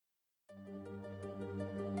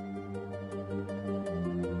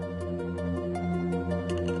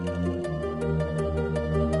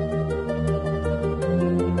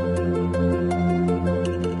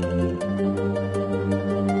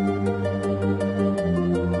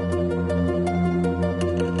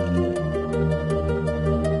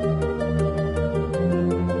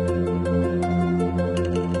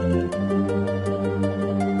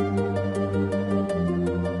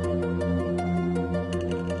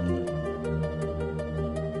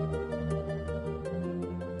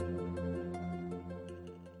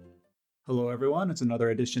Hello, everyone. It's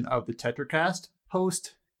another edition of the TetraCast,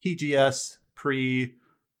 post TGS pre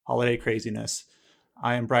holiday craziness.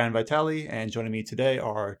 I am Brian Vitale, and joining me today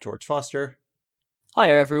are George Foster.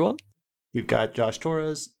 Hi, everyone. We've got Josh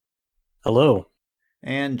Torres. Hello.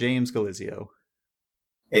 And James Galizio.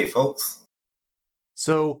 Hey, folks.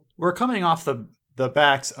 So we're coming off the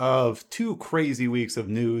backs of 2 crazy weeks of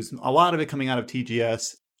news, a lot of it coming out of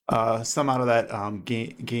TGS, some out of that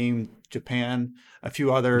Game Japan, a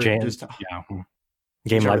few other Game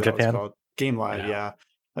Live Japan. Game Live, yeah.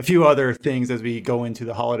 A few other things as we go into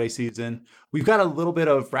the holiday season. We've got a little bit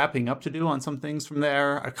of wrapping up to do on some things from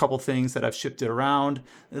there, a couple things that have shifted around.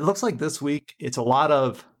 It looks like this week it's a lot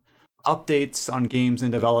of updates on games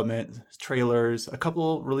in development, trailers, a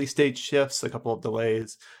couple release date shifts, a couple of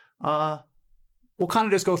delays. We'll kind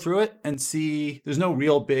of just go through it and see. There's no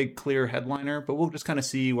real big clear headliner, but we'll just kind of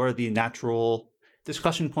see where the natural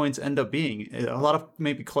discussion points end up being. A lot of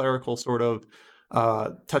maybe clerical sort of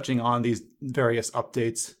touching on these various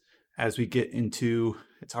updates as we get into.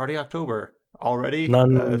 It's already October already.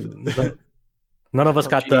 None of us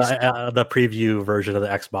got the preview version of the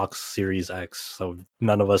Xbox Series X, so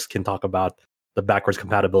none of us can talk about the backwards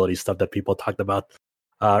compatibility stuff that people talked about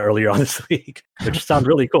earlier on this week, which sounds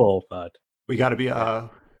really cool. But we got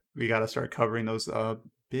to start covering those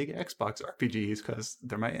big Xbox RPGs because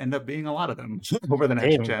there might end up being a lot of them over the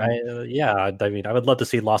next gen. I would love to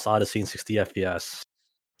see Lost Odyssey in 60 FPS.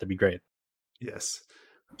 That'd be great. Yes.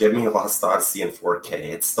 Give me Lost Odyssey in 4K.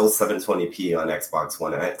 It's still 720p on Xbox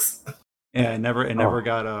One X. Yeah, it never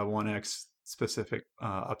got a One X specific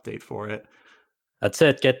update for it. That's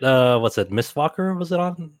it. Get Mistwalker, was it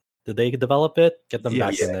on? Did they develop it? Get them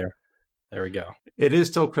back in there. There we go. It is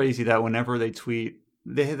still crazy that whenever they tweet,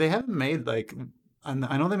 they haven't made I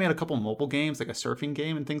know they made a couple mobile games, like a surfing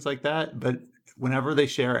game and things like that, but whenever they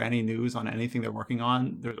share any news on anything they're working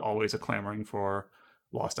on, there's always a clamoring for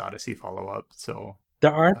Lost Odyssey follow-up. So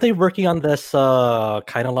aren't they working on this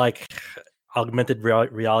kind of like augmented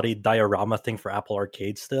reality diorama thing for Apple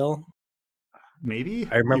Arcade still? Maybe.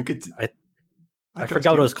 I remember. I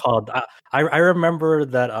forgot what it was called. I remember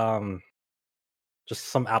that just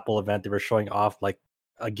some Apple event they were showing off like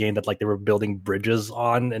a game that like they were building bridges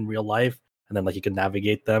on in real life, and then like you can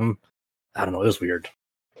navigate them. I don't know. It was weird.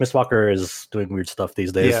 Mistwalker is doing weird stuff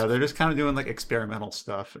these days. Yeah, they're just kind of doing like experimental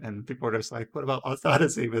stuff, and people are just like, "What about Lost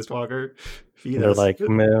Odyssey, Mistwalker?" They're like,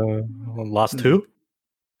 Lost 2?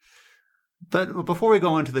 But before we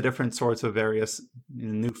go into the different sorts of various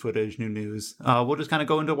new footage, new news, we'll just kind of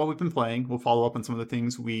go into what we've been playing. We'll follow up on some of the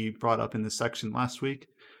things we brought up in this section last week,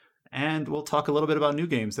 and we'll talk a little bit about new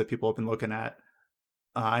games that people have been looking at.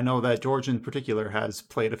 I know that George in particular has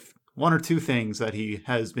played one or two things that he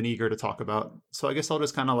has been eager to talk about. So I guess I'll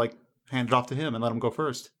just kind of like hand it off to him and let him go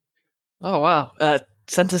first. Oh, wow.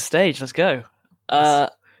 Center stage. Let's go.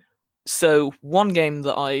 So one game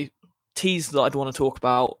that I teased that I'd want to talk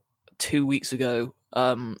about 2 weeks ago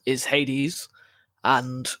is Hades.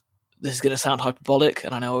 And this is going to sound hyperbolic,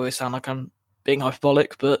 and I know I always sound like I'm being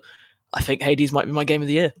hyperbolic, but I think Hades might be my game of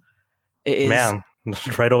the year. It is. Man,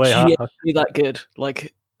 right away, huh? That good.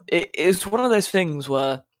 Like, it's one of those things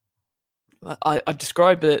where I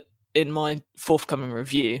describe it in my forthcoming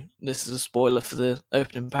review. This is a spoiler for the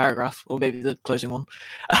opening paragraph, or maybe the closing one.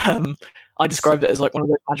 I described it as like one of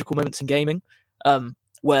those magical moments in gaming,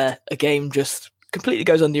 where a game just completely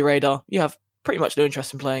goes under your radar. You have pretty much no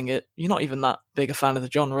interest in playing it. You're not even that big a fan of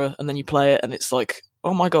the genre, and then you play it, and it's like,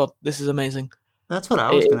 oh my god, this is amazing. That's what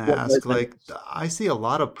I was going to ask. Like, I see a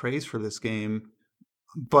lot of praise for this game,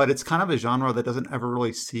 but it's kind of a genre that doesn't ever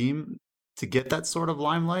really seem to get that sort of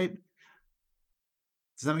limelight.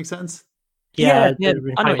 Does that make sense? Yeah. We're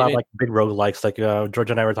talking about like big roguelikes. Like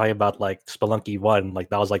George and I were talking about like Spelunky 1. Like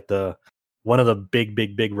that was like one of the big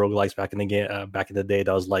roguelikes back in the game, back in the day.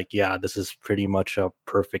 That was like, yeah, this is pretty much a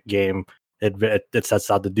perfect game. It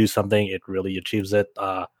sets out to do something. It really achieves it.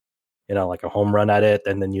 Like a home run at it.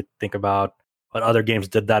 And then you think about what other games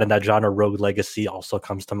did that in that genre. Rogue Legacy also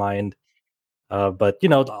comes to mind. But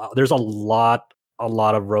there's a lot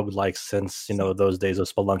of roguelikes since those days of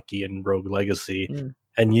Spelunky and Rogue Legacy.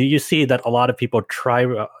 And you see that a lot of people try,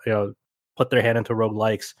 put their hand into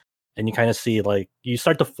roguelikes, and you kind of see like you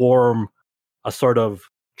start to form a sort of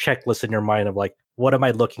checklist in your mind of like, what am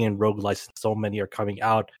I looking in roguelikes? So many are coming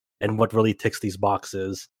out, and what really ticks these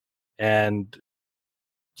boxes. And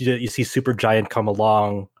you see Supergiant come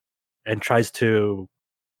along and tries to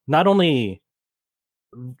not only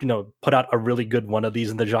put out a really good one of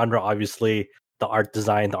these in the genre. Obviously, the art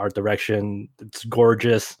design, the art direction, it's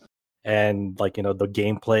gorgeous. And the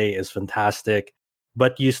gameplay is fantastic,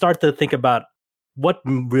 but you start to think about what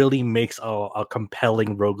really makes a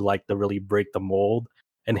compelling roguelike to really break the mold.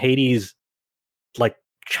 And Hades like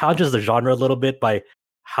challenges the genre a little bit by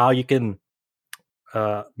how you can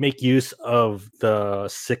make use of the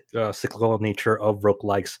cyclical nature of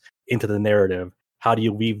roguelikes into the narrative. How do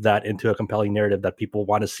you weave that into a compelling narrative that people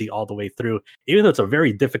want to see all the way through? Even though it's a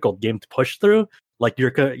very difficult game to push through, like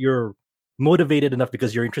you're motivated enough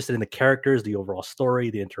because you're interested in the characters, the overall story,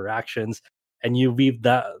 the interactions, and you weave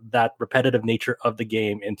that repetitive nature of the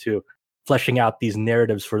game into fleshing out these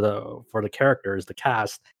narratives for the characters, the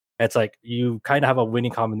cast. It's like you kind of have a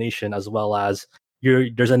winning combination, as well as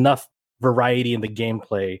there's enough variety in the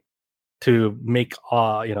gameplay to make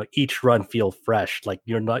each run feel fresh. Like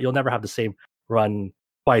you'll never have the same run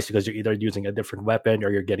twice because you're either using a different weapon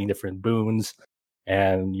or you're getting different boons,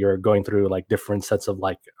 and you're going through like different sets of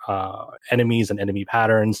like enemies and enemy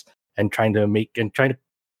patterns, and trying to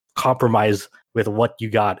compromise with what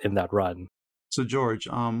you got in that run. So George,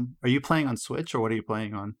 are you playing on Switch, or what are you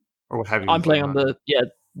playing on, or what have you? I'm playing on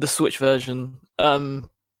the Switch version. The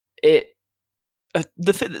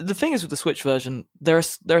thing is with the Switch version, there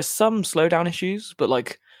are some slowdown issues, but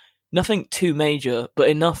like nothing too major, but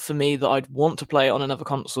enough for me that I'd want to play it on another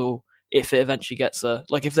console if it eventually gets there.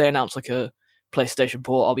 Like if they announce like a PlayStation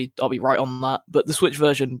port, I'll be right on that. But the Switch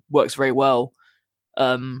version works very well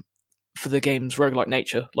for the game's roguelike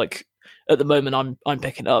nature. Like at the moment, I'm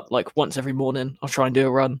picking it up like once every morning. I'll try and do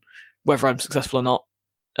a run, whether I'm successful or not.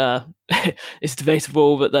 It's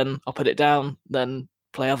debatable, but then I'll put it down, then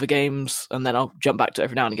play other games, and then I'll jump back to it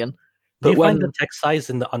every now and again. But do you find the text size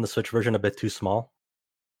on the Switch version a bit too small?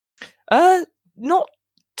 Not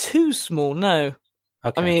too small, no.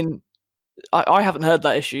 Okay. I mean, I haven't heard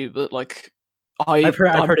that issue, but like I've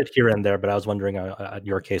heard it here and there, but I was wondering in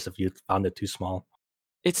your case if you found it too small.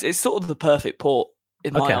 It's sort of the perfect port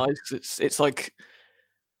in my eyes. It's like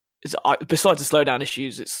besides the slowdown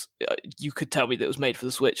issues, you could tell me that it was made for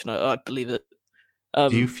the Switch, and I'd believe it.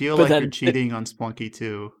 Do you feel like you're cheating on Spelunky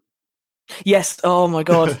 2? Yes. Oh my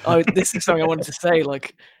god. This is something I wanted to say.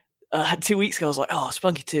 Like 2 weeks ago, I was like, "Oh,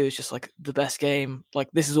 Spelunky 2 is just like the best game. Like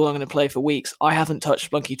this is all I'm going to play for weeks." I haven't touched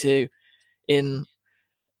Spelunky 2 in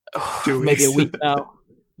maybe a week now.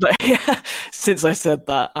 But yeah, since I said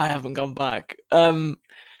that, I haven't gone back.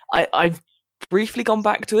 I've briefly gone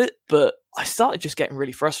back to it, but I started just getting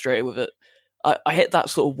really frustrated with it. I hit that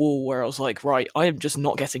sort of wall where I was like, right, I am just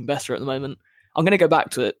not getting better at the moment. I'm going to go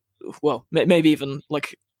back to it. Well, maybe even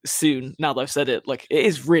like soon. Now that I've said it, like it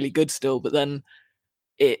is really good still, but then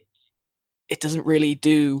it doesn't really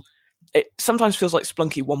do. It sometimes feels like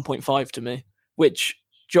Spelunky 1.5 to me, which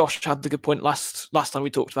Josh had the good point last time we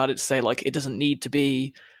talked about it to say like it doesn't need to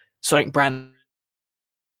be something brand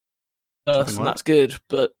new, and that's good,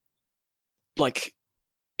 but like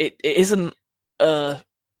it isn't a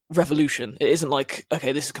revolution. It isn't like,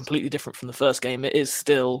 okay, this is completely different from the first game. It is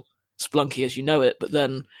still Spelunky as you know it, but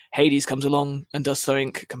then Hades comes along and does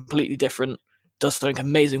something completely different, does something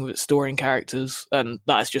amazing with its story and characters, and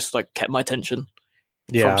that has just like kept my attention.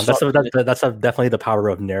 Yeah, that's definitely the power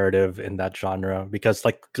of narrative in that genre, because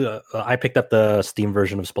like I picked up the Steam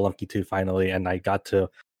version of Spelunky 2 finally, and I got to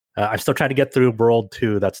I'm still trying to get through World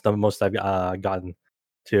 2. That's the most I've gotten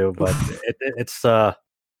to, but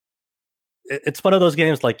it's one of those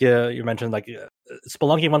games like you mentioned, like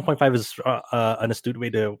Spelunky 1.5 is an astute way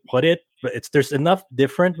to put it, but there's enough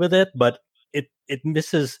different with it, but it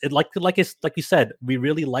misses it. Like you said, we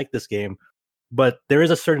really like this game, but there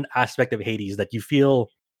is a certain aspect of Hades that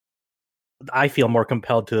I feel more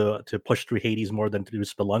compelled to push through Hades more than through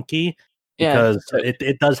Spelunky, because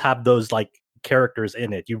it does have those like characters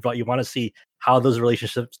in it. You want to see how those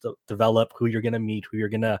relationships develop, who you're gonna meet, who you're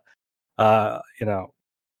gonna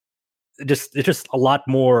it's just a lot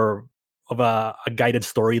more of a guided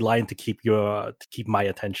storyline to keep my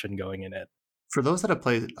attention going in it. For those that have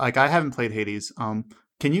played, like I haven't played Hades,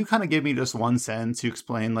 can you kind of give me just one sentence to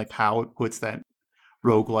explain like how it puts that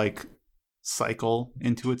roguelike cycle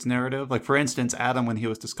into its narrative? Like for instance, Adam, when he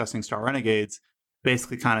was discussing Star Renegades,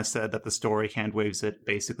 basically kind of said that the story hand waves it,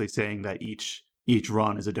 basically saying that each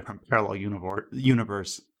run is a different parallel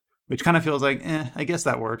universe, which kind of feels like, I guess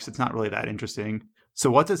that works. It's not really that interesting. So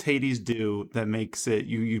what does Hades do that makes it,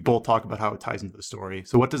 you both talk about how it ties into the story.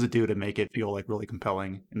 So what does it do to make it feel like really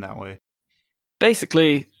compelling in that way?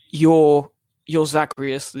 Basically, you're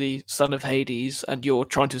Zagreus, the son of Hades, and you're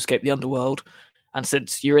trying to escape the underworld. And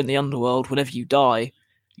since you're in the underworld, whenever you die,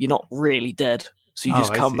 you're not really dead. So you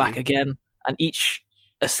just come back again. And each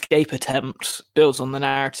escape attempt builds on the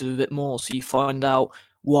narrative a bit more. So you find out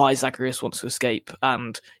why Zagreus wants to escape,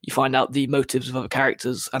 and you find out the motives of other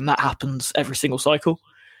characters, and that happens every single cycle.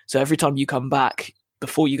 So every time you come back,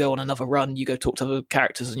 before you go on another run, you go talk to the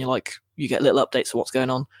characters and you get little updates of what's going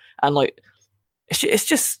on. And like, it's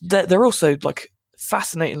just, they're also like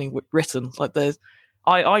fascinatingly written. Like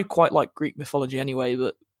I quite like Greek mythology anyway,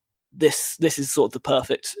 but this is sort of the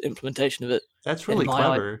perfect implementation of it. That's really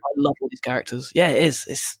clever. I love all these characters. Yeah, it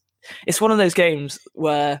is. It's one of those games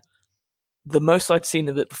where the most I'd seen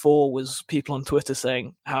of it before was people on Twitter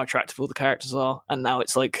saying how attractive all the characters are, and now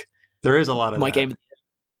it's like there is a lot of my that. game.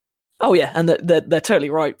 Oh yeah, and they're totally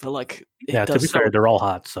right, but like to be fair, they're all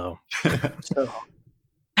hot. So, so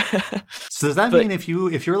does that mean if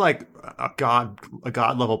you're like a god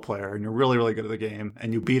level player and you're really really good at the game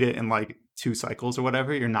and you beat it in like 2 cycles or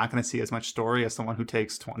whatever, you're not going to see as much story as someone who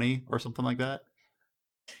takes 20 or something like that?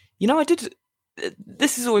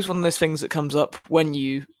 This is always one of those things that comes up when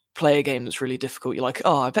you play a game that's really difficult. You're like,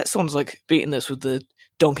 oh, I bet someone's like beating this with the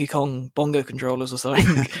Donkey Kong bongo controllers or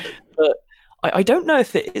something. But I don't know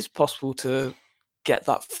if it is possible to get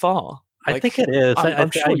that far. Like, I think it is. I'm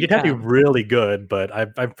sure you'd have to be really good, but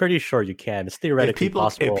I'm pretty sure you can. It's theoretically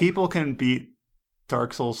possible. If people can beat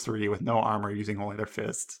Dark Souls 3 with no armor using only their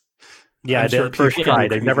fists. Yeah, they first try.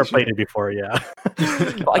 They've never played it before, yeah.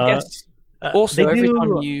 But I guess also every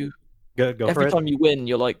time you win,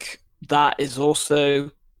 you're like, that is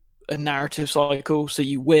also a narrative cycle. So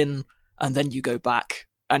you win and then you go back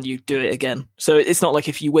and you do it again. So it's not like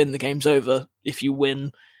if you win, the game's over. If you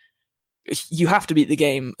win, you have to beat the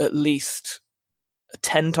game at least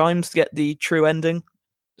 10 times to get the true ending.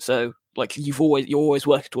 So like you're always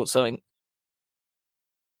working towards something.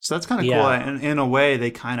 So that's kind of cool. And in a way,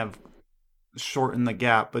 they kind of shorten the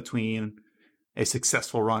gap between a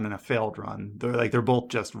successful run and a failed run. They're both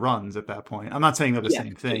just runs at that point. I'm not saying they're the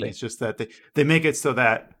same thing. Totally. It's just that they make it so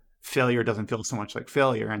that failure doesn't feel so much like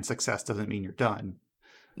failure, and success doesn't mean you're done.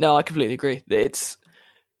 No, I completely agree. It's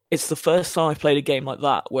the first time I've played a game like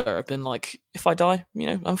that where I've been like, if I die,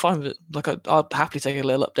 I'm fine with it. Like I'll happily take a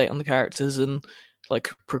little update on the characters and like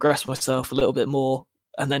progress myself a little bit more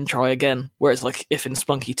and then try again. Whereas like if in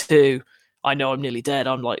Spelunky 2, I know I'm nearly dead,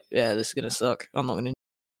 I'm like, yeah, this is going to suck. I'm not going to.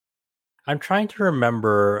 I'm trying to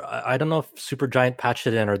remember. I don't know if Supergiant patched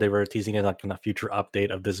it in or they were teasing it like in a future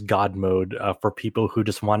update of this God mode for people who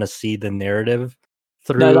just want to see the narrative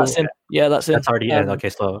through. No, that's in. Yeah, that's in. That's already in. Okay,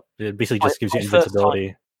 so it basically just gives you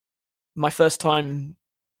invincibility. My first time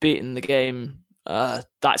beating the game,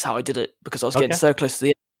 that's how I did it because I was getting so close to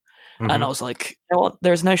the end. And I was like, you know what?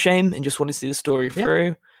 There's no shame in just wanting to see the story through.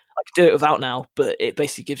 I could do it without now, but it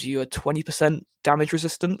basically gives you a 20% damage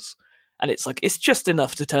resistance. And it's like, it's just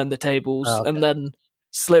enough to turn the tables. Oh, okay. And then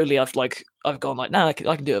slowly I've gone like, nah, I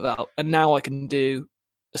can do it without. And now I can do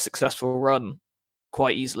a successful run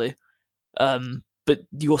quite easily. But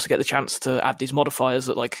you also get the chance to add these modifiers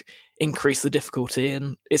that like increase the difficulty.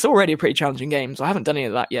 And it's already a pretty challenging game. So I haven't done any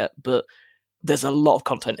of that yet, but there's a lot of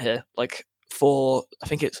content here. Like for, I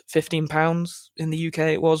think it's £15 in the UK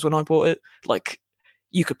it was when I bought it. Like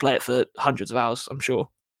you could play it for hundreds of hours, I'm sure.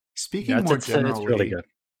 Speaking more generally, it's really good.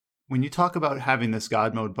 When you talk about having this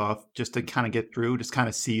God mode buff just to kind of get through, just kind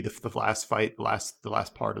of see the last fight, the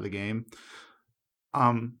last part of the game.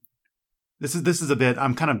 This is a bit,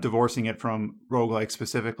 I'm kind of divorcing it from roguelike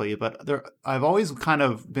specifically, but I've always kind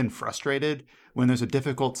of been frustrated when there's a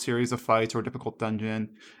difficult series of fights or a difficult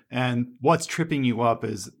dungeon, and what's tripping you up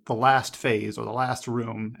is the last phase or the last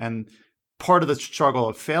room. And part of the struggle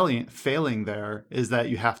of failing there is that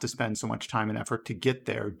you have to spend so much time and effort to get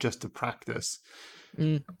there just to practice.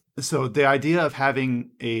 So the idea of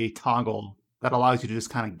having a toggle that allows you to just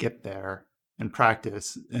kind of get there and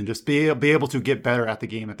practice and just be able to get better at the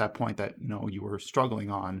game at that point that you were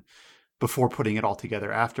struggling on before putting it all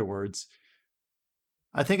together afterwards.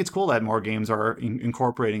 I think it's cool that more games are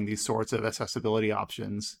incorporating these sorts of accessibility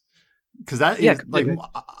options, because that is like,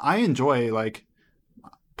 I enjoy like,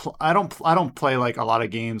 I don't play like a lot of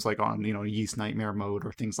games like on Yeast Nightmare mode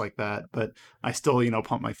or things like that, but I still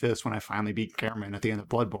pump my fist when I finally beat Gehrman at the end of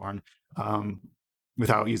Bloodborne,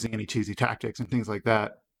 without using any cheesy tactics and things like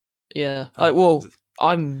that. Yeah,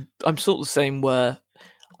 I'm sort of the same where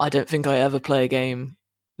I don't think I ever play a game.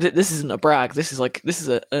 This isn't a brag. This is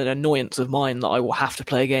an annoyance of mine that I will have to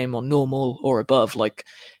play a game on normal or above. Like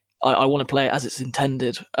I want to play it as it's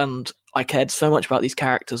intended, and I cared so much about these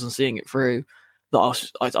characters and seeing it through that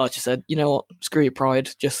I just said, you know what, screw your pride,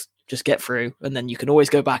 just get through, and then you can always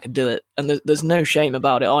go back and do it. And there's no shame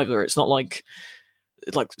about it either. It's not like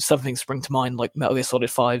something spring to mind like Metal Gear Solid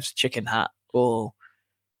 5's Chicken Hat or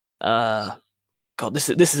this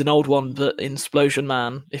is an old one, but in Splosion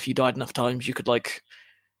Man, if you died enough times, you could like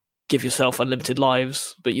give yourself unlimited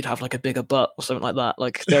lives, but you'd have like a bigger butt or something like that.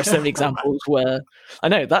 Like there are so many examples where I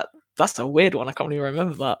know that's a weird one. I can't even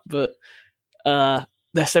remember that, but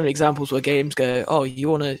there's so many examples where games go, oh, you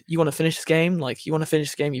wanna finish this game? Like, you wanna finish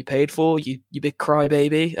this game you paid for? You big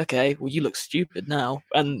crybaby? Okay, well, you look stupid now.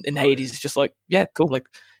 And in Hades, it's just like, yeah, cool, like,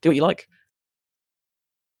 do what you like.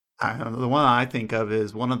 I don't know, the one I think of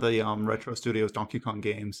is one of the Retro Studios Donkey Kong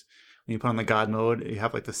games. When you put on the God mode, you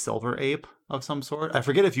have like the silver ape of some sort. I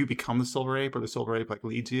forget if you become the silver ape or the silver ape like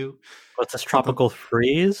leads you. What's this, Tropical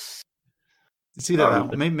Freeze? It's either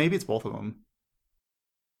that. Maybe it's both of them.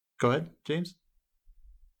 Go ahead, James.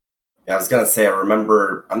 Yeah, I was gonna say, I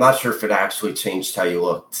remember, I'm not sure if it actually changed how you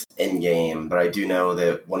looked in game, but I do know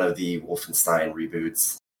that one of the Wolfenstein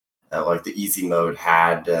reboots, like the easy mode,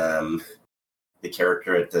 had the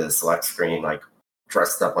character at the select screen like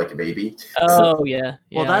dressed up like a baby. Oh yeah.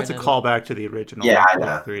 Well, that's a callback to the original. Yeah, I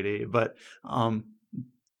know. 3D, but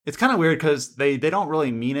it's kind of weird because they don't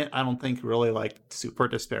really mean it. I don't think really like super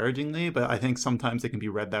disparagingly, but I think sometimes they can be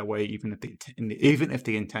read that way even if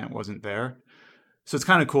the intent wasn't there. So it's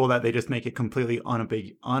kind of cool that they just make it completely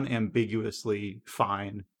unambiguously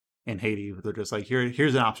fine in Hades. They're just like,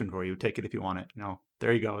 here's an option for you. Take it if you want it.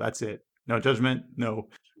 There you go. That's it. No judgment. No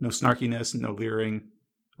snarkiness. No leering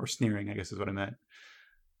or sneering, I guess is what I meant.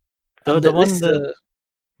 The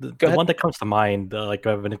one that comes to mind, like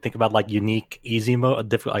when I think about like unique easy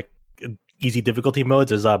mode, easy difficulty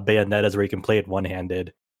modes, is Bayonetta's where you can play it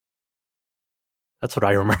one-handed. That's what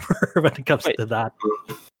I remember when it comes to that.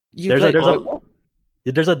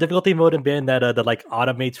 There's a difficulty mode in Bayonetta that like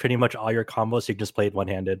automates pretty much all your combos, so you can just play it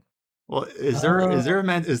one-handed. Well, is there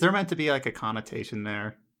meant to be like a connotation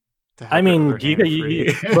there? I mean, you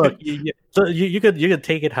could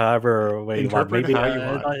take it however way you want. Maybe how you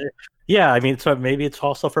want. Yeah, I mean, so maybe it's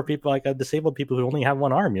also for people like disabled people who only have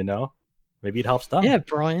one arm. Maybe it helps them. Yeah,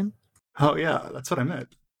 Brian. Oh yeah, that's what I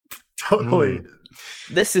meant. Totally.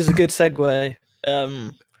 This is a good segue.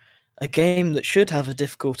 A game that should have a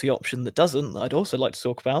difficulty option that doesn't, that I'd also like to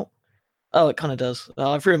talk about. Oh, it kind of does.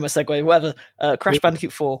 I've ruined my segue. Whatever. Crash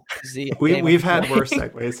Bandicoot 4 is the we've had worse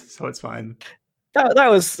segues, so it's fine. That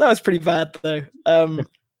was pretty bad though.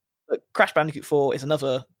 Crash Bandicoot 4 is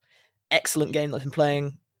another excellent game that I've been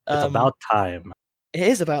playing. It's about time. It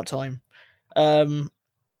is about time. And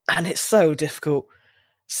it's so difficult.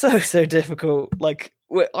 So difficult. Like,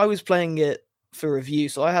 I was playing it for review,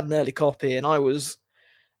 so I had an early copy, and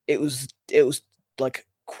it was like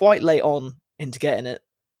quite late on into getting it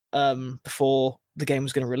before the game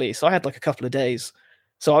was going to release. So I had like a couple of days.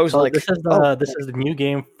 So I was like, this is the new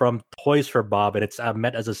game from Toys for Bob, and it's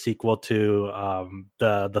meant as a sequel to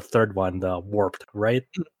the third one, the Warped, right?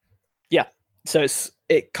 Yeah. So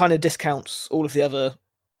it kind of discounts all of the other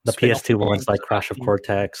PS2 ones like Crash of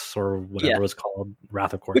Cortex or whatever it was called,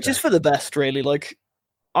 Wrath of Cortex, which is for the best, really. Like,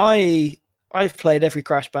 I've played every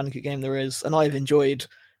Crash Bandicoot game there is, and I've enjoyed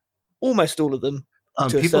almost all of them.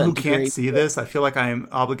 People who can't see this, I feel like I am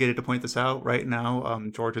obligated to point this out right now.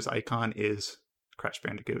 George's icon is Crash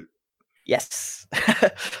Bandicoot. Yes.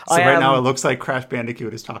 So now it looks like Crash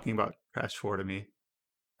Bandicoot is talking about Crash 4 to me.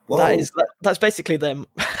 That's basically them.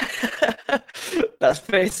 That's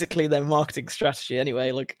basically their marketing strategy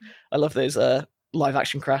anyway. Like, I love those live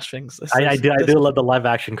action Crash things. I do love the live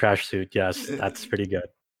action Crash suit. Yes, that's pretty good.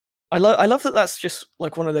 I love that that's just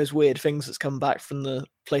like one of those weird things that's come back from the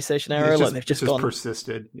PlayStation era. Like, they've just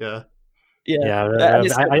persisted. Yeah.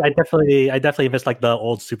 I definitely miss like the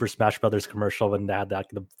old Super Smash Brothers commercial when they had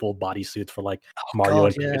the full body suits for like Mario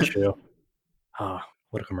and Pikachu. Oh,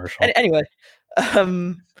 what a commercial! Anyway,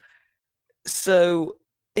 so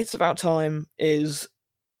It's About Time is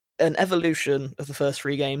an evolution of the first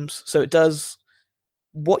three games. So it does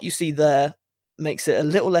what you see there, makes it a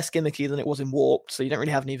little less gimmicky than it was in Warped. So you don't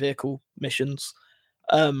really have any vehicle missions,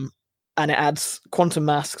 and it adds quantum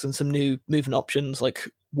masks and some new movement options like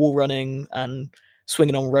wall running and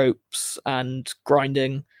swinging on ropes and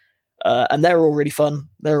grinding, and they're all really fun.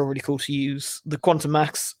 They're all really cool to use. The quantum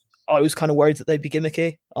masks, I was kind of worried that they'd be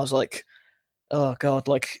gimmicky. I was like, oh god,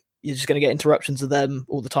 like, you're just going to get interruptions of them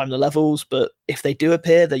all the time in the levels. But if they do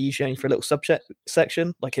appear, they're usually only for a little subject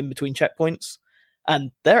section, like in between checkpoints,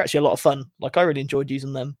 and they're actually a lot of fun. Like, I really enjoyed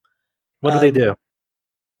using them. What do they do?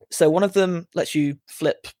 So one of them lets you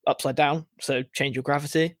flip upside down, so change your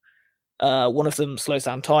gravity. One of them slows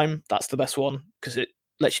down time. That's the best one because it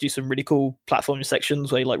lets you do some really cool platforming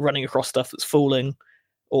sections where you're like running across stuff that's falling,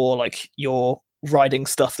 or like you're riding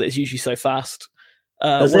stuff that is usually so fast.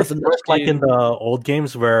 Does it work like in the old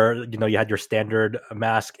games where you had your standard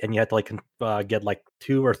mask and you had to like get like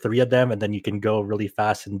 2 or 3 of them, and then you can go really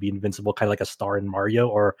fast and be invincible, kind of like a star in Mario?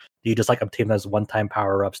 Or do you just like obtain them as one-time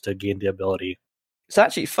power-ups to gain the ability? It's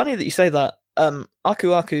actually funny that you say that.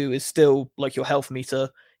 Aku is still like your health meter.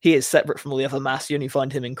 He is separate from all the other masks. You only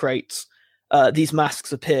find him in crates. these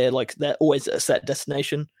masks appear like they're always at a set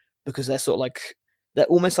destination because they're sort of like they're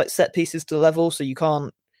almost like set pieces to the level, so you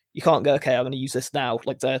can't go, okay, I'm going to use this now.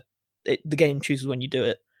 Like the game chooses when you do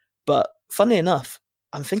it. But funnily enough,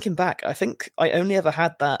 I'm thinking back, I think I only ever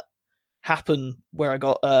had that happen where I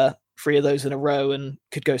got 3 of those in a row and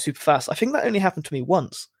could go super fast. I think that only happened to me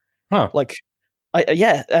once. Huh. Like,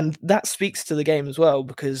 yeah, and that speaks to the game as well,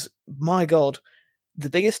 because my God, the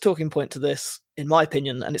biggest talking point to this, in my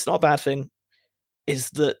opinion, and it's not a bad thing, is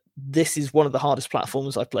that this is one of the hardest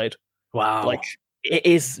platformers I've played. Wow. Like, it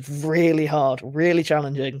is really hard, really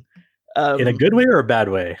challenging. In a good way or a bad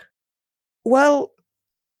way? Well,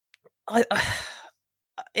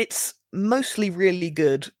 it's mostly really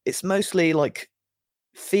good. It's mostly like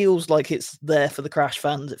feels like it's there for the Crash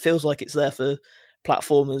fans. It feels like it's there for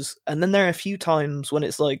platformers. And then there are a few times when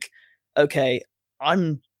it's like, okay,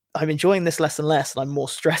 I'm enjoying this less and less, and I'm more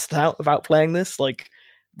stressed out about playing this. Like,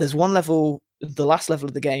 there's one level, the last level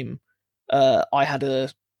of the game, I had a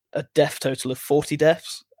death total of 40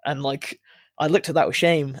 deaths, and like I looked at that with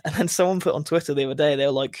shame. And then someone put on Twitter the other day, they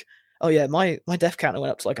were like, oh yeah, my death counter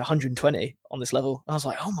went up to like 120 on this level. And I was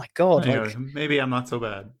like, oh my God. Like, maybe I'm not so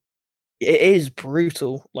bad. It is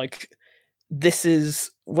brutal. Like, this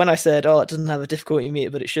is when I said, oh, it doesn't have a difficulty meter,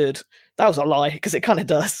 but it should. That was a lie, because it kind of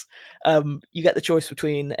does. You get the choice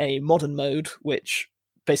between a modern mode, which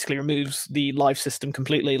basically removes the life system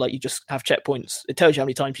completely. Like, you just have checkpoints. It tells you how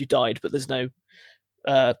many times you died, but there's no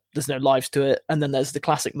lives to it. And then there's the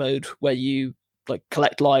classic mode where you like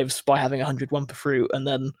collect lives by having 100 Wumpa fruit, and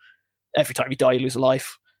then every time you die, you lose a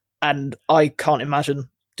life. And I can't imagine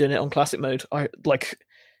doing it on classic mode. I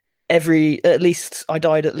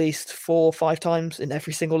died at least 4 or 5 times in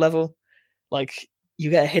every single level. Like, you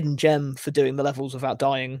get a hidden gem for doing the levels without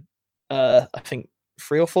dying. I think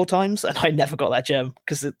 3 or 4 times, and I never got that gem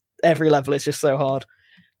because every level is just so hard.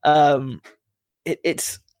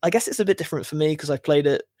 It's I guess it's a bit different for me because I played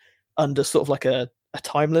it under sort of like a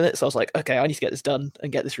time limit. So I was like, okay, I need to get this done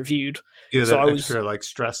and get this reviewed. Yeah, so that extra like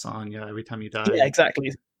stress on you every time you die. Yeah,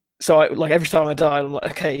 exactly. So every time I die, I'm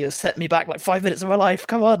like, okay, you set me back like 5 minutes of my life.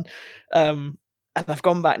 Come on. And I've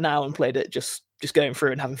gone back now and played it just going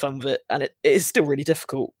through and having fun with it. And it is still really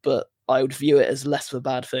difficult, but I would view it as less of a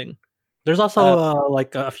bad thing. There's also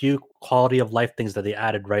like a few quality of life things that they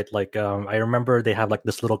added, right? Like I remember they have like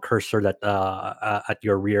this little cursor that at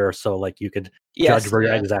your rear, so like you could judge where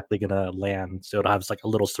you're exactly gonna land. So it'll have like a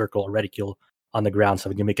little circle, a reticule on the ground,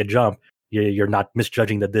 so when you make a jump, you're not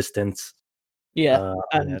misjudging the distance. Yeah,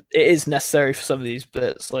 and it is necessary for some of these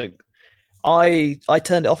bits. Like, I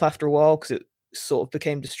turned it off after a while because it sort of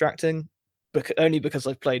became distracting, only because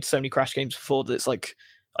I've played so many Crash games before that it's like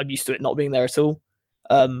I'm used to it not being there at all.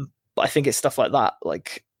 But I think it's stuff like that,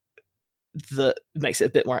 like, that makes it a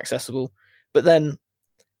bit more accessible. But then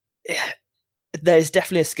there's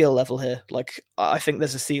definitely a skill level here. Like, I think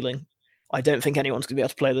there's a ceiling. I don't think anyone's gonna be able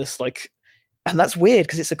to play this. Like, and that's weird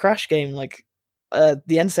because it's a Crash game. Like, the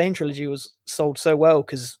N. Sane trilogy was sold so well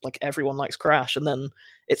because like everyone likes Crash, and then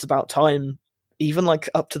it's about time. Even like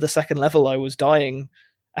up to the second level, I was dying,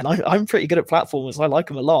 and I'm pretty good at platformers. I like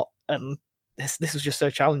them a lot, and this was just so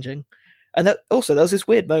challenging. And there was this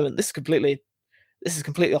weird moment. This is completely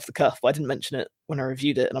off the cuff, but I didn't mention it when I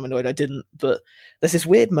reviewed it, and I'm annoyed I didn't. But there's this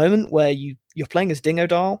weird moment where you're playing as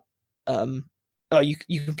Dingodile. You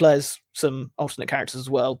can play as some alternate characters as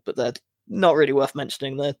well, but they're not really worth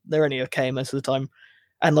mentioning. They're only okay most of the time.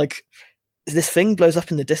 And like, this thing blows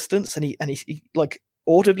up in the distance, and he like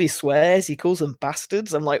audibly swears. He calls them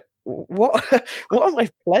bastards. I'm like, what am I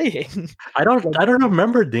playing? I don't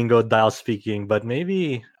remember Dingodile speaking, but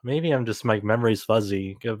maybe I'm just, my memory's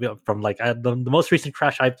fuzzy from like the most recent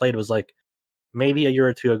Crash I played was like maybe a year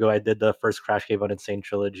or 2 ago. I did the first Crash game on N. Sane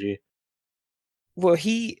Trilogy. Well,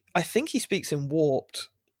 I think he speaks in Warped,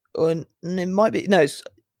 and it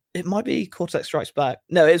might be Cortex Strikes Back.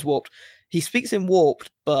 No, it is Warped. He speaks in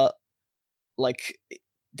Warped, but like,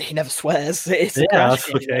 he never swears. It's a Crash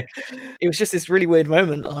game. Okay. It was just this really weird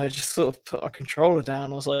moment. I just sort of put our controller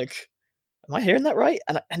down. I was like, am I hearing that right?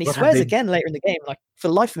 And he swears again later in the game. Like, for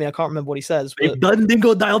the life of me, I can't remember what he says. They've done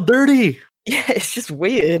Dingodile dirty. Yeah, it's just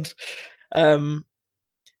weird. But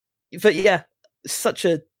yeah, such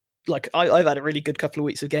a, like, I've had a really good couple of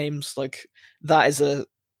weeks of games. Like, that is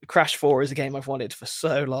Crash 4 is a game I've wanted for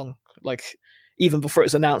so long. Like, even before it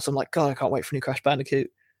was announced, I'm like, God, I can't wait for new Crash Bandicoot.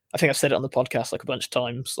 I think I've said it on the podcast like a bunch of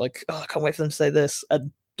times. Like, oh, I can't wait for them to say this.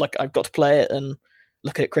 And like, I've got to play it and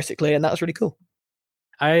look at it critically, and that was really cool.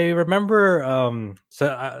 I remember,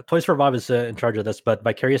 Toys for Bob is in charge of this, but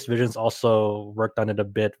Vicarious Visions also worked on it a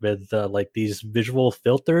bit with like these visual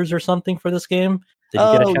filters or something for this game. Did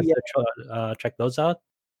you get a chance to check those out?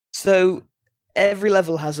 So every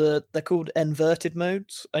level has they're called inverted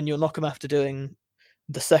modes, and you'll knock them after doing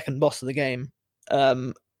the second boss of the game.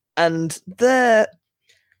 And they're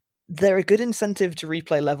a good incentive to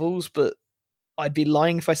replay levels, but I'd be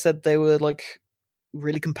lying if I said they were like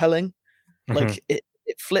really compelling. Like it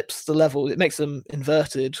flips the level, it makes them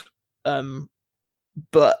inverted,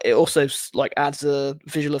 but it also like adds a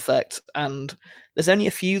visual effect, and there's only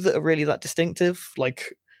a few that are really that distinctive.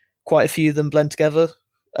 Like quite a few of them blend together,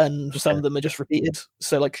 and some of them are just repeated.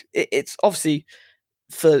 So like it's obviously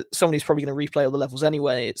for someone who's probably going to replay all the levels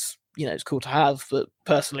anyway, it's it's cool to have, but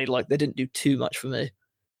personally, like they didn't do too much for me.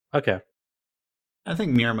 Okay. I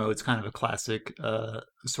think mirror mode's kind of a classic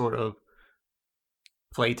sort of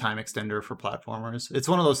playtime extender for platformers. It's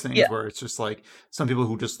one of those things where it's just like some people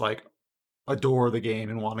who just like adore the game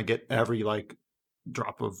and want to get every like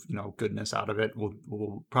drop of goodness out of it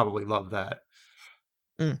will probably love that.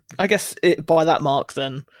 I guess by that mark,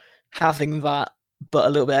 then having that but a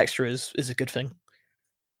little bit extra is a good thing.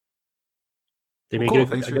 They make a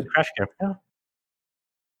good Crash game. Yeah.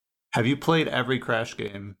 Have you played every Crash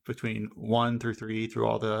game between 1 through 3 through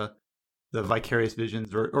all the Vicarious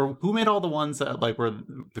Visions, or who made all the ones that like were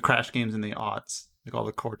the Crash games in the aughts, like all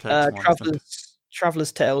the Cortex ones?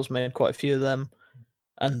 Traveler's Tales made quite a few of them,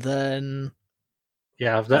 and then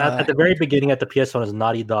at the very beginning at the PS1 was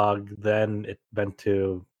Naughty Dog. Then it went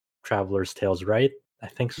to Traveler's Tales, right? I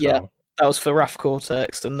think so. Yeah, that was for Wrath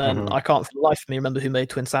Cortex, and then I can't for the life of me remember who made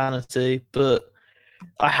Twinsanity, but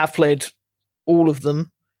I have played all of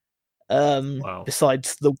them.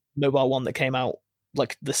 Besides the mobile one that came out,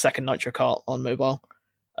 like the second Nitro Kart on mobile.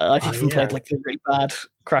 I've even played like the really bad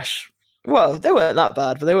Crash. Well, they weren't that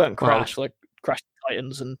bad, but they weren't Crash, like Crash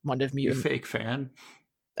Titans and Mind of Mutant. You fake fan?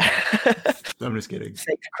 I'm just kidding.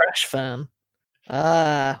 Fake Crash fan.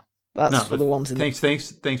 That's for the ones in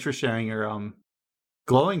Thanks for sharing your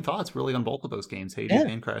glowing thoughts really on both of those games, Hades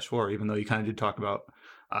and Crash 4, even though you kind of did talk about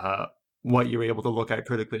what you were able to look at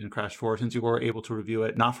critically in Crash 4, since you were able to review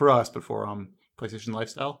it, not for us, but for PlayStation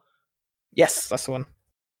Lifestyle. Yes, that's the one.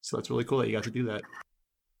 So that's really cool that you got to do that.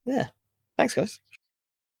 Yeah. Thanks, guys.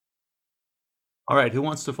 All right, who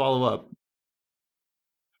wants to follow up?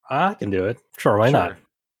 I can do it. Sure, why not?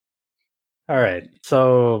 All right.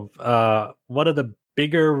 So one of the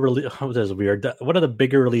bigger one of the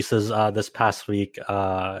bigger releases this past week in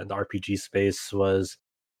the RPG space was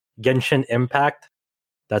Genshin Impact.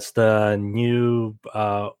 That's the new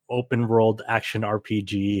open world action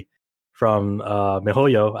RPG from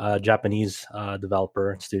MiHoYo, a Japanese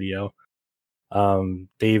developer studio.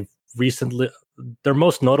 They've recently, their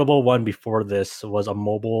most notable one before this was a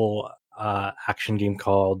mobile action game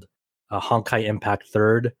called Honkai Impact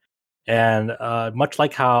Third. And much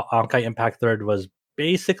like how Honkai Impact Third was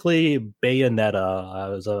basically Bayonetta,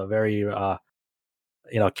 it was a very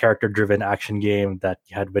character-driven action game that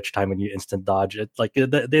you had witch time and you instant dodge. It's like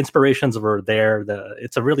the inspirations were there.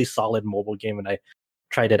 It's a really solid mobile game, and I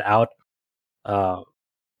tried it out.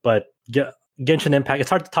 But Genshin Impact, it's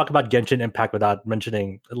hard to talk about Genshin Impact without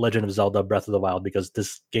mentioning Legend of Zelda Breath of the Wild, because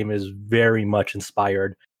this game is very much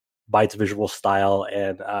inspired by its visual style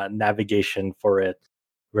and navigation for it,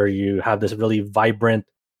 where you have this really vibrant,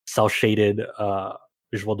 cel-shaded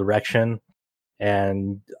visual direction.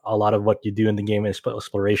 And a lot of what you do in the game is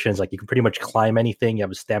explorations. Like you can pretty much climb anything. You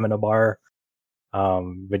have a stamina bar,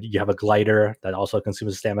 but you have a glider that also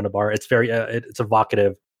consumes a stamina bar. It's very it's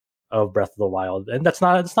evocative of Breath of the Wild, and it's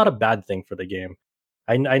not a bad thing for the game.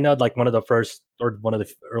 I know like one of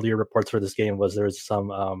the earlier reports for this game was there was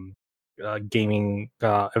some gaming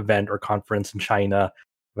event or conference in China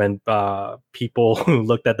when people who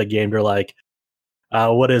looked at the game, they're like,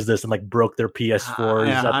 what is this? And like broke their PS4s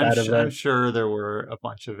at that event. I'm sure there were a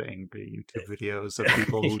bunch of angry YouTube videos of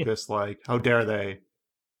people who just like, how dare they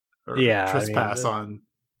trespass on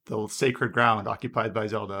the sacred ground occupied by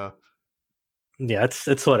Zelda. Yeah,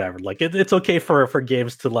 it's whatever. Like it's okay for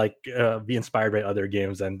games to like be inspired by other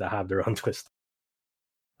games and to have their own twist.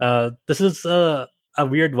 This is a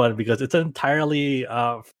weird one because it's an entirely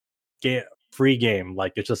free game.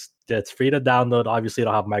 Like it's free to download. Obviously,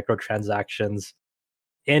 it'll have microtransactions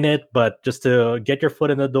in it, but just to get your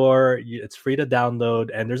foot in the door, it's free to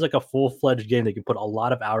download, and there's like a full-fledged game that you can put a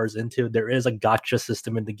lot of hours into. There is a gacha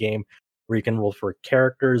system in the game where you can roll for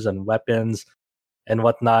characters and weapons and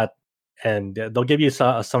whatnot, and they'll give you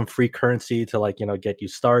some free currency to get you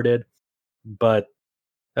started, but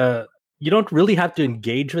you don't really have to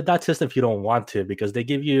engage with that system if you don't want to, because they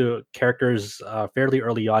give you characters fairly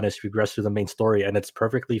early on as you progress through the main story, and it's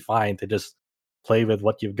perfectly fine to just play with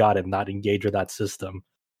what you've got and not engage with that system.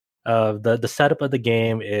 The setup of the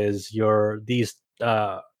game is these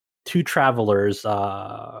two travelers,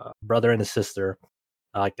 brother and a sister.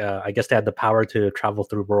 I guess they had the power to travel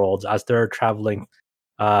through worlds. As they're traveling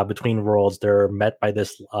between worlds, they're met by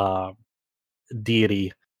this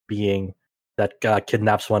deity being that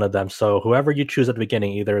kidnaps one of them. So whoever you choose at the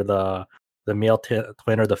beginning, either the male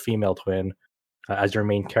twin or the female twin, as your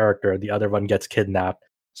main character, the other one gets kidnapped.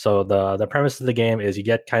 So the premise of the game is you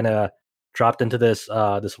get kind of dropped into this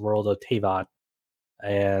world of Teyvat,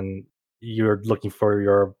 and you're looking for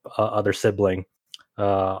your other sibling.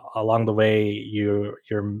 Along the way, you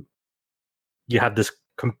have this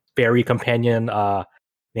fairy companion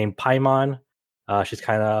named Paimon. You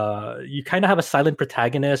kind of have a silent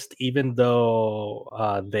protagonist, even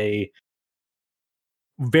though they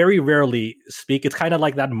very rarely speak. It's kind of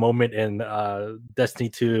like that moment in Destiny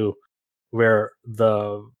 2 where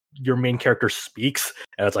your main character speaks,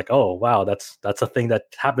 and it's like, oh wow, that's a thing that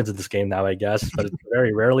happens in this game now, I guess, but it's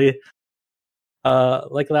very rarely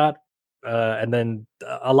like that. And then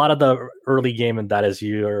a lot of the early game in that is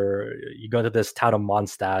you go into this town of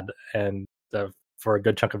Mondstadt, and for a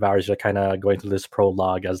good chunk of hours you're kind of going through this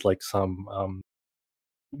prologue as like some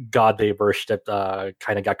god they worshiped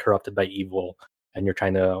kind of got corrupted by evil, and you're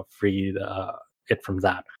trying to free it from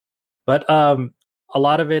that. But a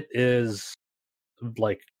lot of it is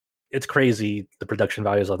like, it's crazy, the production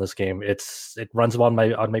values on this game. It runs on my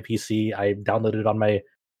PC. I downloaded it on my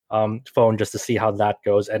phone just to see how that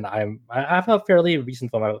goes, and I have a fairly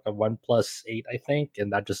recent phone, a OnePlus 8, I think,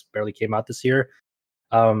 and that just barely came out this year.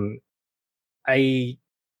 It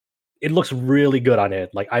looks really good on it.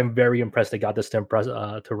 Like, I'm very impressed they got this to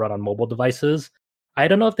run on mobile devices. I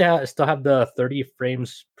don't know if they still have the 30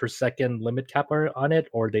 frames per second limit cap on it,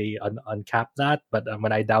 or they uncapped that. But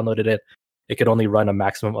when I downloaded it, it could only run a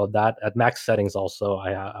maximum of that. At max settings also,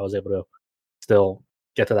 I was able to still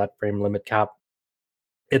get to that frame limit cap.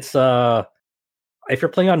 It's if you're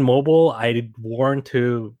playing on mobile, I'd warn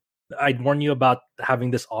you about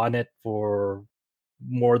having this on it for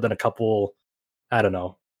more than a couple, I don't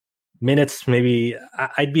know, minutes. Maybe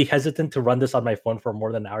I'd be hesitant to run this on my phone for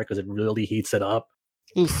more than an hour because it really heats it up.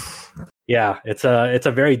 Oof. Yeah, it's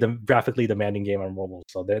a very graphically demanding game on mobile.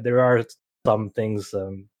 So there are some things.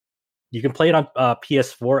 You can play it on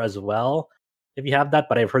PS4 as well if you have that,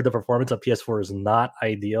 but I've heard the performance of PS4 is not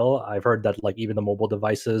ideal. I've heard that like even the mobile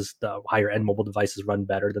devices, the higher end mobile devices, run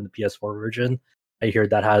better than the PS4 version. I hear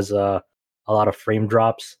that has a lot of frame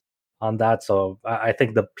drops on that. So I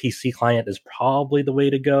think the PC client is probably the way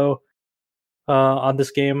to go on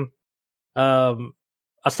this game.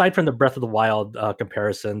 Aside from the Breath of the Wild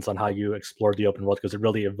comparisons on how you explore the open world, because it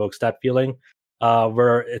really evokes that feeling,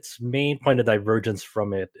 where its main point of divergence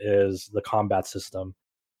from it is the combat system.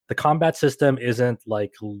 The combat system isn't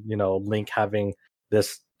like, Link having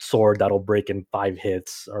this sword that'll break in 5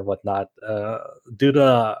 hits or whatnot. Due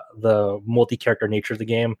to the multi-character nature of the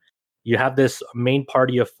game, you have this main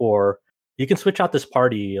party of 4. You can switch out this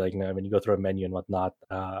party, like, when you go through a menu and whatnot,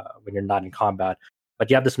 when you're not in combat. But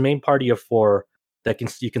you have this main party of 4 that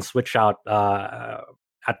you can switch out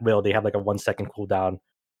at will. They have like a 1-second cooldown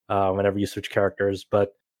whenever you switch characters.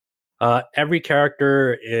 But every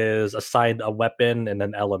character is assigned a weapon and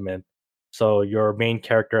an element. So your main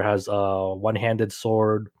character has a one-handed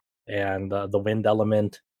sword and the wind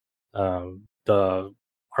element. The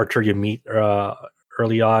archer you meet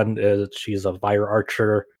early on, she's a fire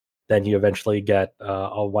archer. Then you eventually get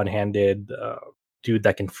a one-handed dude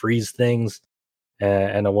that can freeze things,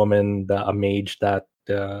 and a woman, a mage that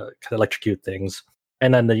can electrocute things.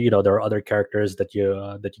 And then there are other characters that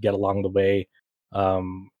you get along the way,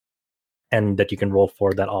 and that you can roll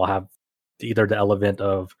for that all have either the element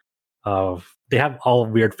of they have all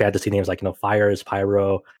weird fantasy names, like fire is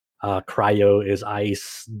pyro, cryo is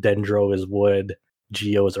ice, dendro is wood,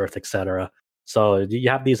 geo is earth, etc. So you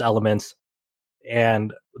have these elements,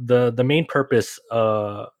 and the main purpose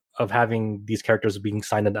of having these characters being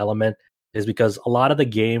assigned an element is because a lot of the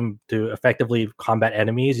game, to effectively combat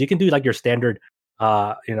enemies, you can do like your standard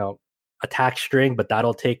attack string, but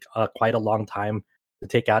that'll take quite a long time to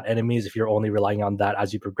take out enemies if you're only relying on that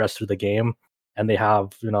as you progress through the game. And they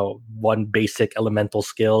have one basic elemental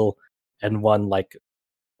skill and one like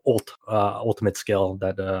ultimate skill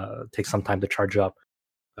that takes some time to charge up.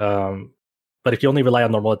 But if you only rely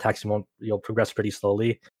on normal attacks, you'll progress pretty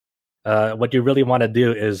slowly. What you really want to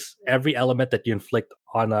do is every element that you inflict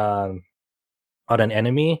on an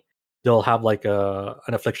enemy, they'll have like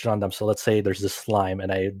an affliction on them. So let's say there's this slime,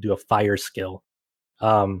 and I do a fire skill.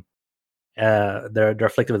 They're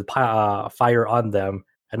afflicted with fire on them,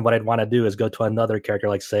 and what I'd want to do is go to another character,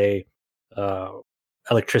 like say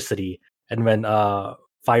electricity, and when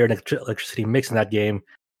fire and electricity mix in that game,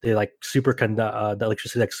 they like the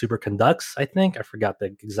electricity like superconducts. I think I forgot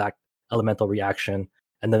the exact elemental reaction,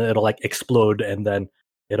 and then it'll like explode, and then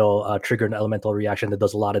it'll trigger an elemental reaction that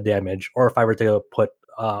does a lot of damage. Or if I were to put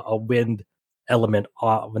a wind element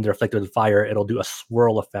when they're afflicted with fire, it'll do a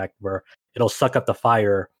swirl effect where it'll suck up the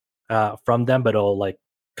fire from them, but it'll like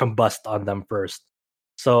combust on them first.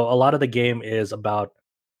 So a lot of the game is about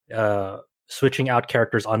switching out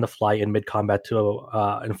characters on the fly in mid combat to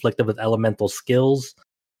inflicted with elemental skills,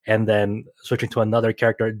 and then switching to another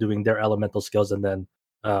character doing their elemental skills, and then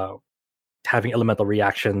having elemental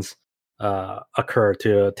reactions occur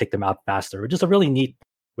to take them out faster, which is a really neat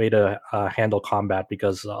way to handle combat,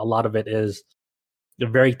 because a lot of it is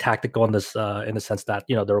very tactical in this in the sense that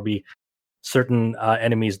there will be certain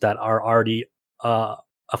enemies that are already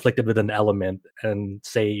afflicted with an element, and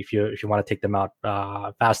say if you want to take them out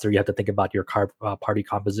faster, you have to think about your party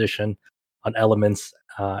composition on elements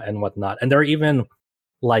and whatnot. And there are even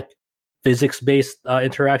like physics-based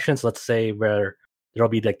interactions. Let's say where there'll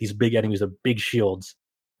be like these big enemies with big shields,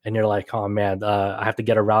 and you're like, oh man, I have to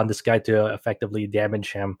get around this guy to effectively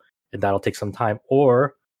damage him, and that'll take some time.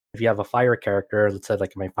 Or if you have a fire character, let's say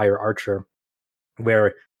like my fire archer,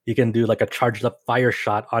 where you can do like a charged up fire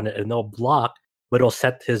shot on it, and it'll block, but it'll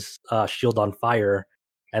set his shield on fire,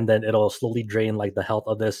 and then it'll slowly drain like the health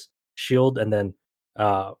of this shield, and then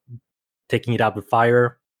taking it out with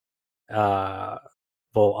fire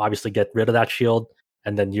will obviously get rid of that shield,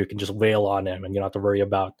 and then you can just wail on him, and you don't have to worry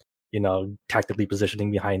about tactically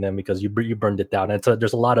positioning behind him because you burned it down. And so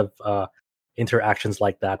there's a lot of interactions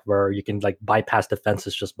like that where you can like bypass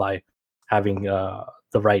defenses just by having the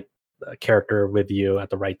right character with you at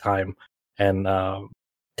the right time, and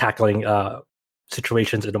tackling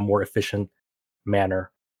situations in a more efficient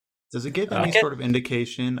manner. Does it give any sort of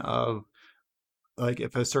indication of like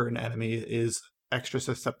if a certain enemy is extra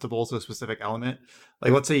susceptible to a specific element?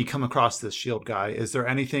 Like let's say you come across this shield guy, is there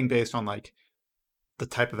anything based on like the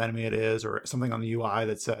type of enemy it is or something on the UI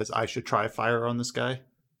that says I should try fire on this guy?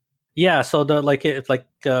 Yeah, so the like if like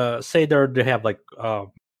say they have like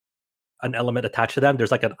an element attached to them,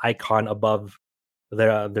 there's like an icon above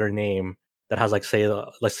their name that has like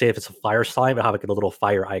let's say if it's a fire slime, it'll have like a little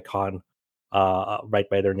fire icon right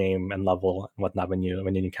by their name and level and whatnot when you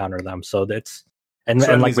encounter them. So that's and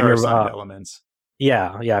like when you're elements.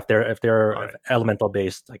 Yeah, if they're elemental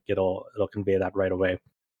based, like it'll convey that right away.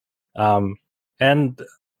 And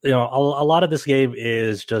a lot of this game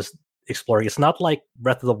is just exploring. It's not like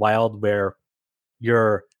Breath of the Wild where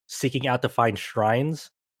you're seeking out to find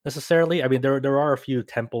shrines necessarily. I mean, there are a few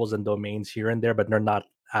temples and domains here and there, but they're not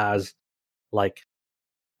as like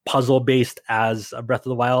puzzle based as Breath of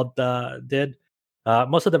the Wild did.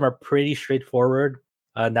 Most of them are pretty straightforward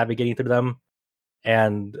navigating through them,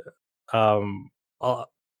 and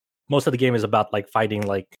most of the game is about like finding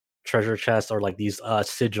like treasure chests or like these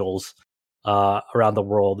sigils around the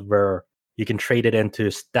world where you can trade it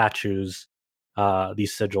into statues,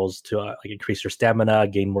 these sigils to like increase your stamina,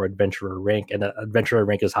 gain more adventurer rank, and adventurer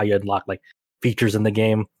rank is how you unlock like features in the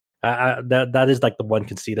game. That is like the one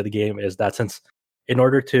conceit of the game, is that since in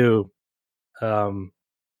order to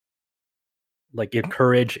like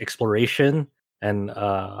encourage exploration and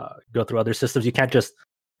go through other systems, you can't just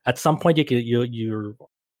at some point you're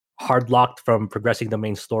hard locked from progressing the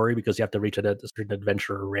main story because you have to reach a certain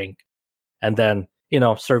adventurer rank. And then,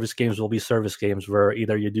 service games will be service games where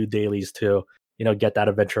either you do dailies to, get that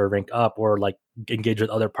adventurer rank up, or like engage with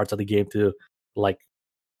other parts of the game to like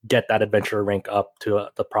get that adventurer rank up to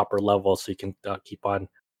the proper level so you can keep on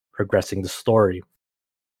progressing the story.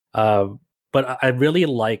 But I really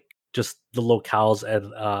like just the locales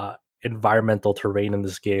and environmental terrain in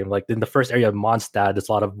this game. Like in the first area of Mondstadt, it's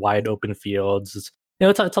a lot of wide open fields.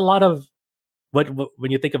 It's a lot of when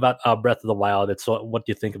you think about Breath of the Wild, it's what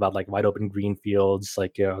you think about, like wide open green fields.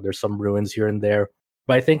 Like there's some ruins here and there.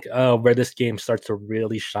 But I think where this game starts to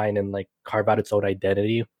really shine and like carve out its own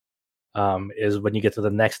identity is when you get to the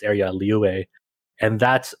next area, Liyue, and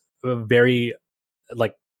that's very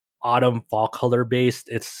like autumn fall color based.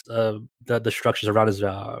 It's the structures around is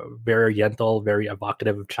very oriental, very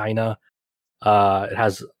evocative of China. It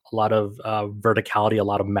has a lot of verticality, a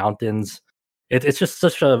lot of mountains. It's just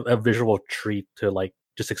such a visual treat to like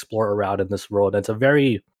just explore around in this world. And it's a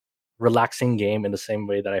very relaxing game in the same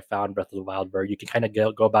way that I found Breath of the Wild, where you can kind of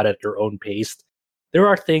go about it at your own pace. There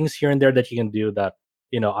are things here and there that you can do that,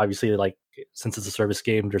 obviously, like since it's a service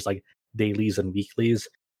game, there's like dailies and weeklies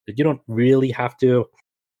that you don't really have to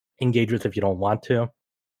engage with if you don't want to.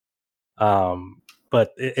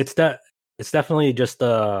 But it's definitely just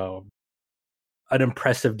an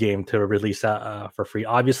impressive game to release for free.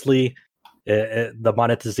 Obviously, the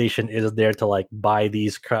monetization is there to like buy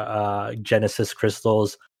these Genesis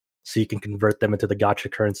crystals, so you can convert them into the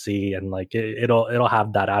gacha currency, and like it'll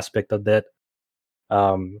have that aspect of it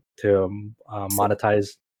to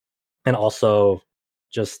monetize, and also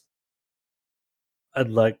just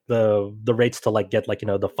like the rates to like get like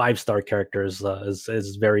the 5-star characters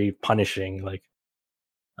is very punishing. Like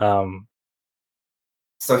so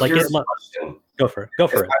like here's a question. Go for it.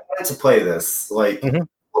 If I wanted to play this, like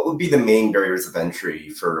what would be the main barriers of entry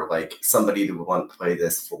for like somebody who would want to play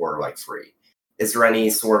this for like free? Is there any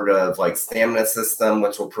sort of like stamina system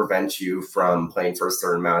which will prevent you from playing for a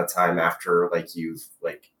certain amount of time after like you've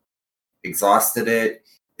like exhausted it?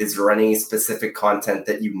 Is there any specific content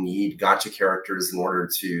that you need gacha characters in order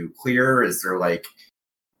to clear? Is there like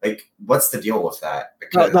what's the deal with that?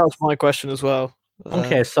 That was my question as well.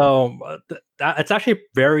 Okay, so it's actually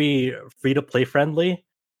very free to play friendly.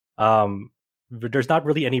 There's not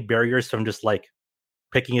really any barriers from just like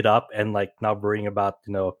picking it up and like not worrying about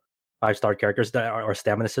 5-star characters or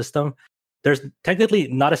stamina system. There's technically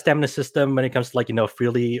not a stamina system when it comes to like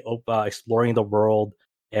freely exploring the world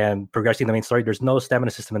and progressing the main story. There's no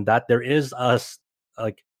stamina system in that. There is a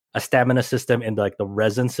stamina system in like the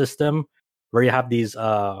resin system, where you have these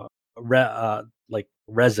like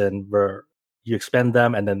resin where you expend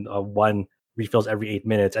them, and then one refills every 8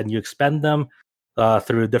 minutes, and you expend them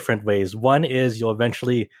through different ways. One is you'll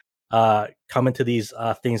eventually come into these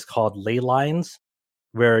things called ley lines,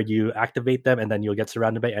 where you activate them, and then you'll get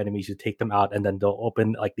surrounded by enemies. You take them out, and then they'll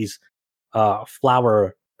open like these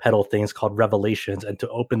flower petal things called revelations. And to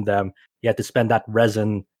open them, you have to spend that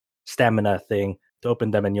resin stamina thing to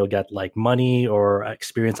open them, and you'll get like money or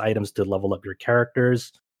experience items to level up your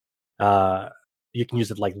characters. You can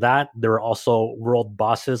use it like that. There are also world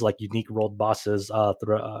bosses, like unique world bosses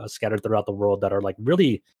scattered throughout the world that are like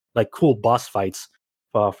really like cool boss fights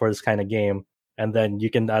for this kind of game. And then you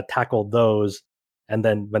can tackle those. And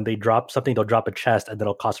then when they drop something, they'll drop a chest, and then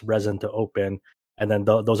it'll cost resin to open. And then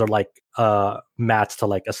those are like mats to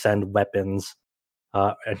like ascend weapons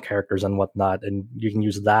and characters and whatnot. And you can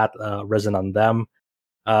use that resin on them.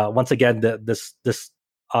 Once again, this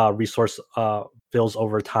resource fills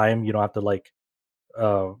over time. You don't have to like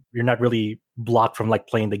you're not really blocked from like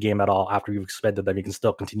playing the game at all after you've expended them. You can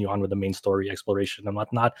still continue on with the main story exploration and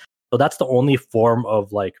whatnot. So that's the only form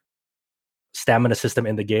of like stamina system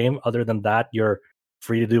in the game. Other than that, you're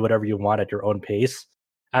free to do whatever you want at your own pace.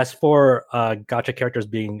 As for gacha characters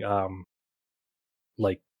being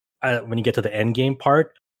when you get to the end game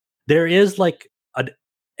part, there is like an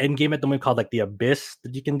end game at the moment called like the Abyss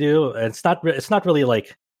that you can do. And it's not really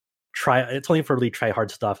like it's only for really try hard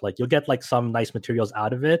stuff. Like you'll get like some nice materials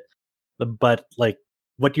out of it, but like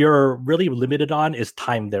what you're really limited on is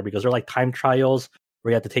time there, because they're like time trials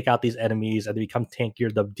where you have to take out these enemies and they become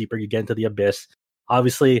tankier the deeper you get into the Abyss.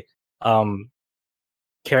 Obviously,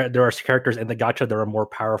 there are characters in the gacha that are more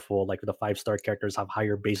powerful, like the 5-star characters have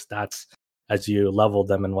higher base stats as you level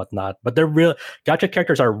them and whatnot. But they're real gacha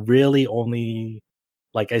characters are really only,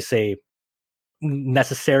 like I say,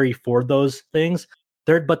 necessary for those things.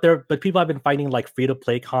 But people have been finding like free to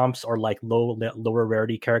play comps or like lower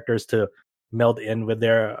rarity characters to meld in with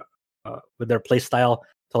their play style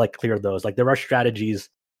to like clear those. Like there are strategies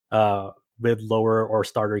with lower or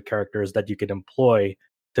starter characters that you can employ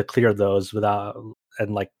to clear those without,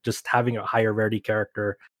 and like just having a higher rarity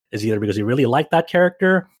character is either because you really like that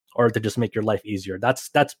character or to just make your life easier. That's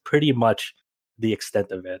pretty much the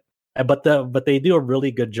extent of it. But they do a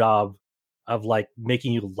really good job of like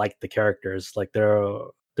making you like the characters. Like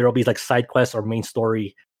there'll be like side quests or main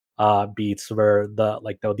story beats where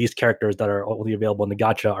these characters that are only available in the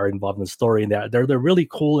gacha are involved in the story, and they're really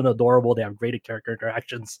cool and adorable. They have great character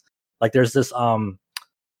interactions. Like there's this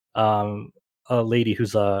a lady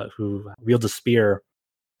who wields a spear,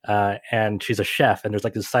 and she's a chef, and there's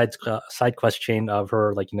like this side quest chain of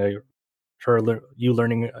her, like you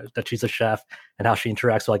learning that she's a chef and how she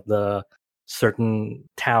interacts with like the certain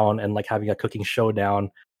town and like having a cooking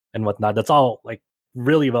showdown and whatnot. That's all like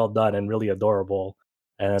really well done and really adorable.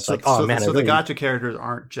 And it's so the gacha characters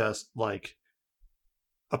aren't just like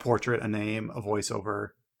a portrait, a name, a voiceover,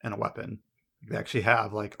 and a weapon. They actually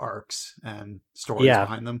have like arcs and stories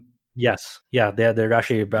behind them. Yes, yeah, they're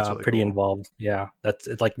actually really pretty cool. Involved. Yeah, it's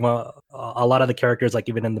like a lot of the characters, like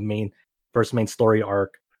even in the first main story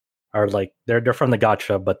arc, are like they're from the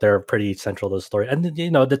gacha, but they're pretty central to the story. And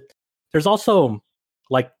there's also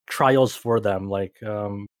like trials for them, like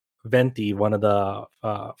Venti, one of the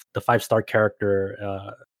 5-star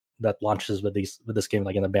character that launches with this game,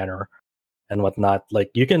 like in the banner and whatnot.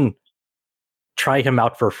 Like you can try him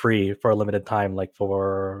out for free for a limited time, like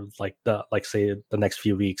for say the next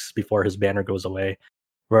few weeks before his banner goes away,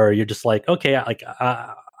 where you're just like, okay, like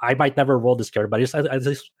I might never roll this character, but I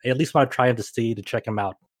at least want to try him to check him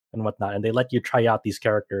out and whatnot. And they let you try out these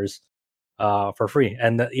characters for free.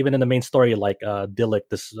 And even in the main story, like Dillik,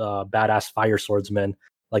 this badass fire swordsman,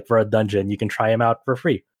 like for a dungeon, you can try him out for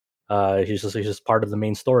free. He's just part of the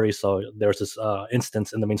main story. So there's this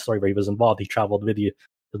instance in the main story where he was involved. He traveled with you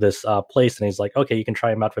to this place, and he's like, okay, you can try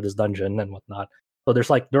him out for this dungeon and whatnot. So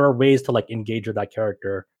there are ways to like engage with that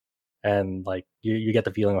character, and like you get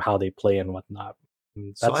the feeling of how they play and whatnot.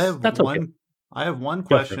 So I have one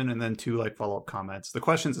question and then 2 like follow-up comments. The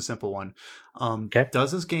question's a simple one.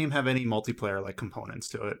 Does this game have any multiplayer like components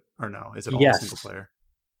to it, or no? Is it all single player?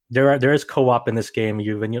 There is co-op in this game.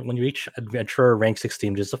 When you reach Adventurer rank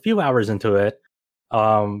 16, just a few hours into it,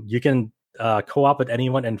 you can co-op with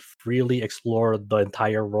anyone and freely explore the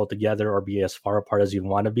entire world together, or be as far apart as you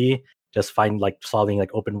want to be. Just find like solving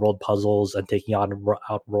like open world puzzles and taking on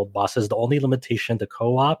out world bosses. The only limitation to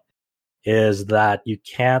co-op is that you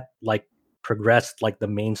can't like progress like the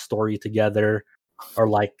main story together, or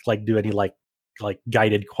like do any like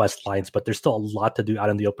guided quest lines, but there's still a lot to do out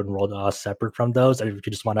in the open world separate from those. And if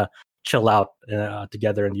you just want to chill out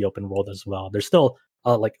together in the open world as well, there's still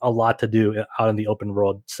like a lot to do out in the open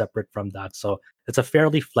world separate from that. So it's a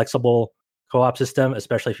fairly flexible co-op system,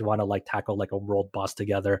 especially if you want to like tackle like a world boss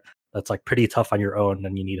together that's like pretty tough on your own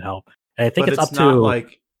and you need help. And I think it's up not to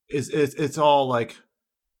like it's all like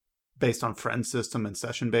based on friend system and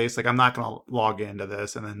session based. Like I'm not going to log into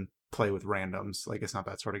this and then play with randoms. Like it's not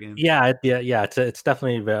that sort of game. Yeah. It's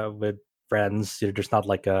definitely with friends. You're just not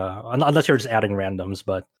like unless you're just adding randoms.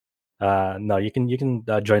 But no, you can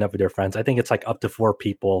join up with your friends. I think it's like up to 4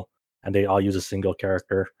 people, and they all use a single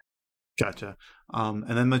character. Gotcha.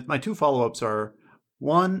 And then my 2 follow-ups are,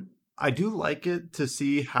 one, I do like it to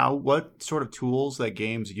see what sort of tools that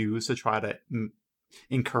games use to try to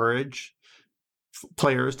encourage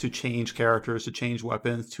players to change characters, to change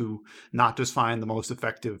weapons, to not just find the most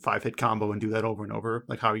effective 5-hit combo and do that over and over,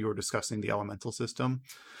 like how you were discussing the elemental system.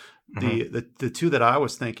 Mm-hmm. The 2 that I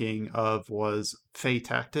was thinking of was Fey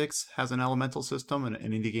Tactics has an elemental system, an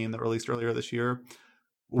indie game that released earlier this year,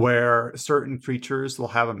 where certain creatures will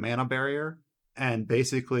have a mana barrier, and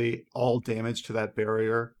basically all damage to that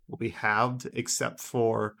barrier will be halved except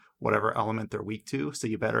for whatever element they're weak to. So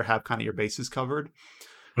you better have kind of your bases covered.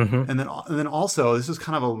 Mm-hmm. And then also, this is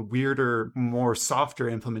kind of a weirder, more softer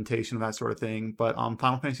implementation of that sort of thing. But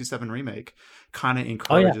Final Fantasy VII Remake kind of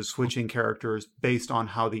encourages switching characters based on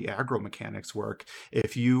how the aggro mechanics work.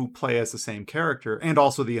 If you play as the same character, and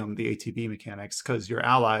also the ATB mechanics, because your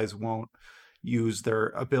allies won't use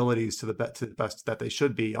their abilities to the best that they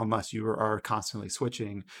should be unless you are constantly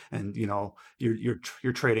switching, and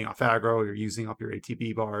you're trading off aggro, you're using up your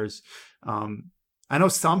ATB bars. I know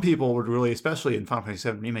some people would really, especially in Final Fantasy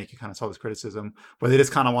VII Remake, you kind of saw this criticism where they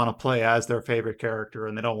just kind of want to play as their favorite character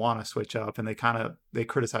and they don't want to switch up, and they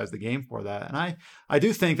criticize the game for that. And I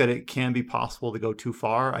do think that it can be possible to go too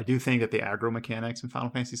far. I do think that the aggro mechanics in Final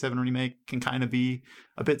Fantasy VII Remake can kind of be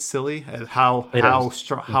a bit silly. How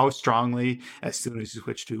strongly, as soon as you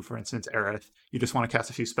switch to, for instance, Aerith, you just want to cast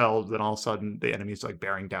a few spells, then all of a sudden the enemy's like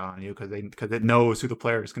bearing down on you because it knows who the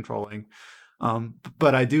player is controlling.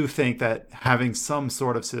 But I do think that having some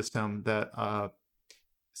sort of system that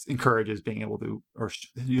encourages being able to, or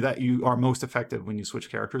that you are most effective when you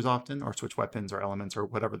switch characters often, or switch weapons or elements or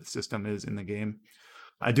whatever the system is in the game.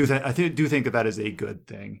 I do think that is a good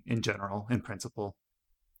thing in general, in principle.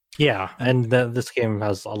 Yeah, and this game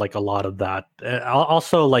has like a lot of that.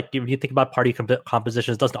 Also, like if you think about party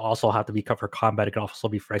compositions, it doesn't also have to be for combat. It can also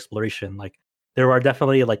be for exploration. Like there are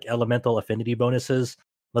definitely like elemental affinity bonuses.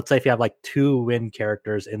 Let's say if you have like 2 wind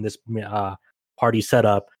characters in this party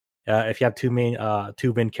setup, if you have 2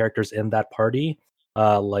 wind characters in that party,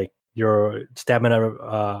 like your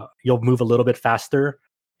stamina, you'll move a little bit faster,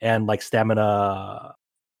 and like stamina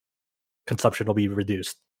consumption will be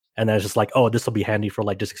reduced. And then it's just like, oh, this will be handy for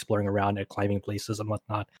like just exploring around and climbing places and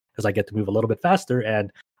whatnot, because I get to move a little bit faster and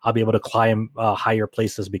I'll be able to climb higher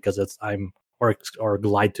places because or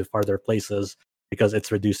glide to farther places because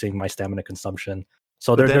it's reducing my stamina consumption.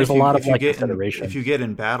 So there's a lot of like consideration. If you get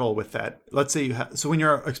in battle with that, let's say so when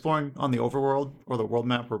you're exploring on the overworld or the world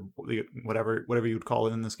map or whatever you would call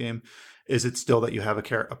it in this game, is it still that you have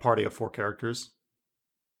a party of 4 characters?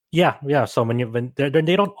 Yeah. So when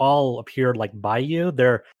they don't all appear like by you,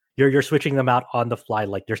 you're switching them out on the fly.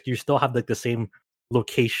 Like you still have like the same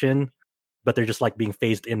location, but they're just like being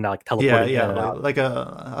phased in, like teleporting. Yeah. Like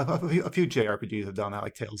a few JRPGs have done that,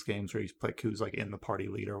 like Tales games where you play who's like in the party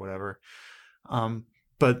lead or whatever.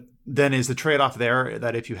 but then is the trade-off there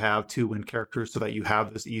that if you have 2 wind characters so that you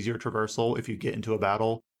have this easier traversal, if you get into a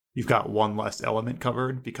battle, you've got 1 less element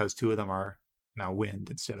covered because 2 of them are now wind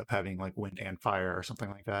instead of having like wind and fire or something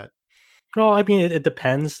like that? Well, I mean, it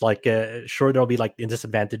depends. Like, sure, there'll be like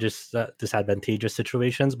disadvantageous, disadvantageous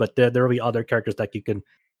situations, but there will be other characters that you can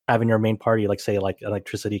have in your main party, like say like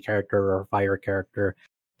electricity character or fire character,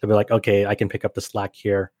 to be like, okay, I can pick up the slack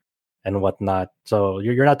here and whatnot. So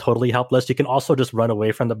you're not totally helpless. You can also just run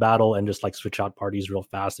away from the battle and just like switch out parties real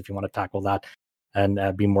fast if you want to tackle that and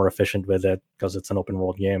be more efficient with it because it's an open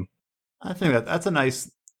world game. I think that's a nice,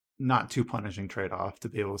 not too punishing trade-off to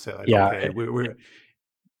be able to say like, Yeah, okay,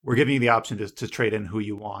 we're giving you the option to trade in who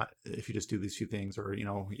you want if you just do these few things, or you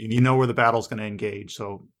know where the battle's going to engage,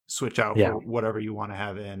 so switch out for whatever you want to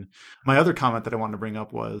have in. My other comment that I wanted to bring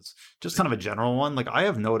up was just kind of a general one. Like, I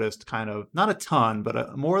have noticed kind of, not a ton,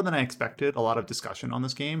 but more than I expected, a lot of discussion on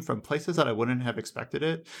this game from places that I wouldn't have expected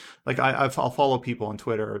it. Like, I'll follow people on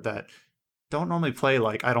Twitter that don't normally play,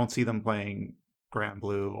 like I don't see them playing Grand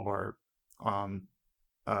Blue or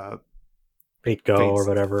Fate Go or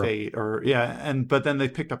whatever. Fate or but then they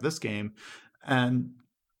picked up this game, and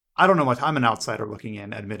I don't know much. I'm an outsider looking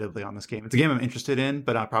in, admittedly, on this game. It's a game I'm interested in,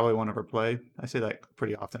 but I probably won't ever play. I say that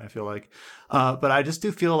pretty often, I feel like. But I just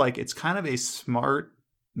do feel like it's kind of a smart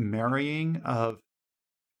marrying of,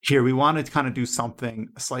 here, we wanted to kind of do something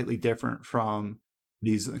slightly different from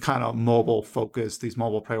these kind of mobile focused, these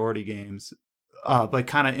mobile priority games, but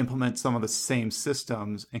kind of implement some of the same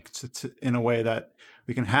systems in a way that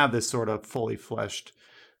we can have this sort of fully fleshed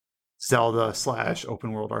Zelda /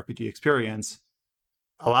 open world RPG experience,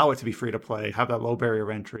 allow it to be free to play, have that low barrier of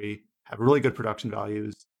entry, have really good production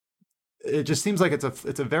values. It just seems like it's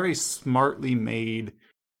a very smartly made.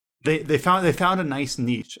 They found a nice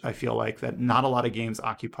niche, I feel like, that not a lot of games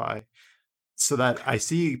occupy. So that I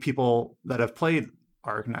see people that have played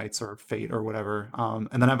Arknights or Fate or whatever,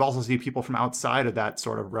 and then I've also seen people from outside of that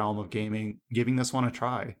sort of realm of gaming giving this one a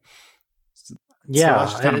try. So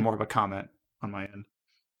that's just kind of more of a comment on my end.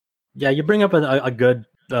 Yeah, you bring up a good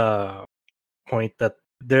point that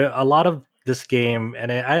there a lot of this game,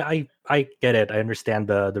 and I get it. I understand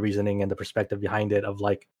the reasoning and the perspective behind it of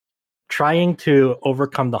like trying to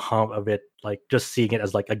overcome the hump of it, like just seeing it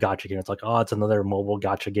as like a gacha game. It's like, oh, it's another mobile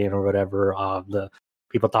gacha game or whatever. The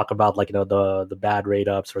people talk about like, the bad rate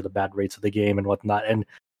ups or the bad rates of the game and whatnot, and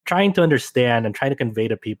trying to understand and trying to convey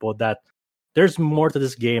to people that there's more to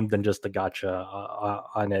this game than just the gacha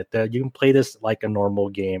on it. That you can play this like a normal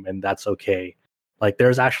game, and that's okay. Like,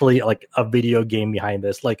 there's actually like a video game behind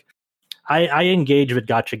this. Like, I engage with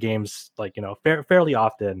gacha games like fairly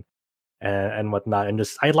often and whatnot, and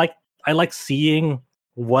just I like seeing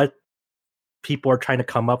what people are trying to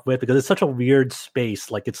come up with, because it's such a weird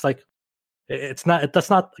space. Like, that's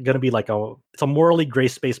not going to be like it's a morally gray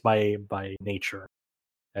space by nature,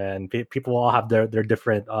 and people all have their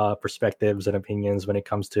different perspectives and opinions when it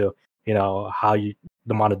comes to the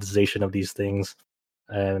monetization of these things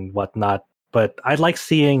and whatnot. But I like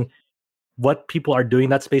seeing what people are doing in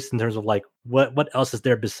that space in terms of like what else is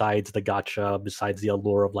there besides the gacha, besides the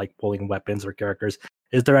allure of like pulling weapons or characters.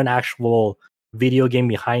 Is there an actual video game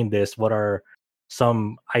behind this? What are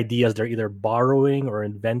some ideas they're either borrowing or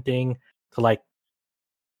inventing to like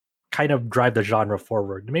kind of drive the genre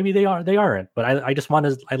forward? Maybe they aren't, but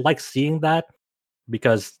I like seeing that,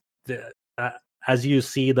 because as you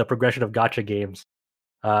see the progression of gacha games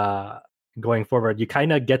going forward, you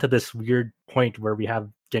kind of get to this weird point where we have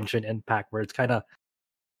Genshin Impact, where it's kind of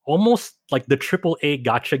almost like the AAA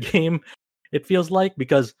gacha game, it feels like,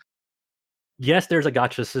 because yes, there's a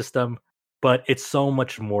gacha system, but it's so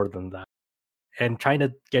much more than that. And trying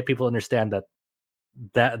to get people to understand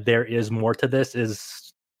that there is more to this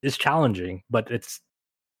is challenging, but it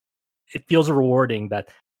feels rewarding that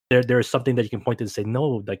there is something that you can point to and say,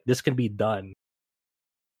 no, like this can be done.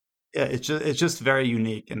 Yeah, it's just very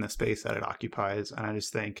unique in the space that it occupies, and I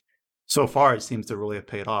just think so far it seems to really have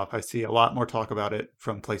paid off. I see a lot more talk about it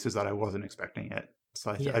from places that I wasn't expecting it.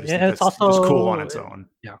 So I just think it's also just cool on its own.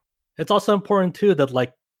 Yeah, it's also important too that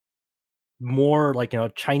like more like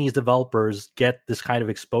Chinese developers get this kind of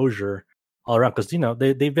exposure all around, because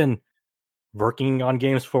they've been working on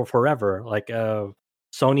games for forever. Like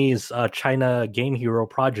Sony's China Game Hero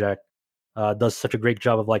project does such a great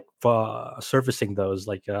job of like surfacing those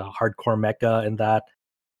like hardcore mecha and that.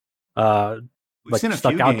 We've seen a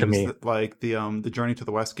few games to me, like the Journey to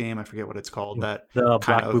the West game. I forget what it's called. That the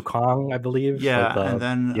Black Wukong, I believe. Yeah, and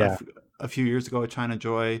then a few years ago at China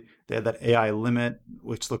Joy, they had that AI Limit,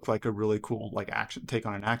 which looked like a really cool like action take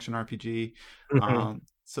on an action RPG. Mm-hmm.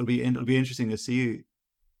 So it'll be interesting to see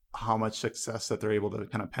how much success that they're able to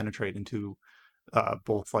kind of penetrate into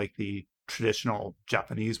both like the traditional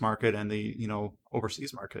Japanese market and the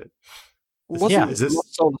overseas market. Is this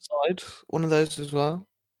Lost Soul Aside one of those as well?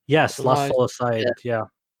 Yes, Lost Soul Aside. Yeah.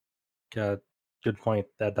 Good point.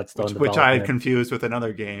 That's still in development. Which I had confused with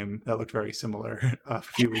another game that looked very similar a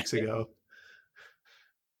few weeks ago.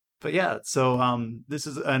 But yeah, so this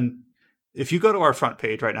is, and if you go to our front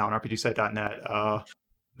page right now on rpgsite.net,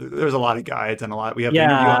 there's a lot of guides and we have an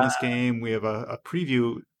interview on this game. We have a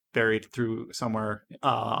preview buried through somewhere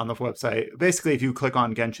on the website. Basically, if you click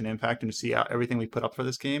on Genshin Impact and you see everything we put up for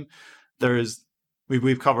this game,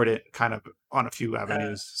 we've covered it kind of on a few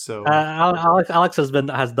avenues. So Alex has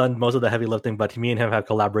done most of the heavy lifting, but me and him have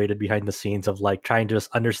collaborated behind the scenes of like trying to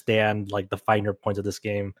just understand like the finer points of this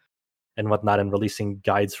game and whatnot, and releasing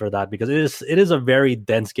guides for that, because it is a very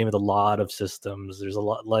dense game with a lot of systems. There's a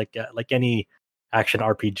lot like any action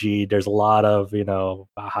RPG. There's a lot of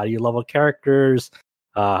how do you level characters,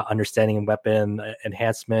 understanding weapon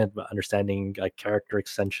enhancement, understanding like character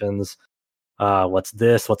extensions. What's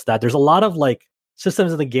this? What's that? There's a lot of like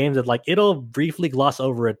systems in the game that like it'll briefly gloss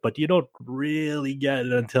over it, but you don't really get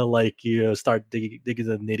it until like you start digging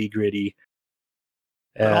the nitty gritty.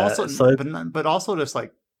 But also just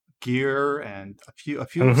like gear and a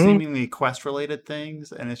few seemingly quest related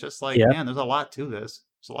things, and it's just like man, there's a lot to this.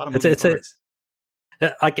 There's a lot of moving parts.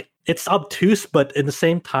 Like it's obtuse, but in the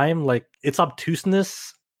same time, like its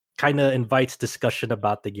obtuseness kind of invites discussion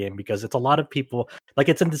about the game, because it's a lot of people like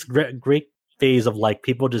it's in this great phase of like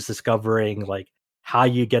people just discovering like how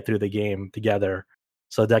you get through the game together.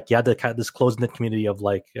 So that you have this close knit community of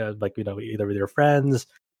like either with your friends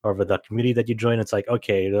or with the community that you join. It's like,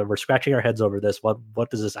 okay, we're scratching our heads over this. What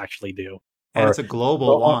does this actually do? And it's a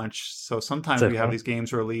global launch, so sometimes we have these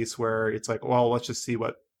games release where it's like, well, let's just see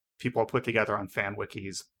what people put together on fan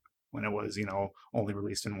wikis when it was only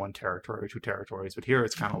released in one territory or two territories. But here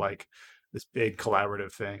it's kind of like this big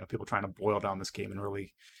collaborative thing of people trying to boil down this game and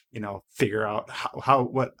really figure out how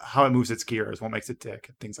it moves its gears, what makes it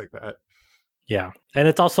tick, things like that. Yeah, and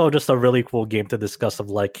it's also just a really cool game to discuss of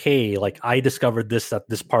like, hey, like I discovered this at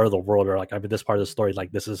this part of the world, or like I'm in this part of the story,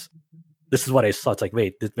 like this is what I saw. It's like,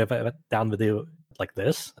 wait, if I went down with you like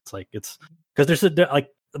this, it's like it's because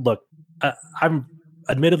look, I'm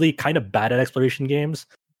admittedly kind of bad at exploration games,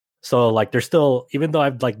 so like there's still, even though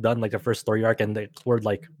I've like done like the first story arc and explored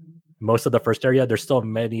like most of the first area, there's still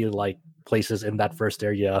many like places in that first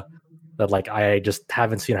area that like I just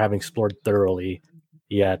haven't seen or haven't explored thoroughly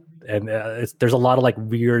yet. And there's a lot of like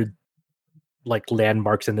weird like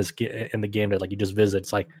landmarks in the game that like you just visit.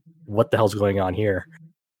 It's like, what the hell's going on here?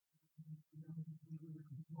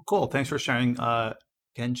 Cool. Thanks for sharing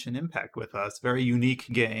Genshin Impact with us. Very unique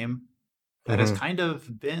game that has kind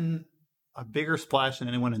of been a bigger splash than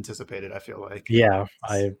anyone anticipated, I feel like. Yeah,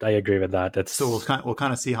 I agree with that. So we'll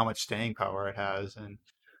kind of see how much staying power it has, and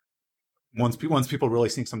once people really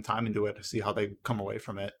sink some time into it, to see how they come away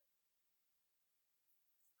from it.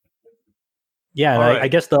 Yeah, and I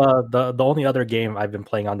guess the only other game I've been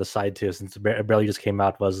playing on the side too, since it barely just came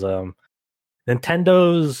out, was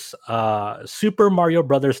Nintendo's Super Mario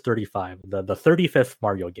Brothers 35, the 35th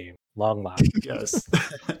Mario game. Long last. Yes.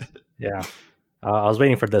 Yeah. I was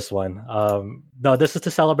waiting for this one. No, this is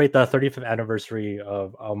to celebrate the 35th anniversary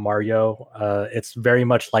of Mario. It's very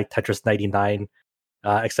much like Tetris 99,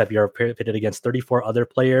 except you're pitted against 34 other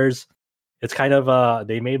players. It's kind of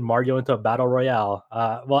they made Mario into a battle royale.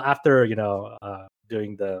 Well, after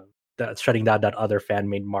doing shutting down that other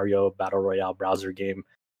fan-made Mario battle royale browser game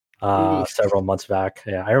several months back.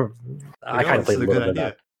 Yeah, I kind of played a little bit of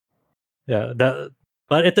that. Yeah,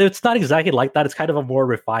 but it's not exactly like that. It's kind of a more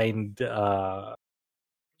refined, I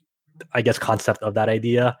guess, concept of that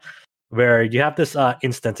idea, where you have this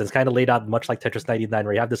instance. It's kind of laid out much like Tetris 99,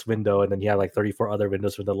 where you have this window, and then you have like 34 other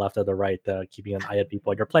windows from the left or the right, keeping an eye on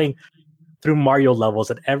people. And you're playing through Mario levels,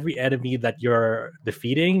 and every enemy that you're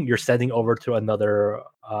defeating, you're sending over to another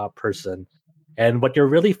person. And what you're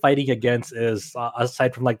really fighting against is,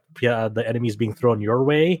 aside from like the enemies being thrown your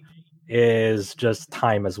way, is just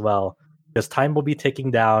time as well. Because time will be ticking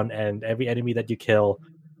down, and every enemy that you kill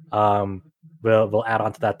will add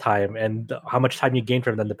on to that time. And how much time you gain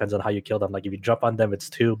from them depends on how you kill them. Like if you jump on them, it's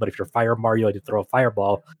 2. But if you're Fire Mario and you throw a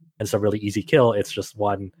fireball, and it's a really easy kill, it's just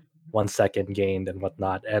 1 second gained and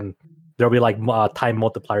whatnot. And there'll be like time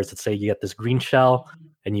multipliers that say you get this green shell,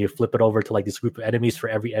 and you flip it over to like this group of enemies. For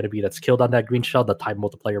every enemy that's killed on that green shell, the time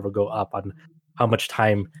multiplier will go up on how much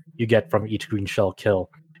time you get from each green shell kill.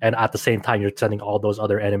 And at the same time, you're sending all those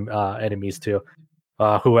other enemies to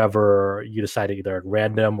whoever you decide, either at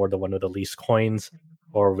random or the one with the least coins,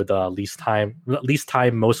 or with the least time,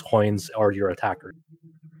 most coins, or your attacker.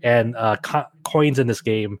 And coins in this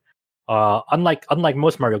game unlike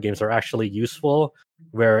most Mario games, are actually useful.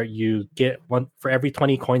 Where you get one for every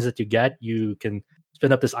 20 coins that you get, you can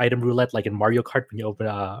spin up this item roulette, like in Mario Kart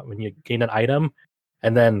when you gain an item,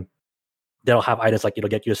 and then they'll have items like it'll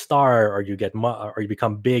get you a star, or you get or you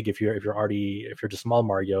become big if you're just small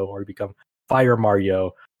Mario, or you become Fire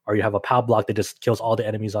Mario, or you have a POW block that just kills all the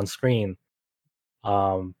enemies on screen.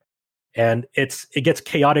 And it gets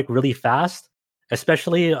chaotic really fast,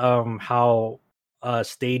 especially how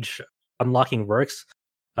stage unlocking works.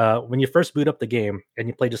 When you first boot up the game and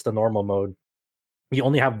you play just the normal mode, you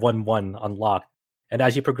only have one unlocked, and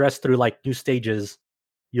as you progress through like new stages,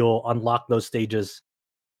 you'll unlock those stages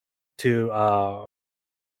to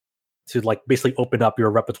like basically open up your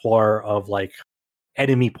repertoire of like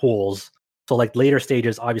enemy pools. So like later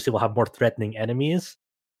stages obviously will have more threatening enemies.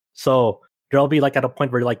 So there'll be like at a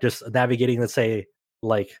point where you're like just navigating, let's say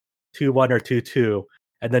like 2-1 or 2-2,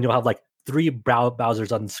 and then you'll have like 3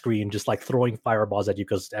 Bowsers on the screen just like throwing fireballs at you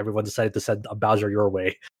because everyone decided to send a Bowser your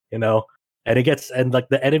way, you know? And like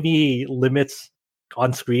the enemy limits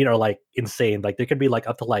on screen are like insane. Like there can be like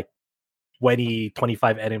up to like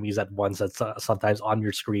 20-25 enemies at once that's sometimes on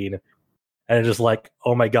your screen, and it's just like,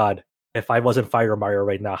 oh my god, if I wasn't Fire Mario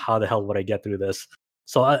right now, how the hell would I get through this?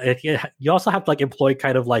 So you also have to like employ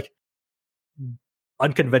kind of like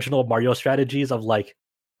unconventional Mario strategies of like,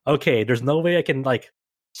 okay, there's no way I can like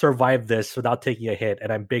survive this without taking a hit,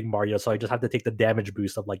 and I'm big Mario, so I just have to take the damage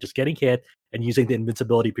boost of like just getting hit and using the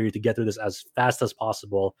invincibility period to get through this as fast as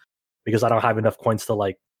possible, because I don't have enough coins to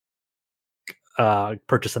like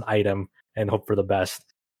purchase an item and hope for the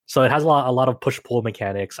best. So it has a lot of push-pull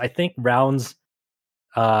mechanics. I think rounds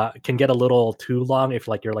can get a little too long if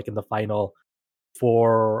like you're like in the final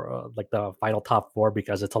 4, like the final top 4,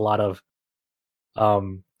 because it's a lot of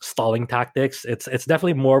stalling tactics. It's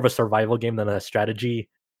definitely more of a survival game than a strategy.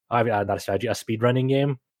 I mean, not a strategy, a speedrunning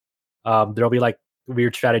game. There'll be like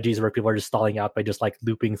weird strategies where people are just stalling out by just like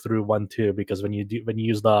looping through 1-2, because when you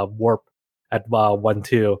use the warp at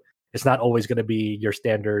 1-2, it's not always going to be your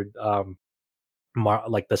standard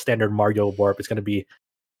like the standard Mario warp. It's going to be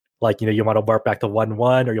like, you know, you want to warp back to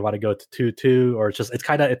 1-1, or you want to go to 2-2, or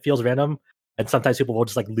it feels random. And sometimes people will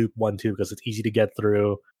just like loop 1-2 because it's easy to get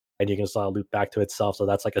through, and you can sort of loop back to itself. So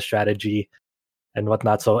that's like a strategy and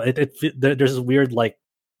whatnot. So there's this weird like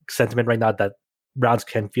sentiment right now that rounds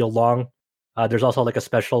can feel long. There's also like a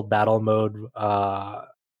special battle mode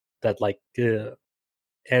that like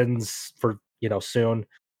ends for, you know, soon,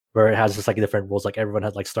 where it has just like different rules. Like everyone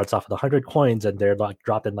has like starts off with 100 coins, and they're like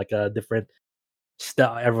dropped in like a different.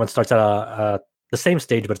 Everyone starts at the same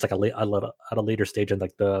stage, but it's like at a later stage, and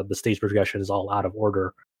like the stage progression is all out of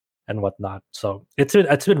order and whatnot. So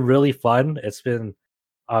it's been really fun. It's been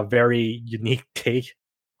a very unique take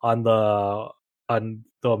on the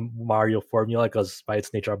Mario formula, because by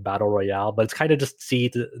its nature a battle royale, but it's kind of just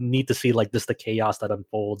neat to see like just the chaos that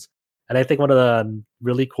unfolds. And I think one of the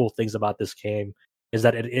really cool things about this game is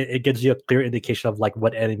that it gives you a clear indication of like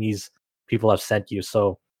what enemies people have sent you.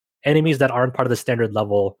 So enemies that aren't part of the standard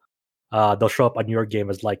level, they'll show up on your game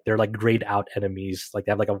as like they're like grayed out enemies, like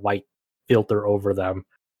they have like a white filter over them,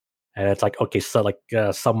 and it's like, okay, so like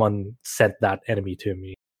someone sent that enemy to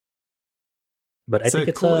me. But I think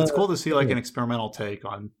it's cool. It's cool to see like an experimental take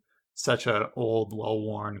on such an old,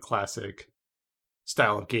 well-worn classic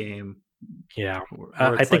style of game. Yeah,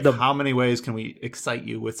 I think like, how many ways can we excite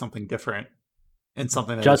you with something different and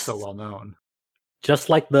something that is so well known? Just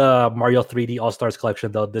like the Mario 3D All Stars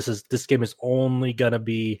collection, though, this game is only gonna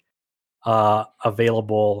be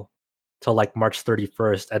available till like March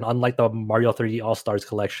 31st, and unlike the Mario 3D All Stars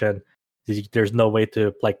collection, there's no way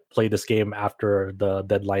to like play this game after the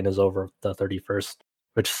deadline is over, the 31st,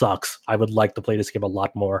 which sucks. I would like to play this game a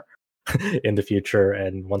lot more in the future,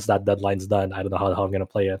 and once that deadline's done, I don't know how I'm gonna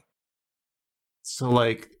play it. So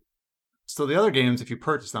the other games, if you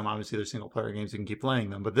purchase them, obviously they're single player games, you can keep playing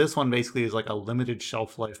them. But this one basically is like a limited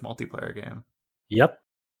shelf life multiplayer game. Yep.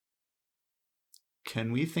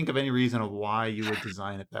 Can we think of any reason of why you would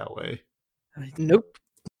design it that way? Nope.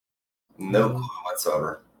 No clue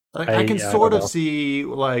whatsoever. I can sort of see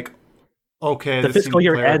like, okay, the fiscal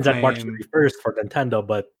year ends at March 31st for Nintendo,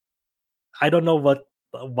 but I don't know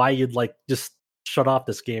why you'd like just shut off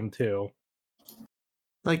this game too.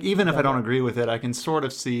 Like, even if I don't agree with it, I can sort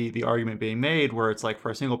of see the argument being made where it's like,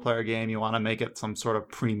 for a single player game, you want to make it some sort of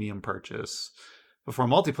premium purchase. But for a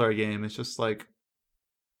multiplayer game, it's just like,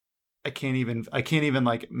 I can't even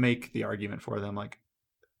like make the argument for them. Like,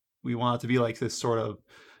 we want it to be like this sort of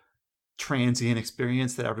transient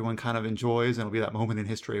experience that everyone kind of enjoys, and it'll be that moment in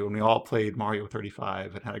history when we all played Mario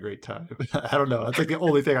 35 and had a great time. I don't know. That's like the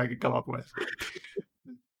only thing I could come up with.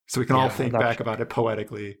 So we can all think back about it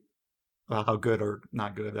poetically. about how good or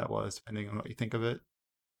not good that was, depending on what you think of it.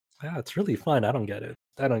 Yeah, it's really fun. I don't get it.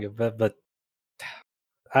 But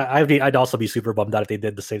I'd also be super bummed out if they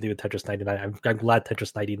did the same thing with Tetris 99. I'm glad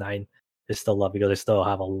Tetris 99 is still up because I still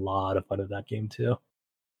have a lot of fun with that game too.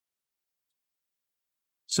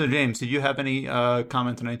 So, James, did you have any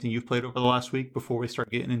comments on anything you've played over the last week before we start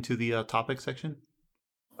getting into the topic section?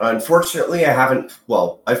 Unfortunately, I haven't.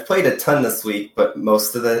 Well, I've played a ton this week, but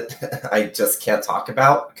most of it I just can't talk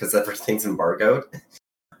about because everything's embargoed.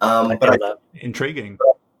 Intriguing.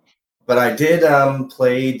 But I did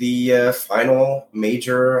play the final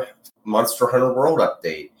major Monster Hunter World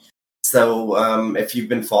update. So if you've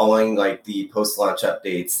been following like the post-launch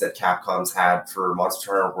updates that Capcom's had for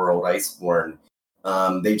Monster Hunter World Iceborne,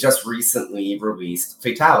 they just recently released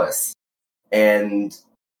Fatalis, and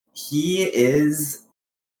he is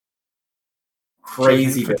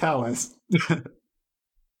crazy. Fatalis.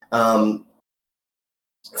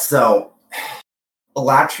 So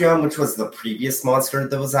Elatrion, which was the previous monster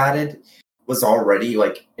that was added, was already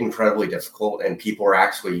like incredibly difficult, and people were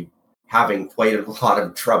actually having quite a lot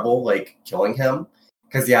of trouble like killing him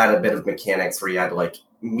because he had a bit of mechanics where you had to like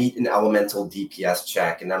meet an elemental DPS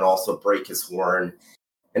check and then also break his horn.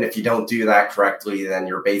 And if you don't do that correctly, then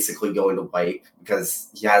you're basically going to wipe because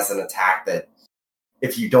he has an attack that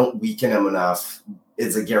if you don't weaken him enough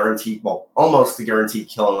is a guaranteed, well, almost a guaranteed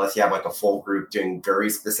kill unless you have like a full group doing very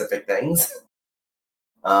specific things.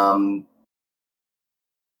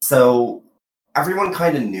 So everyone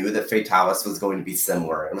kind of knew that Fatalis was going to be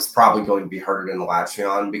similar and was probably going to be harder than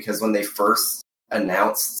Elatrion because when they first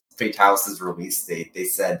announced Fatalis' release date, they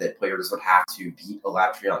said that players would have to beat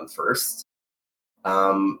Elatrion first.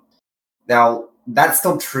 Now, that's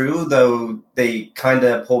still true, though they kind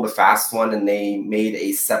of pulled a fast one and they made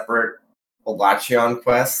a separate Elatrion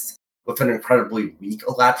quest with an incredibly weak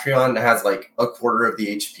Elatrion that has like a quarter of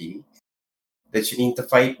the HP that you need to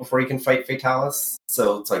fight before you can fight Fatalis.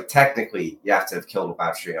 So it's like technically you have to have killed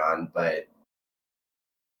Elatrion, but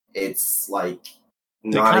it's like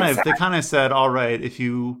they kind of said, all right, if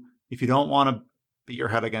you don't want to beat your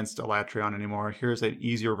head against Elatrion anymore, here's an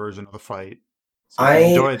easier version of the fight.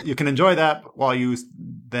 So you can enjoy that while you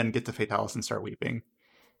then get to Fatalis and start weeping.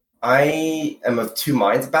 I am of two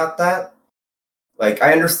minds about that. Like,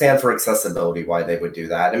 I understand for accessibility why they would do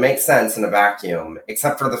that. It makes sense in a vacuum,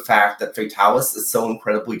 except for the fact that Fatalis is so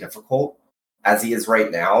incredibly difficult, as he is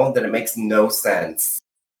right now, that it makes no sense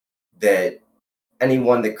that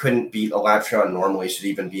anyone that couldn't beat Elatrion normally should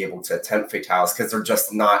even be able to attempt Fatalis, because they're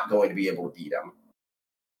just not going to be able to beat him.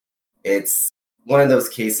 It's one of those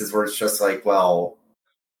cases where it's just like, well,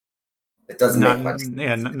 it doesn't make much sense.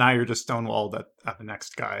 Yeah, now you're just stonewalled at the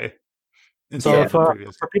next guy. So for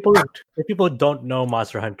people who don't know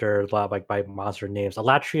Monster Hunter like by monster names,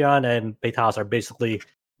 Elatrion and Fatalis are basically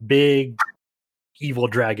big evil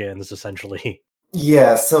dragons, essentially.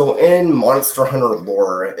 Yeah, so in Monster Hunter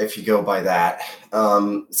lore, if you go by that,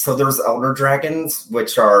 so there's Elder Dragons,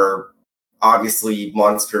 which are obviously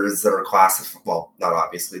monsters that are classified, well, not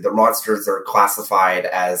obviously, they're monsters that are classified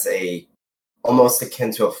as almost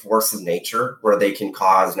akin to a force of nature, where they can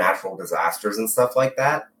cause natural disasters and stuff like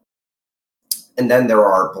that. And then there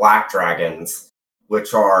are Black Dragons,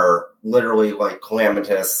 which are literally like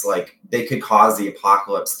calamitous, like they could cause the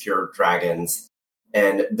apocalypse, pure dragons.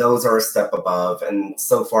 And those are a step above. And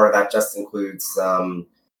so far that just includes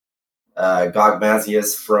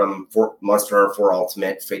Gogmazius from Monster Hunter 4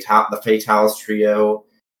 Ultimate, the Fatalis Trio,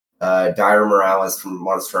 Dire Morales from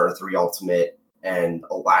Monster Hunter 3 Ultimate, and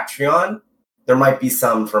Elatrion. There might be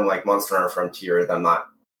some from like Monster Hunter Frontier that I'm not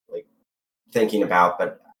like thinking about,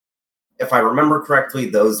 but if I remember correctly,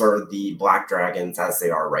 those are the Black Dragons as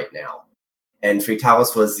they are right now. And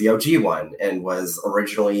Fatalis was the OG one and was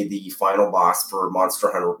originally the final boss for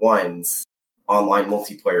Monster Hunter 1's online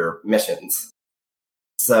multiplayer missions.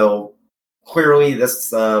 So clearly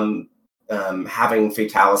this having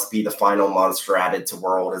Fatalis be the final monster added to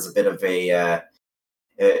World is a bit of a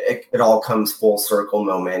it all comes full circle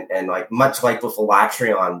moment, and like much like with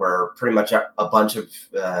Elatrion, where pretty much a bunch of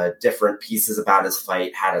different pieces about his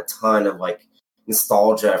fight had a ton of like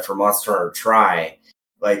nostalgia for Monster Hunter Tri.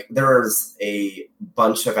 Like there's a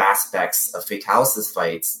bunch of aspects of Fatalis'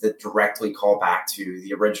 fights that directly call back to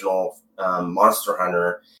the original Monster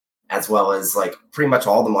Hunter, as well as like pretty much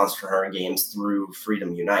all the Monster Hunter games through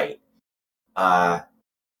Freedom Unite.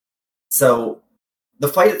 So the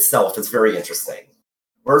fight itself is very interesting.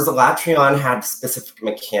 Whereas Elatrion had specific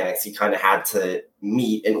mechanics he kind of had to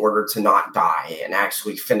meet in order to not die and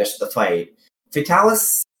actually finish the fight,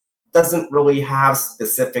 Fatalis doesn't really have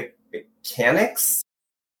specific mechanics.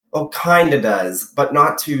 Well, kind of does, but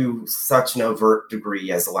not to such an overt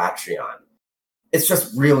degree as Alatreon. It's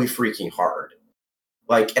just really freaking hard.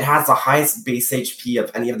 Like, it has the highest base HP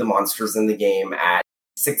of any of the monsters in the game at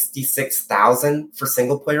 66,000 for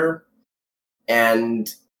single player,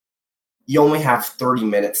 and you only have 30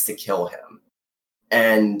 minutes to kill him.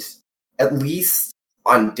 And at least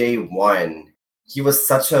on day one, he was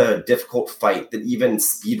such a difficult fight that even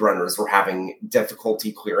speedrunners were having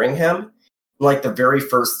difficulty clearing him. Like, the very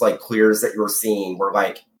first like clears that you were seeing were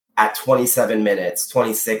like at 27 minutes,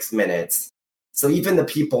 26 minutes. So even the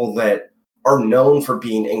people that are known for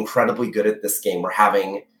being incredibly good at this game were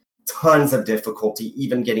having tons of difficulty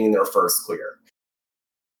even getting their first clear.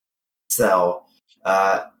 So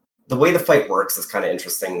the way the fight works is kind of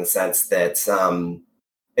interesting in the sense that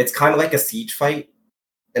it's kind of like a siege fight.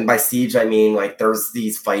 And by siege, I mean, like, there's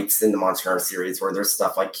these fights in the Monster Hunter series where there's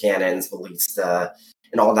stuff like cannons, ballista,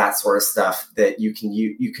 and all that sort of stuff that you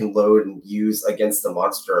can load and use against the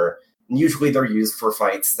monster. And usually they're used for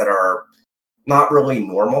fights that are not really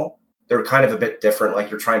normal. They're kind of a bit different, like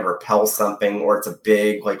you're trying to repel something, or it's a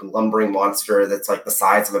big, like, lumbering monster that's like the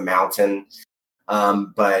size of a mountain.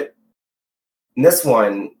 But in this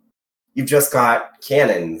one, you've just got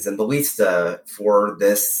cannons and ballista for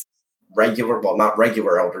this regular, well, not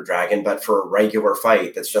regular Elder Dragon, but for a regular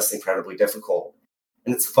fight that's just incredibly difficult.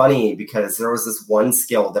 And it's funny because there was this one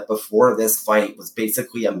skill that before this fight was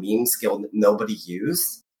basically a meme skill that nobody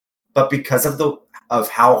used. But because of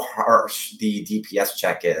how harsh the DPS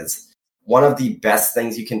check is, one of the best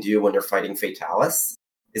things you can do when you're fighting Fatalis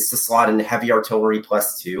is to slot in heavy artillery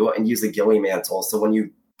 +2 and use a Ghillie Mantle. So when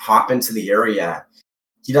you hop into the area,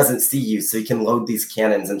 he doesn't see you, so you can load these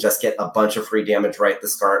cannons and just get a bunch of free damage right at the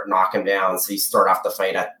start, knock him down, so you start off the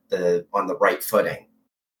fight on the right footing.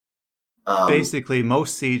 Basically,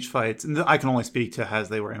 most siege fights, and I can only speak to as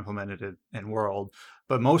they were implemented in World,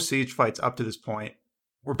 but most siege fights up to this point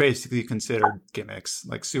were basically considered gimmicks,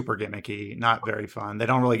 like super gimmicky, not very fun. They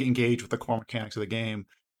don't really engage with the core mechanics of the game.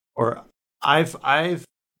 Or I've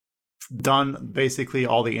done basically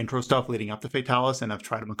all the intro stuff leading up to Fatalis, and I've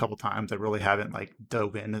tried him a couple times. I really haven't like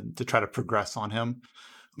dove in to try to progress on him.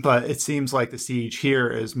 But it seems like the siege here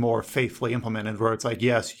is more faithfully implemented, where it's like,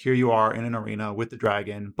 yes, here you are in an arena with the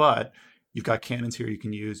dragon, but you've got cannons here you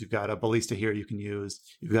can use. You've got a ballista here you can use.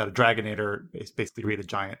 You've got a Dragonator, basically read a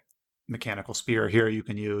giant mechanical spear here you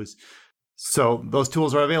can use. So those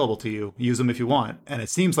tools are available to you. Use them if you want. And it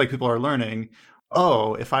seems like people are learning,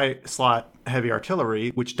 oh, if I slot heavy artillery,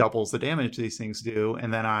 which doubles the damage these things do,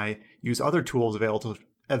 and then I use other tools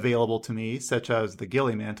available to me, such as the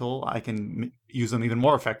Ghillie Mantle, I can use them even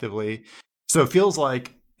more effectively. So it feels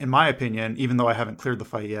like, in my opinion, even though I haven't cleared the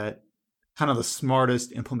fight yet, kind of the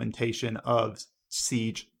smartest implementation of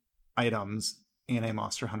siege items in a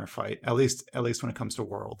Monster Hunter fight, at least when it comes to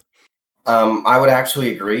World. I would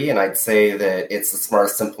actually agree, and I'd say that it's the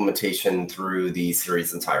smartest implementation through the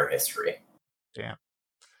series' entire history. Damn.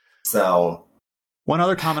 So, one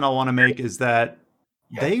other comment I want to make is that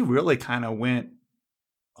they really kind of went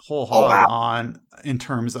whole hog on in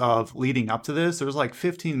terms of leading up to this. There was like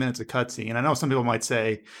 15 minutes of cutscene. I know some people might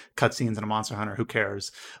say cutscenes in a Monster Hunter, who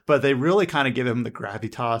cares? But they really kind of give him the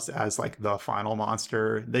Gravitas as like the final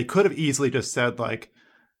monster. They could have easily just said, like,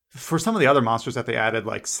 for some of the other monsters that they added,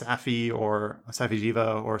 like Safi or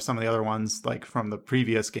Safi'jiiva or some of the other ones like from the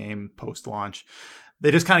previous game post-launch,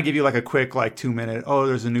 they just kind of give you like a quick like 2-minute, oh,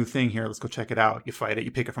 there's a new thing here, let's go check it out. You fight it,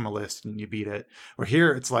 you pick it from a list, and you beat it. Or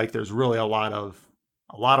here it's like there's really a lot of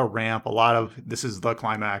ramp, a lot of this is the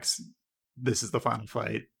climax, this is the final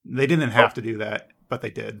fight. They didn't have to do that, but they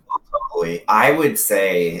did. Totally. I would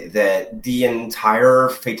say that the entire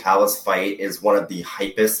Fatalis fight is one of the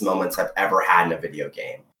hypest moments I've ever had in a video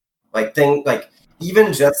game.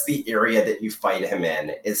 Even just the area that you fight him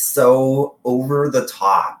in is so over the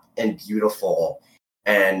top and beautiful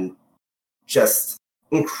and just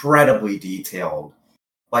incredibly detailed.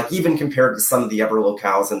 Like, even compared to some of the other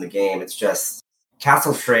locales in the game, it's just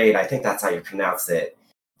Castle Strayed, I think that's how you pronounce it.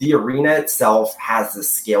 The arena itself has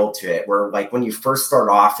this scale to it where, like, when you first start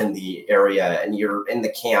off in the area and you're in the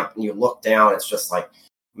camp and you look down, it's just like,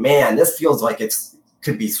 man, this feels like it's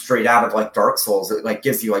could be straight out of like Dark Souls. It like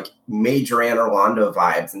gives you like major Anor Londo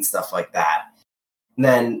vibes and stuff like that. And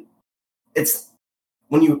then it's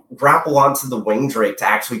when you grapple onto the Wing Drake to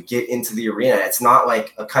actually get into the arena, it's not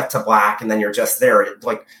like a cut to black and then you're just there. It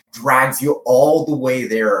like drags you all the way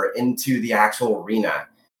there into the actual arena.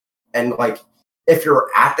 And like, if you're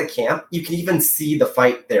at the camp, you can even see the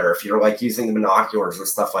fight there if you're like using the binoculars or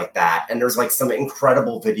stuff like that. And there's like some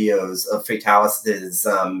incredible videos of Fatalis's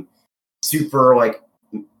super like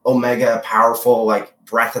Omega powerful like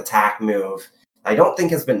breath attack move I don't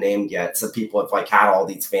think has been named yet. So people have like had all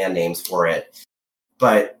these fan names for it,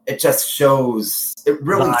 but it just shows it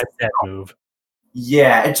really move.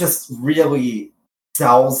 Yeah, it just really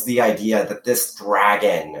sells the idea that this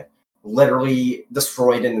dragon literally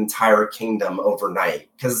destroyed an entire kingdom overnight.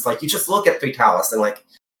 Because like you just look at Fatalis and like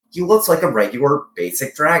he looks like a regular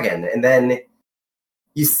basic dragon, and then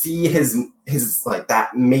you see his like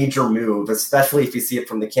that major move, especially if you see it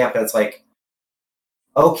from the camp, and it's like,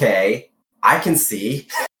 okay, I can see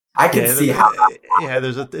how. Yeah,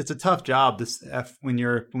 it's a tough job. When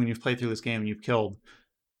you've played through this game and you've killed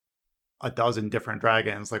a dozen different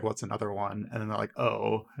dragons, like what's another one? And then they're like,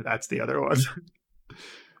 oh, that's the other one.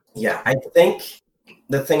 Yeah, I think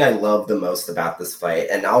the thing I love the most about this fight,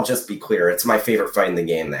 and I'll just be clear, it's my favorite fight in the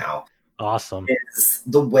game now. Awesome. Is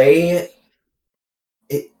the way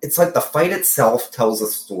it's like the fight itself tells a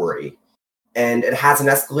story, and it has an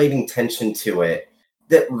escalating tension to it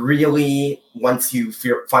that really, once you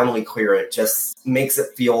finally clear it, just makes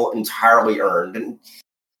it feel entirely earned. And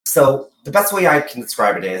so the best way I can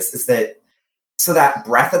describe it is that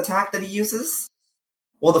breath attack that he uses,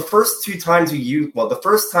 well, the first time he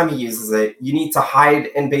uses it, you need to hide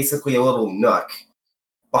in basically a little nook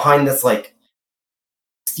behind this like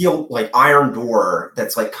steel, like iron door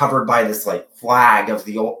that's like covered by this like flag of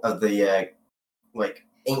the like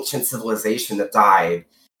ancient civilization that died.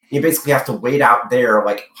 You basically have to wait out there,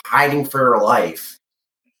 like hiding for your life.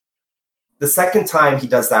 The second time he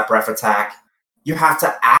does that breath attack, you have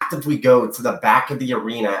to actively go to the back of the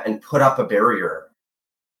arena and put up a barrier.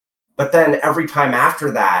 But then every time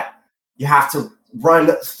after that, you have to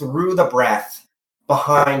run through the breath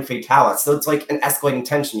behind Fatalis. So it's like an escalating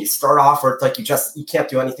tension. You start off where it's like you can't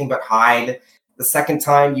do anything but hide. The second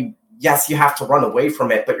time, you have to run away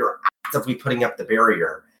from it, but you're actively putting up the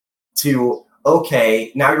barrier to,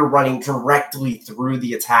 okay, now you're running directly through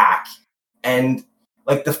the attack. And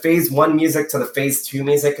like the phase 1 music to the phase 2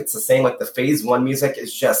 music, it's the same. Like the phase 1 music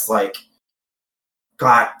is just like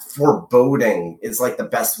got foreboding is like the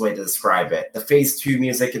best way to describe it. The phase 2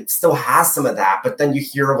 music, it still has some of that, but then you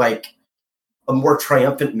hear like a more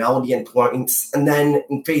triumphant melody and points. And then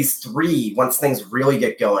in phase 3, once things really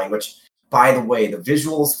get going, which by the way, the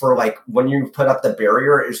visuals for like when you put up the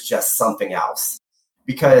barrier is just something else,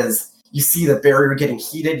 because you see the barrier getting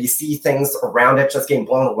heated. You see things around it just getting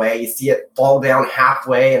blown away. You see it fall down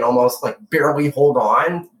halfway and almost like barely hold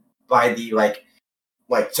on by the like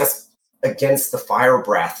just against the fire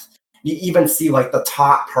breath. You even see like the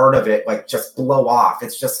top part of it like just blow off.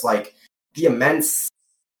 It's just like the immense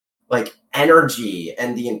like energy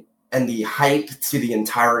and the hype to the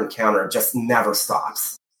entire encounter just never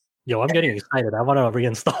stops. Yo, I'm getting excited. I want to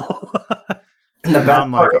reinstall. And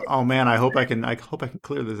I'm like, oh man, I hope I can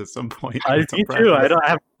clear this at some point. Me too.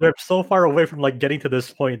 We're so far away from like getting to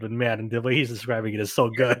this point, but man, and the way he's describing it is so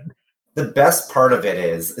good. The best part of it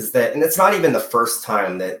is that, and it's not even the first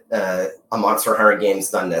time that a Monster Hunter game's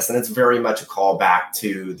done this, and it's very much a callback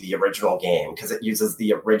to the original game because it uses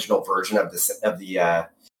the original version of the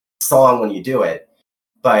song when you do it.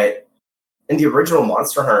 But in the original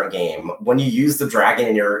Monster Hunter game, when you use the dragon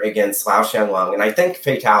and you're against Lao Shanlong, and I think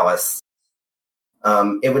Fatalis,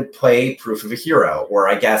 it would play Proof of a Hero, or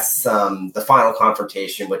I guess the final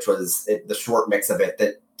confrontation, which was the short mix of it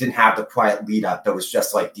that didn't have the quiet lead up. It was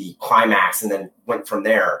just like the climax and then went from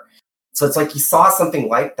there. So it's like you saw something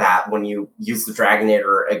like that when you used the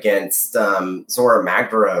Dragonator against Zora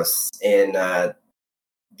Magdaros in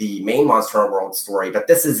the main Monster Hunter World story, but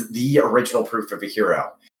this is the original Proof of a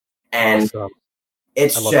Hero. And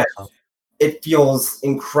it's just, it feels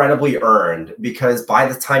incredibly earned because by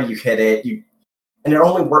the time you hit it,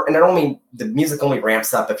 the music only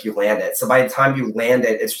ramps up if you land it. So by the time you land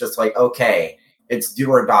it, it's just like, okay, it's do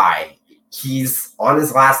or die. He's on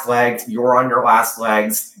his last legs. You're on your last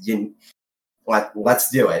legs. Let's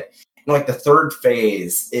do it. And like the third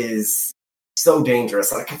phase is so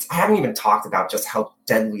dangerous. Like I haven't even talked about just how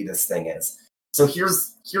deadly this thing is. So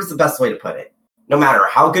here's the best way to put it. No matter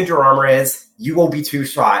how good your armor is, you will be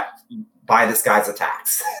two-shot by this guy's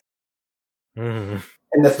attacks. Mm-hmm.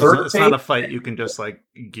 And the third it's not a fight you can just like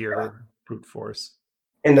gear brute force.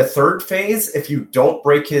 In the third phase, if you don't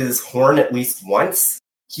break his horn at least once,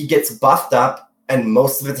 he gets buffed up, and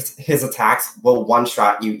most of his attacks will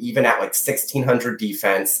one-shot you, even at like 1600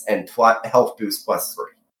 defense and health boost +3.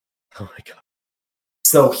 Oh my god!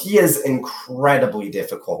 So he is incredibly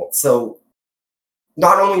difficult. So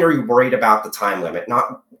not only are you worried about the time limit,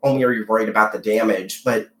 not only are you worried about the damage,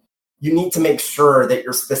 but you need to make sure that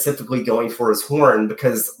you're specifically going for his horn,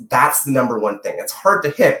 because that's the number one thing. It's hard to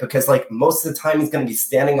hit because like most of the time he's going to be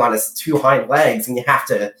standing on his two hind legs and you have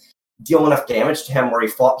to deal enough damage to him where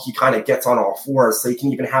he kind of gets on all fours so he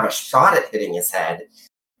can even have a shot at hitting his head.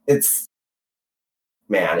 It's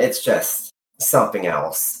just something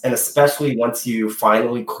else. And especially once you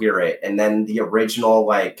finally clear it, and then the original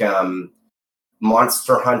like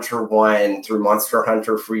Monster Hunter 1 through Monster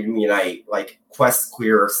Hunter Freedom Unite, like quest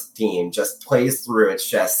clear theme just plays through. It's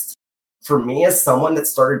just, for me as someone that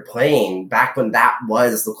started playing back when that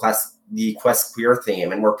was the quest clear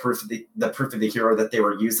theme, and where the proof of the hero that they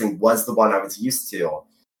were using was the one I was used to,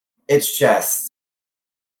 it's just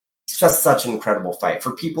such an incredible fight.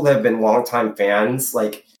 For people that have been longtime fans,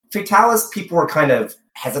 like Fatalis, people were kind of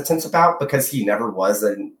hesitant about because he never was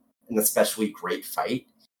an especially great fight.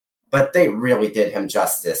 But they really did him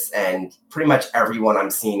justice, and pretty much everyone I'm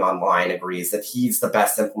seeing online agrees that he's the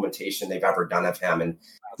best implementation they've ever done of him. And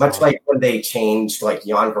much like when they changed like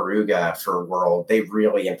Jan Garuga for World, they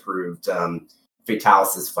really improved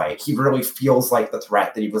Fatalis' fight. He really feels like the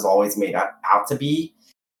threat that he was always made out to be,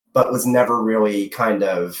 but was never really kind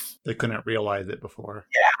of... They couldn't realize it before.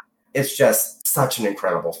 Yeah, it's just such an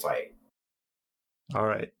incredible fight. All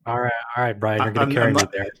right, Brian, you're going to carry me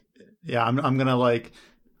there. Yeah, I'm going to like...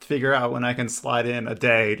 figure out when I can slide in a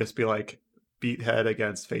day, just be like beat head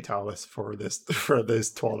against Fatalis for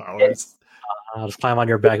this 12 hours. I'll just climb on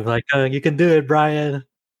your back and be like, you can do it, Brian.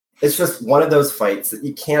 It's just one of those fights that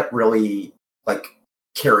you can't really like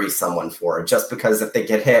carry someone for, just because if they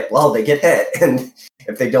get hit, well, they get hit. And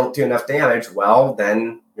if they don't do enough damage, well,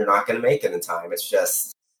 then you're not going to make it in time. It's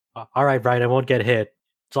just... All right, Brian, I won't get hit.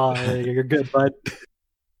 It's all, you're good, bud.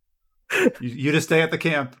 You just stay at the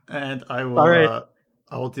camp, and I will... All right.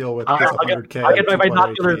 I will deal with I'll get my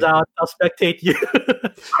binoculars out. I'll spectate you.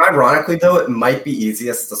 Ironically, though, it might be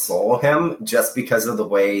easiest to solo him just because of the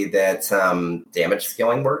way that damage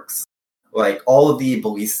scaling works. Like, all of the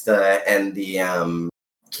ballista and the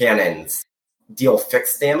cannons deal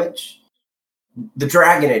fixed damage. The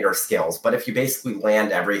Dragonator scales, but if you basically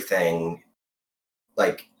land everything,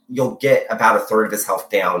 like, you'll get about a third of his health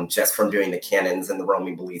down just from doing the cannons and the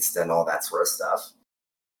roaming ballista and all that sort of stuff.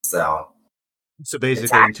 So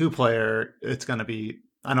basically, in 2-player, it's going to be,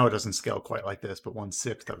 I know it doesn't scale quite like this, but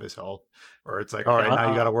 1/6 of his health. Or it's like, all right, now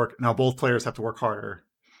you got to work. Now both players have to work harder.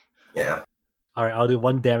 Yeah. All right, I'll do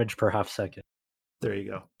 1 damage per half second. There you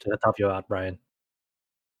go. To help you out, Brian.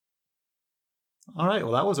 All right,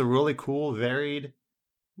 well, that was a really cool, varied,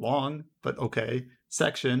 long, but okay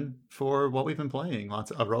section for what we've been playing. Lots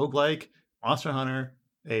of a roguelike, Monster Hunter,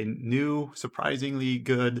 a new, surprisingly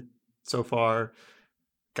good so far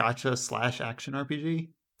gacha/action RPG.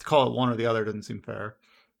 To call it one or the other doesn't seem fair.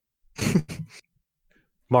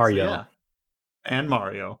 Mario. So, yeah. And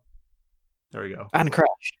Mario. There we go. And Crash.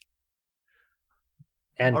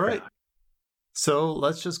 And all Crash. right. So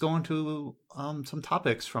let's just go into some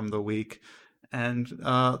topics from the week. And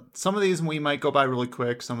some of these we might go by really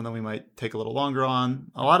quick. Some of them we might take a little longer on.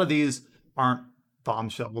 A lot of these aren't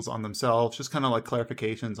bombshells on themselves, just kind of like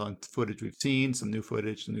clarifications on footage we've seen, some new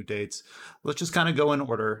footage, some new dates. Let's just kind of go in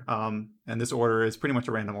order. And this order is pretty much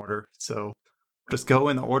a random order. So just go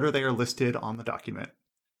in the order they are listed on the document.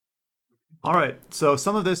 All right. So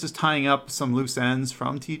some of this is tying up some loose ends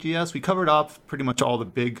from TGS. We covered up pretty much all the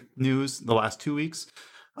big news the last 2 weeks.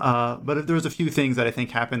 But there was a few things that I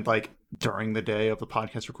think happened like during the day of the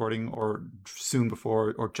podcast recording or soon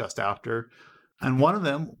before or just after. And one of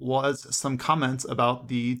them was some comments about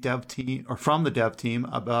the dev team or from the dev team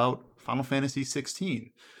about Final Fantasy 16.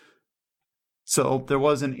 So there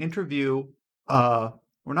was an interview, or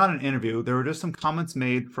not an interview, there were just some comments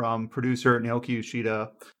made from producer Naoki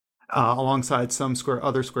Yoshida alongside some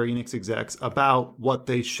other Square Enix execs about what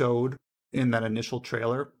they showed in that initial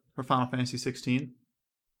trailer for Final Fantasy 16.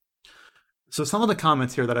 So some of the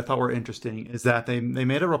comments here that I thought were interesting is that they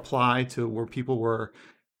made a reply to where people were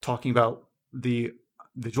talking about the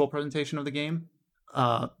visual presentation of the game.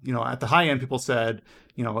 At the high end, people said,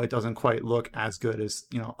 it doesn't quite look as good as,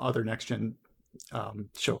 other next gen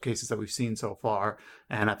showcases that we've seen so far.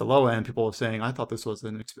 And at the low end, people were saying, I thought this was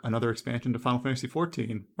another expansion to Final Fantasy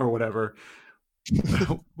 14 or whatever,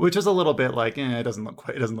 which is a little bit like, it doesn't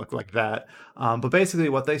look like that. But basically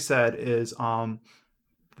what they said is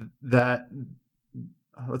that,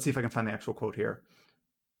 let's see if I can find the actual quote here.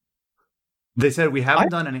 They said, we haven't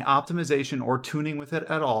done any optimization or tuning with it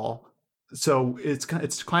at all. So it's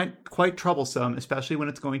quite troublesome, especially when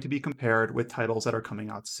it's going to be compared with titles that are coming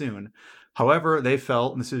out soon. However, they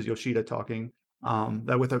felt, and this is Yoshida talking,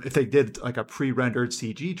 that if they did like a pre-rendered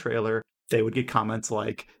CG trailer, they would get comments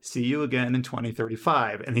like, see you again in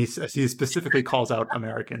 2035. And he specifically calls out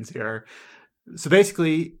Americans here. So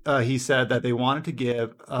basically, he said that they wanted to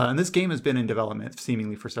give, and this game has been in development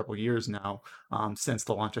seemingly for several years now, since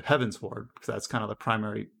the launch of Heavensward, because that's kind of the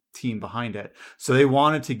primary team behind it. So they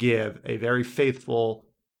wanted to give a very faithful,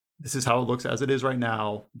 this is how it looks as it is right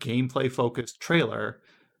now, gameplay focused trailer,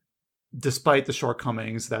 despite the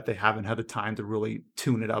shortcomings that they haven't had the time to really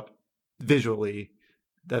tune it up visually,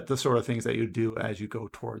 that the sort of things that you do as you go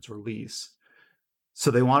towards release.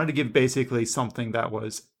 So they wanted to give basically something that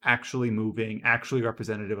was actually moving, actually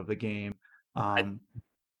representative of the game. Go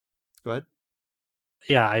ahead.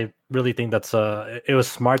 Yeah, I really think that's it was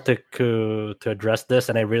smart to address this,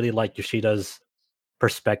 and I really like Yoshida's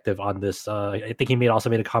perspective on this. I think he also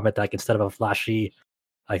made a comment that, like, instead of a flashy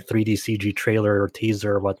like 3D CG trailer or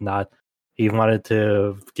teaser or whatnot, he wanted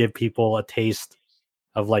to give people a taste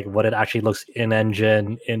of like what it actually looks in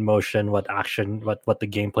engine, in motion, what the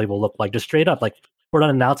gameplay will look like, just straight up like for an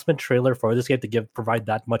announcement trailer for this game to provide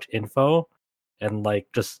that much info and like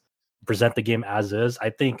just present the game as is. I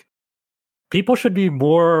think people should be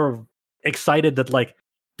more excited that like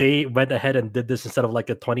they went ahead and did this instead of like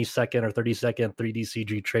a 20-second or 30-second 3D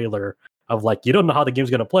CG trailer of like, you don't know how the game's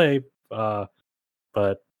gonna play.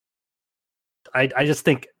 But I just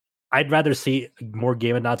think I'd rather see more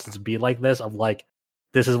game announcements be like this, of like,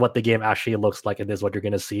 this is what the game actually looks like, and this is what you're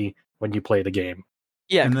going to see when you play the game.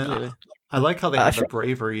 Yeah, and completely. Then, I like how they have the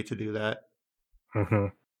bravery to do that. Mm-hmm.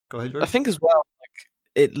 Go ahead, George. I think as well, like,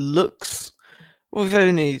 it looks... Well, we've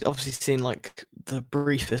only obviously seen like the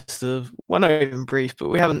briefest of... Well, not even brief, but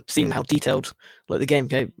we haven't seen how detailed like the game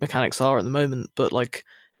mechanics are at the moment. But like,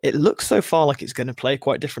 it looks so far like it's going to play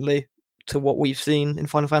quite differently to what we've seen in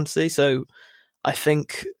Final Fantasy. So I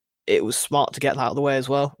think it was smart to get that out of the way as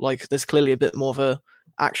well. Like, there's clearly a bit more of a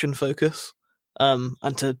action focus, and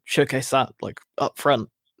to showcase that like up front,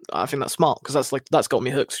 I think that's smart, because that's got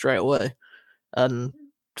me hooked straight away. And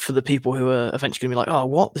for the people who are eventually gonna be like, oh,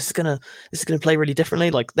 what, this is gonna play really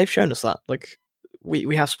differently, like, they've shown us that. Like,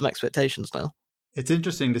 we have some expectations now. It's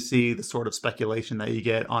interesting to see the sort of speculation that you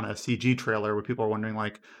get on a CG trailer where people are wondering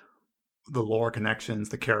like the lore connections,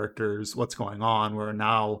 the characters, what's going on, where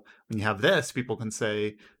now when you have this, people can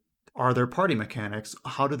say, are there party mechanics?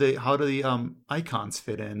 How do the icons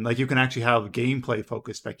fit in? Like, you can actually have gameplay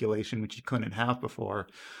focused speculation, which you couldn't have before.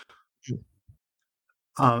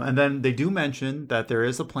 And then they do mention that there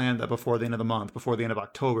is a plan that before the end of the month, before the end of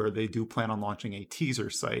October, they do plan on launching a teaser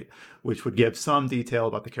site, which would give some detail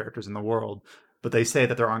about the characters in the world. But they say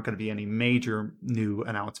that there aren't going to be any major new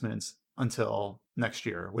announcements until next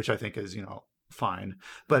year, which I think is, fine.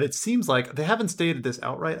 But it seems like they haven't stated this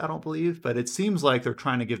outright, I don't believe, but it seems like they're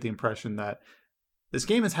trying to give the impression that this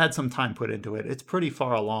game has had some time put into it. It's pretty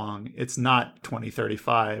far along. It's not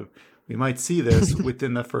 2035. We might see this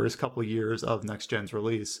within the first couple of years of next gen's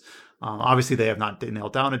release. Obviously, they have not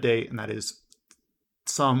nailed down a date, and that is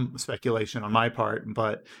some speculation on my part,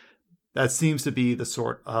 but that seems to be the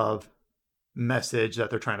sort of message that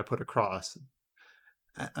they're trying to put across.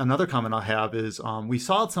 Another comment I have is we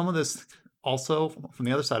saw some of this also from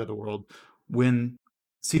the other side of the world when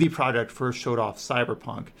CD Projekt first showed off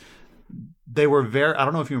Cyberpunk. They were I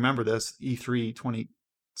don't know if you remember this, E3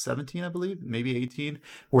 2017, I believe, maybe 18,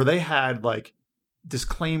 where they had like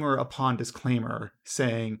disclaimer upon disclaimer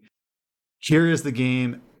saying, here is the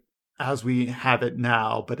game as we have it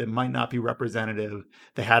now, but it might not be representative.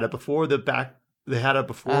 They had it before the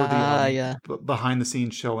behind the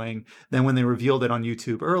scenes showing. Then when they revealed it on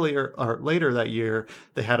YouTube earlier or later that year,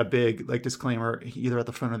 they had a big like disclaimer either at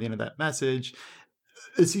the front or the end of that message.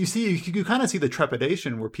 As you kind of see the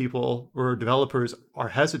trepidation where developers are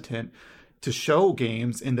hesitant to show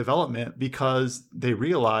games in development because they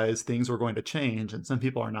realize things are going to change, and some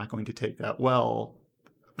people are not going to take that well.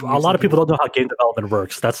 A lot of people don't know how game development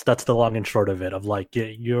works. That's the long and short of it. Of like,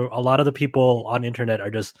 a lot of the people on the internet are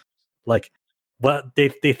just like, what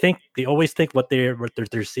they always think what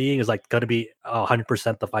they're seeing is like going to be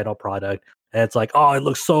 100% the final product, and it's like, oh, it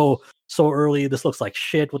looks so early. This looks like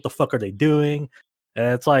shit. What the fuck are they doing?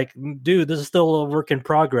 And it's like, dude, this is still a work in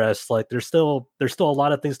progress. Like, there's still a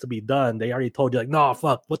lot of things to be done. They already told you, like, no,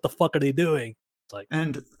 fuck, what the fuck are they doing? It's like,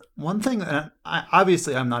 and one thing,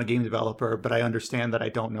 obviously I'm not a game developer, but I understand that I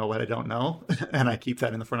don't know what I don't know, and I keep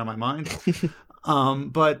that in the front of my mind.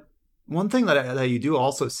 But one thing that you do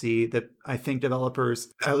also see that I think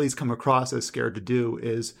developers at least come across as scared to do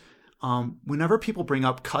is whenever people bring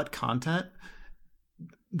up cut content,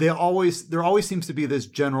 there always seems to be this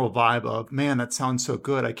general vibe of, man, that sounds so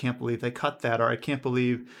good, I can't believe they cut that, or I can't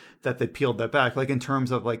believe that they peeled that back. Like in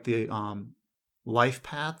terms of like the life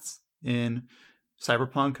paths in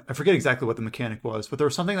Cyberpunk, I forget exactly what the mechanic was, but there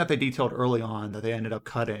was something that they detailed early on that they ended up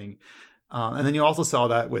cutting, and then you also saw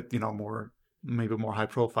that with more maybe more high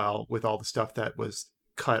profile with all the stuff that was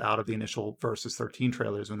cut out of the initial Versus 13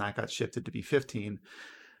 trailers when that got shifted to be 15.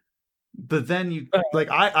 But then you like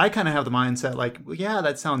I kind of have the mindset like, well, yeah,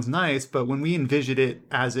 that sounds nice, but when we envisioned it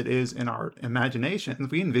as it is in our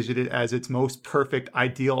imaginations, we envisioned it as its most perfect,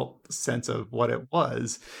 ideal sense of what it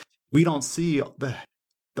was. We don't see the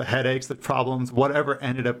headaches, the problems, whatever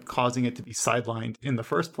ended up causing it to be sidelined in the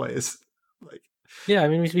first place. Like, yeah, I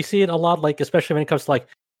mean, we see it a lot, like especially when it comes to like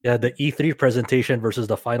the E3 presentation versus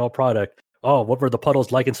the final product. Oh, what were the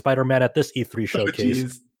puddles like in Spider-Man at this E3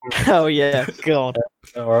 showcase? Oh yeah, God.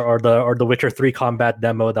 or the Witcher 3 combat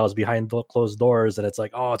demo that was behind closed doors, and it's like,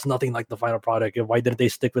 oh, it's nothing like the final product. Why didn't they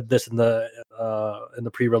stick with this in the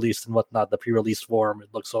pre-release and whatnot? The pre-release form, it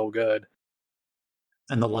looks so good.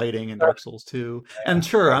 And the lighting in Dark Souls 2. And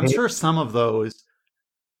sure, I'm sure some of those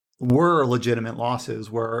were legitimate losses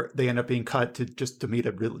where they end up being cut to meet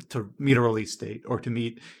a release date or to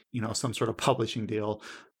meet, some sort of publishing deal.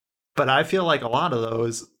 But I feel like a lot of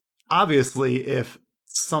those, obviously, if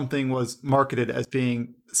something was marketed as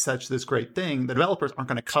being such this great thing, the developers aren't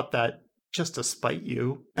going to cut that just to spite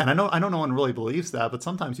you. And I know no one really believes that, but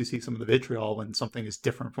sometimes you see some of the vitriol when something is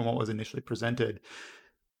different from what was initially presented.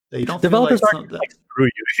 You don't developers aren't like screw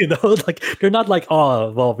you, like they're not like,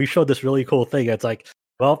 oh, well, we showed this really cool thing. It's like,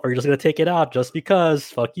 well, we're just gonna take it out just because.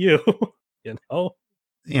 Fuck you,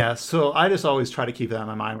 Yeah, so I just always try to keep that in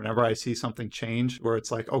my mind whenever I see something change, where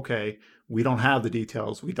it's like, okay, we don't have the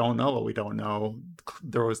details, we don't know what we don't know.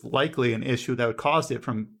 There was likely an issue that would cause it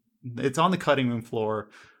it's on the cutting room floor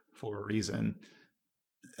for a reason.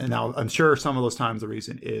 And now I'm sure some of those times the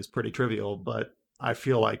reason is pretty trivial, but I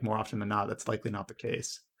feel like more often than not, that's likely not the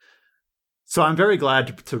case. So I'm very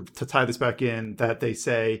glad to tie this back in that they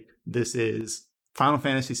say this is Final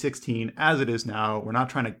Fantasy 16 as it is now. We're not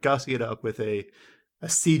trying to gussy it up with a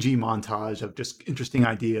CG montage of just interesting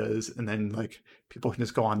ideas, and then like people can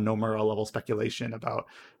just go on Nomura level speculation about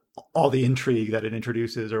all the intrigue that it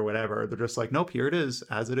introduces or whatever. They're just like, nope, here it is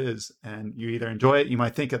as it is, and you either enjoy it. You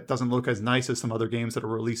might think it doesn't look as nice as some other games that are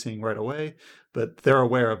releasing right away, but they're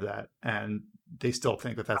aware of that, and they still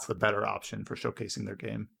think that that's the better option for showcasing their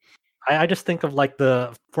game. I just think of like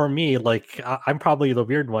for me, like I'm probably the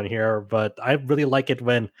weird one here, but I really like it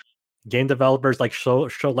when game developers like show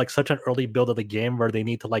like such an early build of the game where they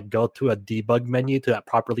need to like go to a debug menu to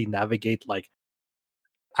properly navigate like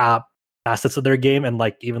assets of their game, and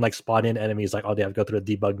like even like spawn in enemies, like, oh, they have to go through a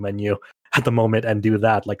debug menu at the moment and do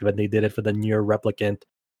that, like when they did it for the Nier Replicant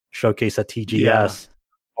showcase at TGS. Yeah.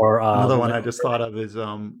 Or another one I just thought of is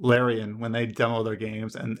Larian, when they demo their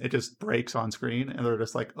games and it just breaks on screen, and they're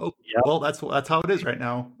just like, oh, yep. Well, that's how it is right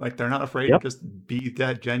now. Like they're not afraid to just be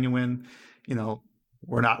that genuine.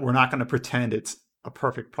 We're not going to pretend it's a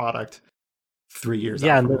perfect product 3 years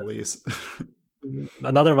after release.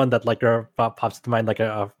 Another one that like pops to mind like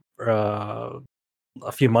a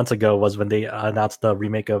few months ago was when they announced the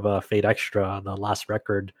remake of Fate Extra, the last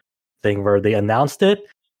record thing, where they announced it.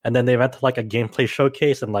 And then they went to like a gameplay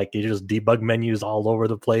showcase, and like you just debug menus all over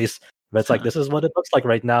the place. But it's like, this is what it looks like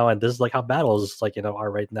right now, and this is like how battles like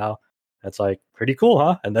are right now. It's like pretty cool,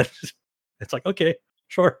 huh? And then it's like, okay,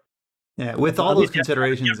 sure. Yeah, with all those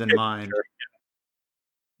considerations in mind,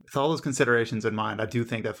 I do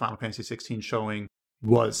think that Final Fantasy 16 showing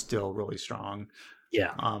was still really strong.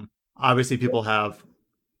 Yeah. Obviously, people have.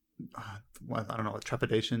 I don't know,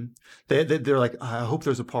 trepidation. They're like, I hope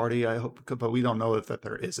there's a party. I hope, but we don't know that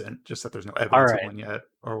there isn't. Just that there's no evidence of one yet,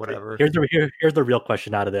 or whatever. Here's the real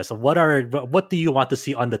question out of this. What do you want to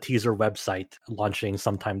see on the teaser website launching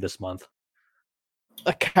sometime this month?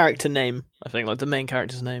 A character name, I think, like the main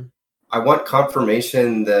character's name. I want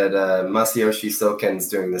confirmation that Masayoshi Soken's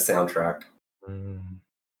doing the soundtrack.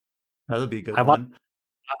 That would be a good one.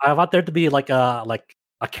 I want there to be like a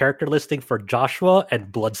character listing for Joshua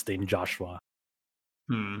and Bloodstained Joshua.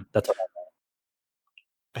 That's what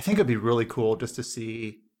I think it'd be really cool just to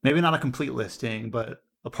see, maybe not a complete listing, but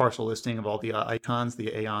a partial listing of all the icons,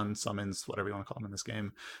 the Aeon summons, whatever you want to call them in this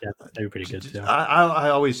game. Yeah, they're pretty good. Yeah. I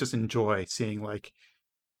always just enjoy seeing like,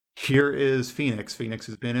 here is Phoenix. Phoenix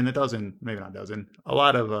has been in a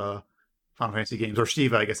lot of Final Fantasy games, or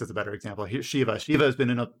Shiva, I guess is a better example. Here, Shiva has been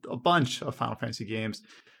in a bunch of Final Fantasy games.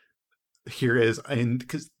 Here is, and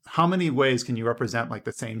because how many ways can you represent like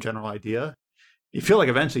the same general idea? You feel like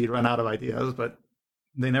eventually you'd run out of ideas, but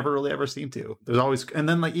they never really ever seem to. There's always, and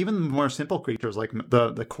then like even more simple creatures like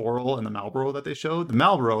the coral and the Malboro that they showed. The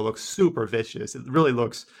Malboro looks super vicious. It really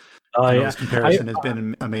looks. This comparison has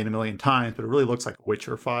been made a million times, but it really looks like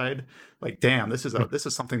Witcher-fied. Like, damn, this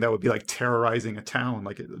is something that would be like terrorizing a town.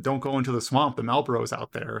 Like, don't go into the swamp. The Malboro's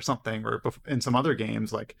out there or something. Or in some other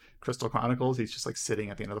games like Crystal Chronicles, he's just like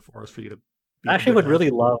sitting at the end of the forest for you to I actually would really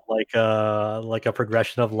love like a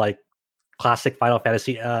progression of like classic Final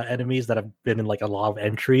Fantasy enemies that have been in like a lot of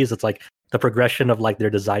entries. It's like the progression of like their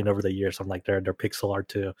design over the years, from like their pixel art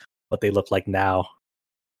to what they look like now.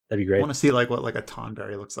 That'd be great. I want to see like what like a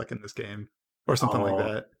Tonberry looks like in this game or something like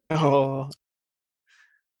that. Oh,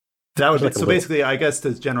 that would be like so. Basically, I guess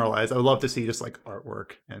to generalize, I would love to see just like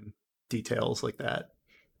artwork and details like that.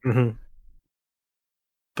 Mm-hmm.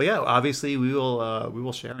 But yeah, obviously we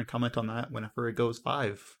will share and comment on that whenever it goes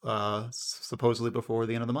live, supposedly before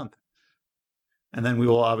the end of the month. And then we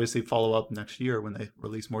will obviously follow up next year when they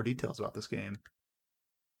release more details about this game.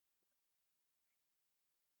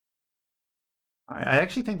 I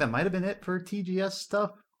actually think that might have been it for TGS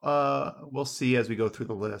stuff. We'll see as we go through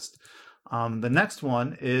the list. The next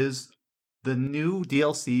one is the new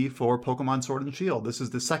DLC for Pokemon Sword and Shield. This is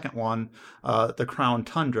the second one, the Crown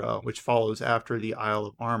Tundra, which follows after the Isle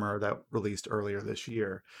of Armor that released earlier this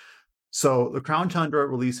year. So the Crown Tundra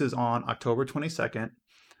releases on October 22nd.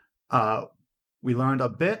 We learned a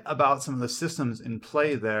bit about some of the systems in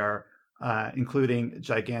play there, including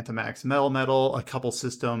Gigantamax Metal, a couple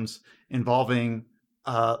systems involving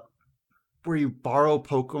where you borrow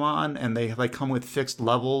Pokemon and they come with fixed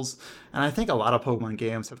levels. And I think a lot of Pokemon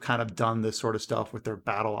games have kind of done this sort of stuff with their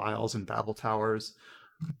battle isles and battle towers.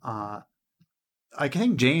 I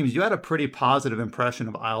think, James, you had a pretty positive impression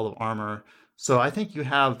of Isle of Armor. So I think you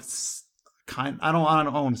have I don't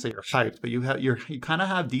want to say you're hyped, but you kind of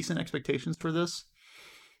have decent expectations for this.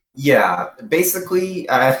 Yeah, basically,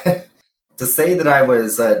 to say that I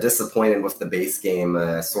was disappointed with the base game,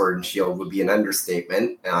 Sword and Shield, would be an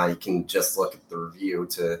understatement. You can just look at the review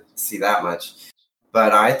to see that much.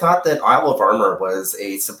 But I thought that Isle of Armor was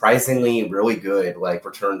a surprisingly really good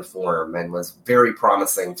return to form and was very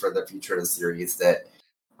promising for the future of the series that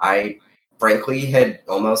I frankly had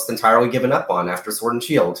almost entirely given up on after Sword and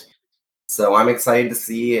Shield. So I'm excited to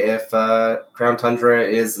see if Crown Tundra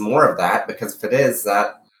is more of that, because if it is,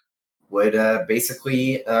 that would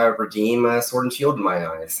basically redeem Sword and Shield in my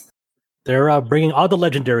eyes. They're bringing all the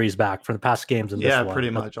legendaries back from the past games in this one. Yeah, pretty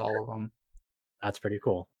much all of them. That's pretty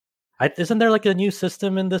cool. Isn't there a new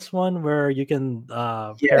system in this one where you can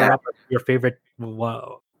pair up your favorite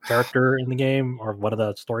character in the game or one of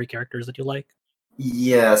the story characters that you like?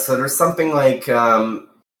 Yeah, so there's something I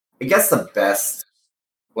guess the best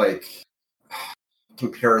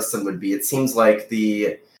comparison would be, it seems like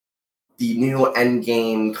the new end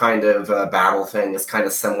game kind of battle thing is kind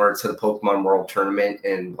of similar to the Pokemon World Tournament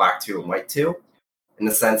in Black 2 and White 2, in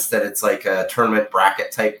the sense that it's like a tournament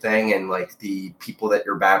bracket type thing, and the people that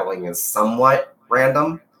you're battling is somewhat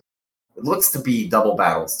random. It looks to be double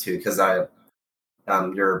battles too, because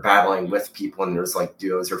you're battling with people and there's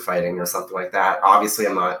duos you're fighting or something like that. Obviously,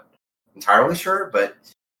 I'm not entirely sure, but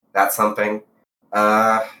that's something.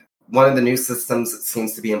 One of the new systems that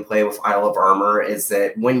seems to be in play with Isle of Armor is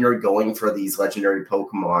that when you're going for these legendary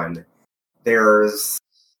Pokemon, there's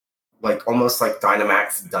almost like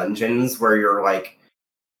Dynamax dungeons where you're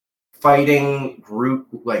fighting group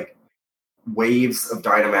waves of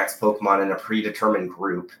Dynamax Pokemon in a predetermined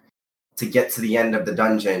group to get to the end of the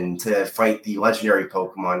dungeon to fight the legendary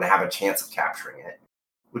Pokemon to have a chance of capturing it,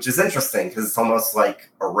 which is interesting because it's almost like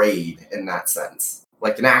a raid in that sense,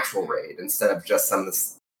 like an actual raid instead of just some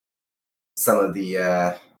of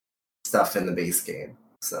the stuff in the base game.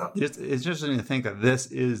 So it's interesting to think that this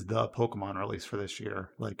is the Pokemon release for this year.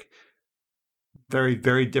 Very,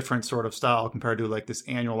 very different sort of style compared to this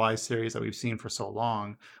annualized series that we've seen for so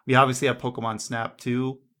long. We obviously have Pokemon Snap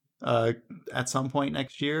 2 at some point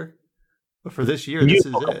next year, but for this year, this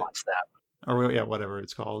is Pokemon it. Snap. Or yeah, whatever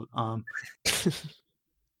it's called.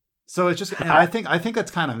 So it's just, and I think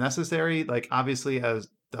that's kind of necessary. Obviously, as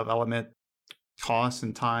development costs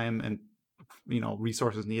and time and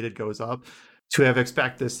resources needed goes up, to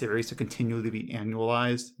expect this series to continually be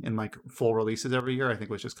annualized in full releases every year, I think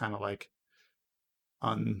was just kind of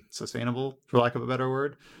unsustainable, for lack of a better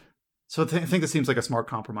word. So I think this seems like a smart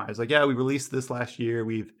compromise. Yeah, we released this last year.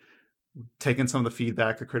 We've taken some of the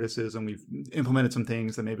feedback, the criticism. We've implemented some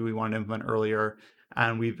things that maybe we wanted to implement earlier,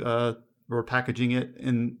 and we're packaging it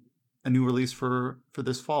in a new release for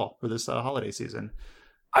this fall, for this holiday season.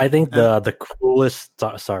 I think the coolest.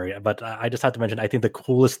 Sorry, but I just have to mention. I think the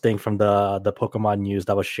coolest thing from the Pokemon news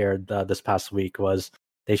that was shared this past week was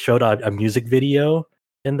they showed a music video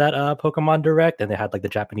in that Pokemon Direct, and they had the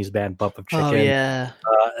Japanese band Bump of Chicken. Oh yeah,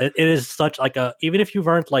 it is such even if you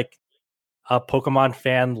weren't a Pokemon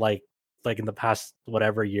fan in the past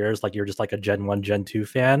whatever years, you're just a Gen 1, Gen 2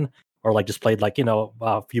 fan, or just played a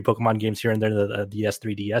few Pokemon games here and there in the DS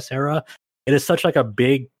 3DS era. It is such a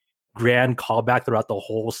big grand callback throughout the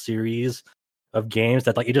whole series of games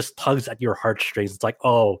that like it just tugs at your heartstrings. It's like,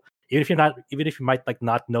 oh, even if you might like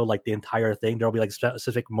not know like the entire thing, there'll be like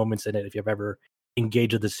specific moments in it if you've ever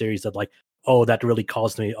engaged with the series that like, oh, that really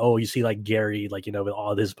calls to me. Oh, you see like Gary, like, you know, with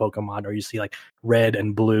all his Pokemon, or you see like Red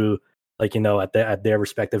and Blue, like, you know, at their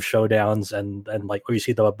respective showdowns, and like, or you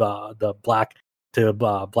see the Black to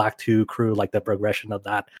Black 2 crew, like the progression of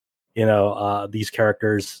that, you know, these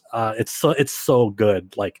characters, it's so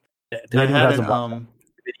good. Like, I hadn't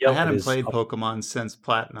played Pokemon since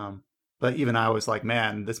Platinum, but even I was like,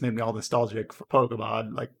 man, this made me all nostalgic for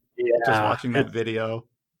Pokemon. Like, just watching that video.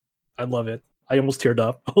 I love it. I almost teared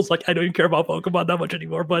up. I was like, I don't even care about Pokemon that much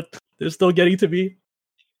anymore, but they're still getting to me.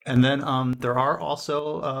 And then there are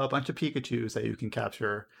also a bunch of Pikachus that you can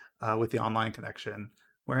capture with the online connection,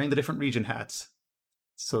 wearing the different region hats.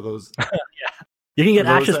 So those, yeah, you can get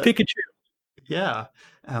Ash's Pikachu. Yeah,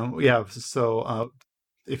 yeah. So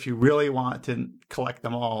if you really want to collect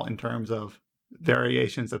them all in terms of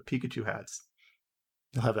variations of Pikachu hats,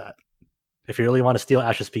 you'll have that. If you really want to steal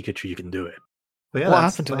Ash's Pikachu, you can do it. But yeah, what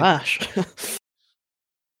happened to Ash?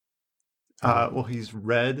 Well, he's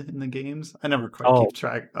red in the games. I never quite keep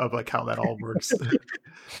track of like how that all works.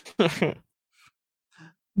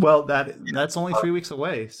 Well, that's only 3 weeks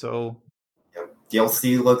away, so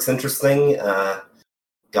DLC looks interesting.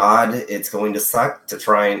 God, it's going to suck to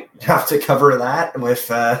try and have to cover that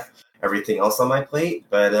with everything else on my plate,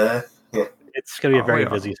 but yeah. It's going to be a very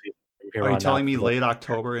busy season. Are you telling me late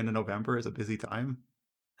October into November is a busy time?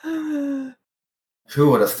 Who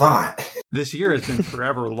would have thought? This year has been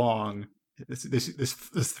forever long.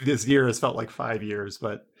 This year has felt like 5 years,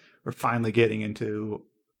 but we're finally getting into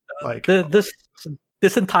like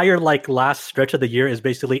this entire like last stretch of the year is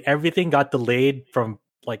basically everything got delayed from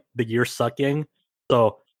like the year sucking.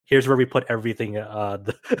 So here's where we put everything.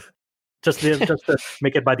 Just to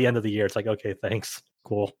make it by the end of the year. It's like, okay, thanks,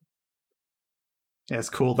 cool. Yeah, it's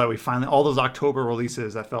cool that we finally, all those October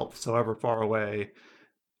releases that felt so ever far away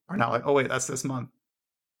are now like, oh wait, that's this month.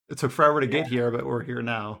 It took forever to get here, but we're here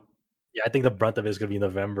now. Yeah, I think the brunt of it is going to be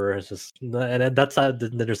November. It's just, and that's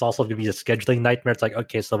there's also going to be a scheduling nightmare. It's like,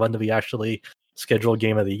 okay, so when do we actually schedule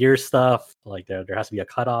Game of the Year stuff? Like there has to be a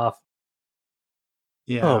cutoff.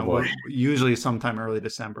 Yeah, usually sometime early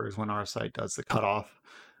December is when our site does the cutoff.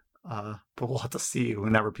 But we'll have to see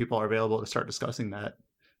whenever people are available to start discussing that.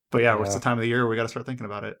 But yeah, it's the time of the year we got to start thinking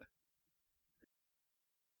about it.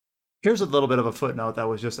 Here's a little bit of a footnote that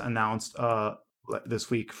was just announced this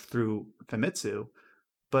week through Famitsu.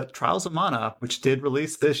 But Trials of Mana, which did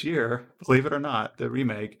release this year, believe it or not, the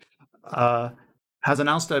remake, has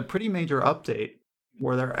announced a pretty major update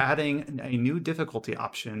where they're adding a new difficulty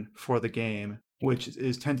option for the game, which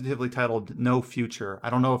is tentatively titled No Future. I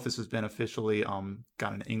don't know if this has been officially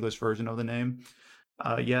got an English version of the name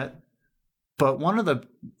yet. But one of the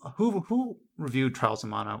who reviewed Trials of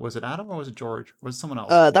Mana, was it Adam or was it George? Or was it someone else?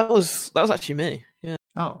 That was actually me. Yeah.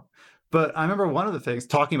 Oh, but I remember one of the things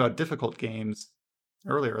talking about difficult games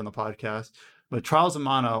earlier in the podcast. But Trials of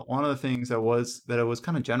Mana, one of the things that it was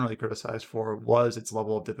kind of generally criticized for was its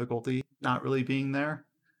level of difficulty not really being there.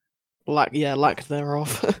 Lack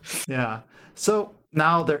thereof. Yeah. So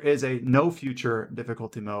now there is a No Future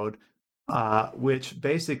difficulty mode, which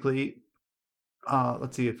basically.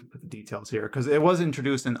 Let's see if we put the details here, because it was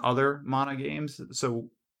introduced in other Mana games, so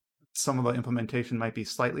some of the implementation might be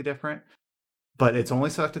slightly different, but it's only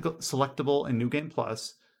selectable in New Game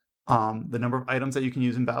Plus. The number of items that you can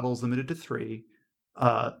use in battle is limited to 3.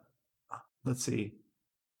 Let's see.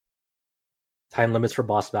 Time limits for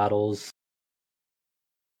boss battles.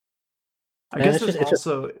 I guess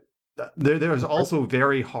there's also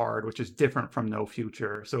Very Hard, which is different from No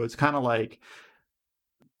Future. So it's kind of like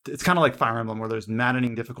Fire Emblem, where there's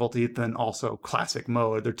maddening difficulty, then also classic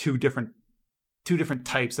mode. They're two different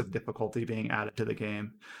types of difficulty being added to the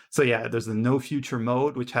game. So yeah, there's the No Future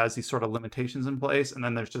mode, which has these sort of limitations in place, and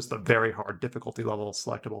then there's just a Very Hard difficulty level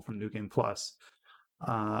selectable from New Game Plus.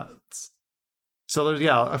 So there's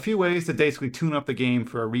a few ways to basically tune up the game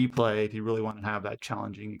for a replay if you really want to have that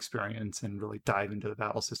challenging experience and really dive into the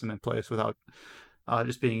battle system in place without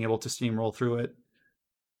just being able to steamroll through it.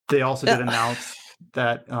 They also did announce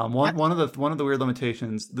that one of the weird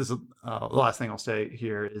limitations. This is the last thing I'll say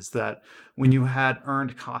here is that when you had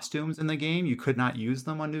earned costumes in the game, you could not use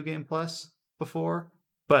them on New Game Plus before,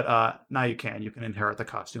 but now you can. You can inherit the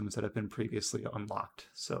costumes that have been previously unlocked.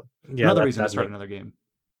 So another reason to start another game.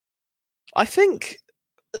 I think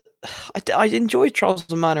I enjoyed Trials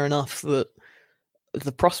of Mana enough that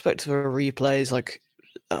the prospect of a replay is like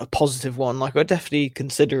a positive one. Like I'd definitely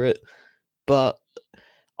consider it, but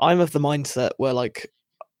I'm of the mindset where like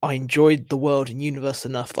I enjoyed the world and universe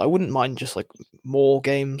enough that I wouldn't mind just like more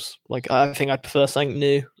games. Like I think I'd prefer something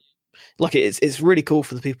new. Like it's really cool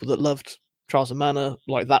for the people that loved Trials of Mana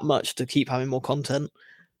like that much to keep having more content.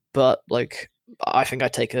 But like I think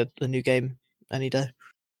I'd take a new game any day.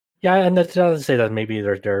 Yeah, and that's not to say that maybe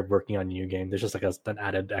they're working on a new game. There's just like an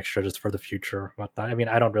added extra just for the future. Whatnot. I mean,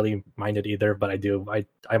 I don't really mind it either, but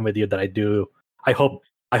I'm with you that I do. I hope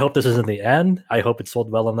this isn't the end. I hope it's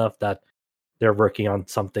sold well enough that they're working on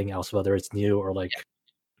something else, whether it's new or like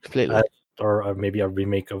completely, or maybe a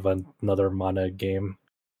remake of another Mana game.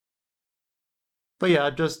 But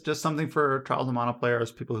yeah, just something for Trials of Mana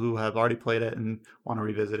players, people who have already played it and want to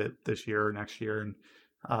revisit it this year or next year, and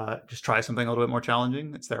just try something a little bit more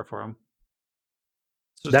challenging. It's there for them.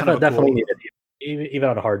 So definitely needed. Even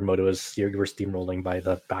on hard mode, you were steamrolling by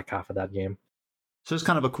the back half of that game. So it's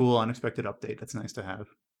kind of a cool, unexpected update. That's nice to have.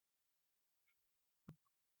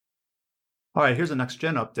 All right, here's a next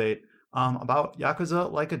gen update about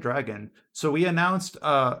Yakuza Like a Dragon. So we announced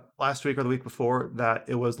last week or the week before that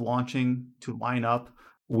it was launching to line up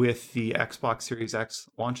with the Xbox Series X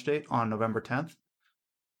launch date on November 10th.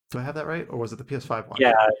 Do I have that right? Or was it the PS5 one?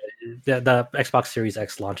 Yeah, the Xbox Series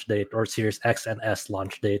X launch date or Series X and S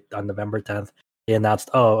launch date on November 10th. They announced,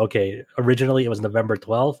 originally it was November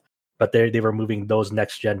 12th, but they were moving those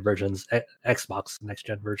next gen versions, Xbox next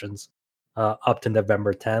gen versions, up to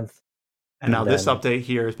November 10th. And now this update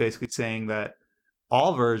here is basically saying that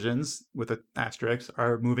all versions with an asterisk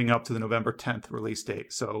are moving up to the November 10th release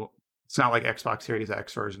date. So it's not like Xbox Series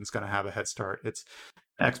X version is going to have a head start. It's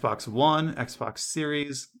Xbox One, Xbox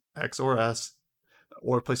Series X or S,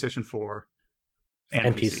 or PlayStation 4,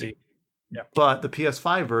 and PC. Yeah. But the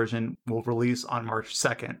PS5 version will release on March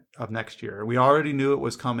 2nd of next year. We already knew it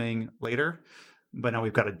was coming later, but now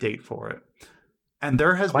we've got a date for it. And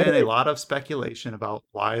there has been a lot of speculation about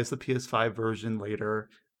why is the PS5 version later.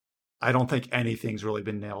 I don't think anything's really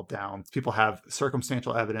been nailed down. People have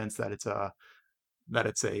circumstantial evidence that it's a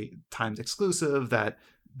timed exclusive, that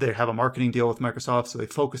they have a marketing deal with Microsoft, so they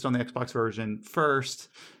focused on the Xbox version first.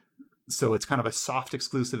 So it's kind of a soft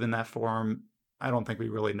exclusive in that form. I don't think we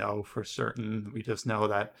really know for certain. We just know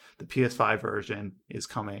that the PS5 version is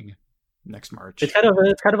coming next March. It's kind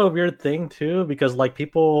of a weird thing too, because like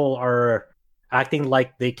people are acting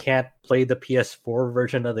like they can't play the PS4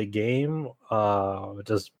 version of the game, which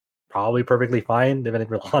is probably perfectly fine if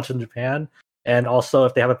it launch in Japan. And also,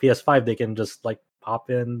 if they have a PS5, they can just like pop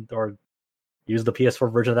in or use the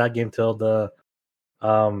PS4 version of that game till the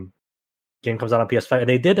game comes out on PS5. And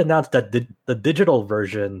they did announce that the digital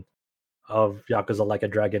version of Yakuza Like a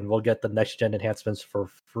Dragon will get the next gen enhancements for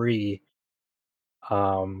free. If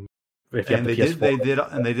you have the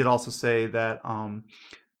PS4. They did also say that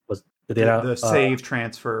the save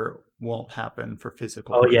transfer won't happen for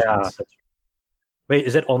physical. Oh versions. Yeah. Wait,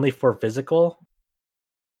 is it only for physical?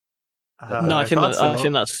 No, I think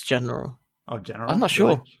that's general. Oh, general. I'm not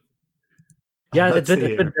sure. Yeah, it's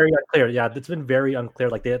been very unclear. Yeah, it's been very unclear.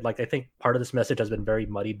 Like I think part of this message has been very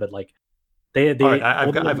muddy, but like they. All right,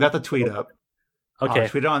 I've got the tweet up. Okay.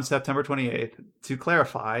 Tweeted on September 28th. To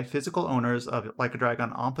clarify, physical owners of Like a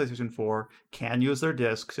Dragon on PlayStation 4 can use their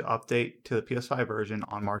disc to update to the PS5 version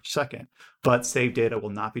on March 2nd, but save data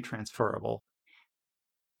will not be transferable.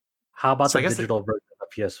 How about the digital version of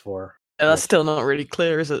PS4? Yeah, that's still not really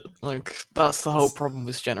clear, is it? Like that's the whole problem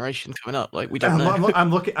with this generation coming up. Like we don't know.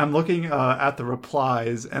 I'm looking at the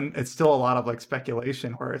replies, and it's still a lot of like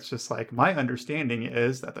speculation where it's just like my understanding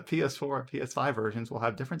is that the PS4 and PS5 versions will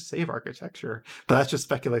have different save architecture, but that's just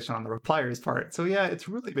speculation on the repliers' part. So yeah, it's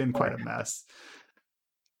really been quite a mess.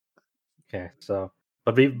 Okay, so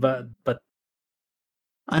but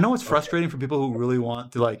I know it's frustrating for people who really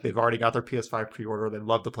want to, like, they've already got their PS5 pre-order. They'd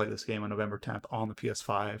love to play this game on November 10th on the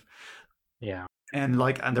PS5. Yeah. And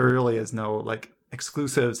there really is no, like,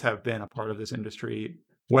 exclusives have been a part of this industry,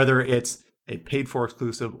 whether it's a paid for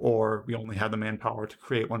exclusive or we only have the manpower to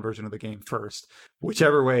create one version of the game first.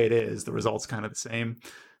 Whichever way it is, the result's kind of the same.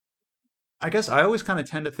 I guess I always kind of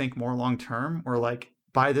tend to think more long term, or like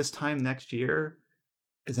by this time next year,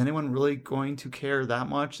 is anyone really going to care that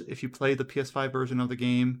much if you play the PS5 version of the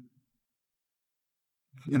game,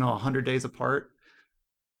 100 days apart?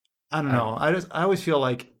 I don't know. I always feel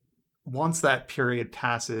like once that period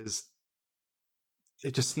passes,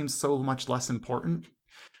 it just seems so much less important.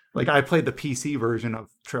 Like I played the PC version of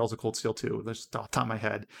Trails of Cold Steel 2, just off the top of my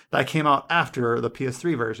head. That came out after the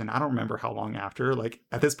PS3 version. I don't remember how long after. Like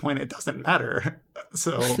at this point, it doesn't matter.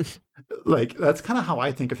 So like that's kind of how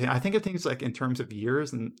I think of things. I think of things like in terms of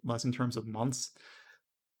years and less in terms of months.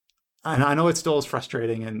 And I know it still is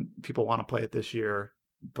frustrating and people want to play it this year,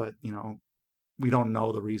 but we don't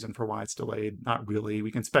know the reason for why it's delayed. Not really.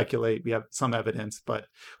 We can speculate. We have some evidence, but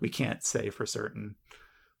we can't say for certain.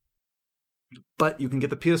 But you can get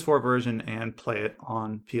the PS4 version and play it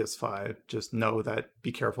on PS5. Just know that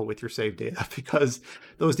be careful with your save data because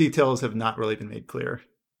those details have not really been made clear.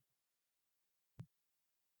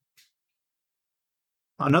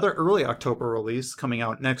 Another early October release coming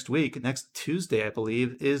out next week, next Tuesday, I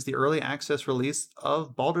believe, is the early access release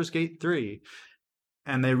of Baldur's Gate 3.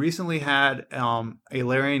 And they recently had a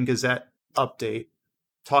Larian Gazette update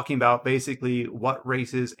talking about basically what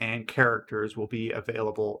races and characters will be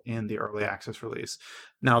available in the early access release.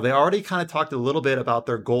 Now, they already kind of talked a little bit about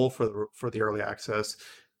their goal for the early access,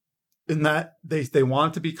 in that they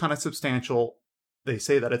want it to be kind of substantial. They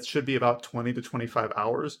say that it should be about 20 to 25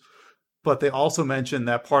 hours. But they also mentioned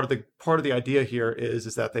that part of the idea here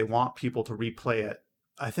is that they want people to replay it.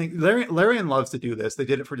 I think Larian loves to do this. They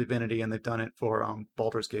did it for Divinity, and they've done it for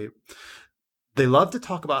Baldur's Gate. They love to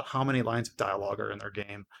talk about how many lines of dialogue are in their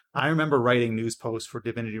game. I remember writing news posts for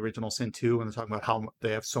Divinity Original Sin 2, and they're talking about how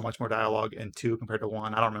they have so much more dialogue in 2 compared to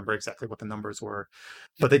 1. I don't remember exactly what the numbers were.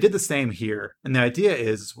 But they did the same here. And the idea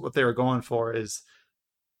is, what they were going for is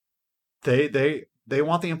they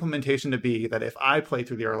want the implementation to be that if I play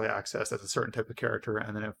through the early access as a certain type of character,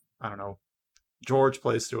 and then if, I don't know, George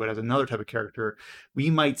plays through it as another type of character, we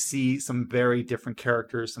might see some very different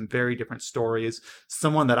characters, some very different stories.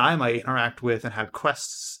 Someone that I might interact with and have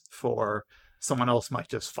quests for, someone else might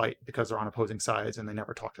just fight because they're on opposing sides and they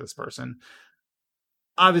never talk to this person.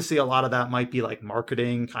 Obviously, a lot of that might be like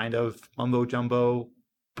marketing kind of mumbo jumbo,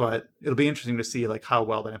 but it'll be interesting to see like how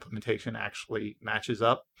well that implementation actually matches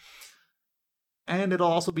up. And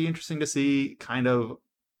it'll also be interesting to see kind of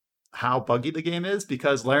how buggy the game is,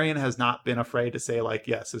 because Larian has not been afraid to say like,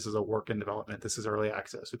 yes, this is a work in development. This is early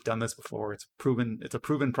access. We've done this before. It's a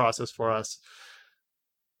proven process for us.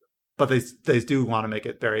 But they do want to make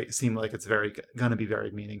it seem like it's going to be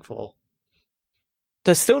very meaningful.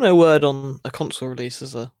 There's still no word on a console release,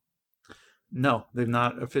 is there? No, they've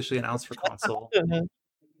not officially announced for console.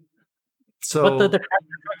 So, but the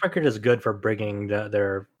track record is good for bringing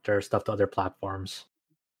their stuff to other platforms.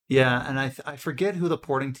 Yeah, and I forget who the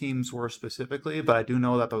porting teams were specifically, but I do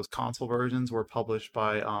know that those console versions were published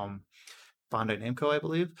by Bandai Namco, I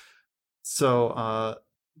believe. So,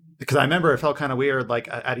 because I remember it felt kind of weird, like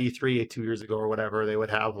at E3 2 years ago or whatever, they would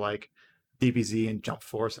have like DBZ and Jump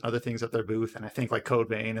Force and other things at their booth, and I think like Code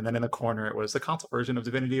Vein, and then in the corner it was the console version of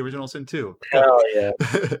Divinity Original Sin 2. Oh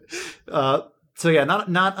yeah. So yeah, not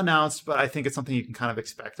announced, but I think it's something you can kind of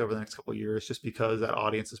expect over the next couple of years, just because that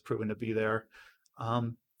audience has proven to be there.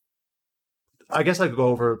 I guess I could go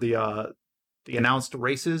over the announced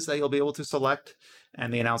races that you'll be able to select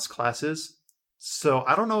and the announced classes. So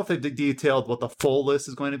I don't know if they've detailed what the full list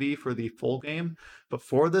is going to be for the full game, but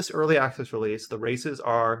for this early access release, the races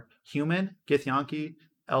are human, Githyanki,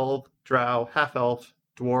 elf, drow, half-elf,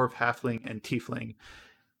 dwarf, halfling, and tiefling.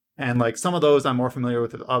 And like some of those I'm more familiar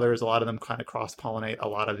with than others. A lot of them kind of cross-pollinate a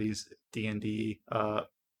lot of these D&D,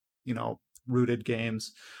 rooted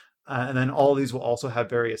games. And then all of these will also have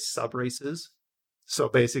various sub-races. So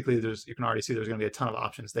basically, you can already see there's going to be a ton of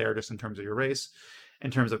options there just in terms of your race.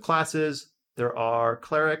 In terms of classes, there are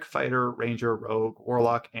cleric, fighter, ranger, rogue,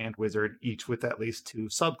 warlock, and wizard, each with at least 2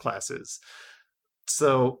 subclasses.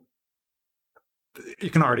 So you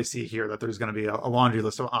can already see here that there's going to be a laundry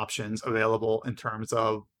list of options available in terms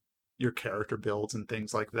of your character builds and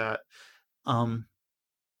things like that.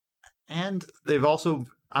 And they've also,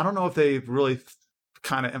 I don't know if they've really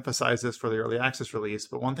kind of emphasize this for the early access release,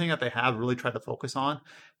 but one thing that they have really tried to focus on,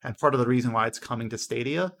 and part of the reason why it's coming to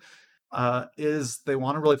Stadia, is they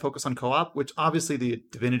want to really focus on co-op, which obviously the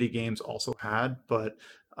Divinity games also had, but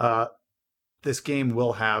this game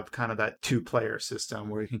will have kind of that 2-player system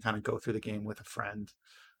where you can kind of go through the game with a friend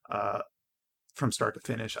from start to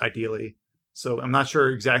finish, ideally. So I'm not sure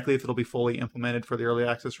exactly if it'll be fully implemented for the early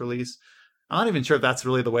access release. I'm not even sure if that's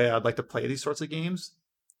really the way I'd like to play these sorts of games,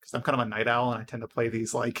 because I'm kind of a night owl and I tend to play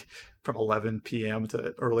these like from 11 p.m.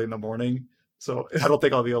 to early in the morning. So I don't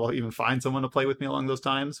think I'll be able to even find someone to play with me along those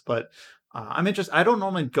times. But I'm interested. I don't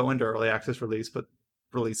normally go into early access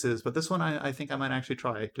releases, but this one I think I might actually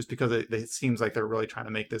try, just because it seems like they're really trying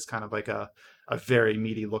to make this kind of like a very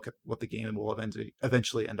meaty look at what the game will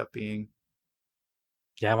eventually end up being.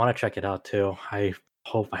 Yeah, I want to check it out too. I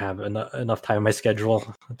hope I have enough time in my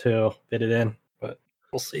schedule to fit it in, but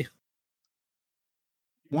we'll see.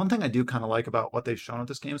 One thing I do kind of like about what they've shown with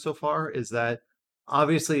this game so far is that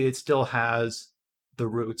obviously it still has the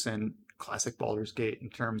roots in classic Baldur's Gate in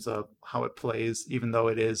terms of how it plays, even though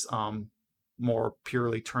it is more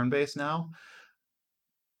purely turn-based now.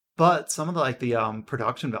 But some of the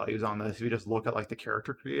production values on this, if you just look at like the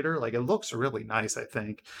character creator, like it looks really nice, I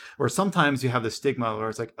think. Or sometimes you have the stigma where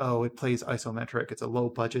it's like, oh, it plays isometric, it's a low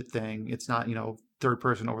budget thing, it's not, third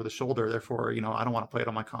person over the shoulder, therefore, I don't want to play it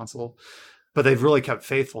on my console. But they've really kept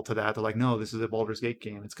faithful to that. They're like, no, this is a Baldur's Gate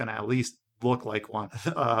game. It's going to at least look like one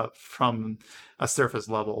from a surface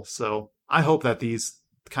level. So I hope that these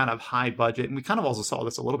kind of high budget, and we kind of also saw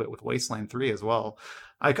this a little bit with Wasteland 3 as well.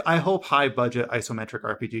 I hope high budget isometric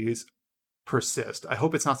RPGs persist. I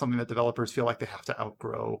hope it's not something that developers feel like they have to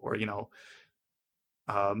outgrow or,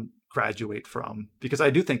 graduate from, because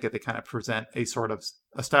I do think that they kind of present a sort of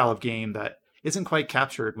a style of game that isn't quite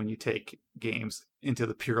captured when you take games into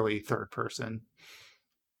the purely third person.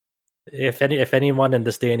 If anyone in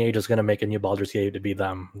this day and age is going to make a new Baldur's Gate, to be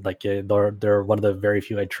them. Like they're one of the very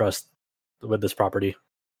few I trust with this property.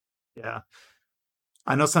 Yeah.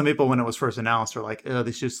 I know some people, when it was first announced, are like, oh,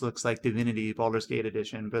 this just looks like Divinity Baldur's Gate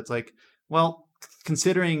edition. But it's like, well,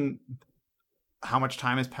 considering how much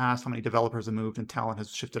time has passed, how many developers have moved and talent has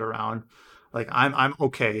shifted around, like I'm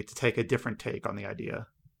okay to take a different take on the idea.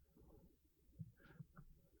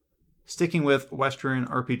 Sticking with Western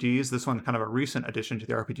RPGs, this one kind of a recent addition to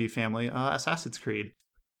the RPG family, Assassin's Creed.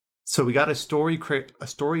 So we got a story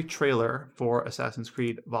trailer for Assassin's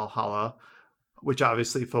Creed Valhalla, which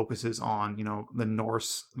obviously focuses on, the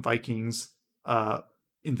Norse Vikings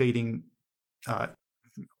invading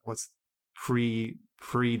what's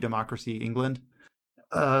pre-democracy England.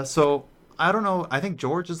 So I don't know. I think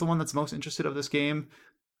George is the one that's most interested of this game.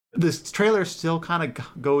 This trailer still kind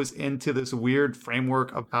of goes into this weird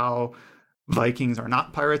framework of how Vikings are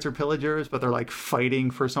not pirates or pillagers, but they're like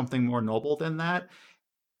fighting for something more noble than that.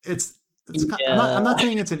 It's I'm not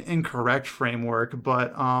saying it's an incorrect framework,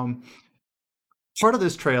 but part of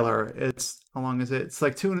this trailer, how long is it? It's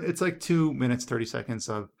like 2 minutes 30 seconds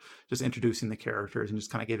of just introducing the characters and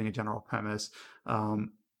just kind of giving a general premise.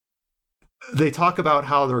 They talk about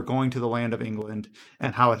how they're going to the land of England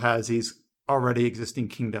and how it has these already existing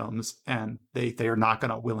kingdoms, and they are not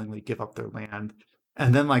going to willingly give up their land.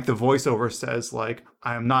 And then like the voiceover says, like,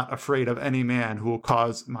 I am not afraid of any man who will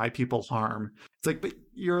cause my people harm. It's like, but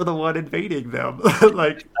you're the one invading them.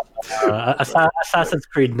 Like Assassin's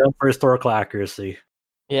Creed, known for historical accuracy.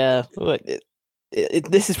 Yeah,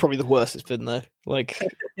 this is probably the worst it's been though. Like,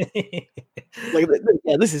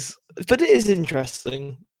 this is, but it is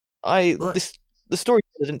interesting. The story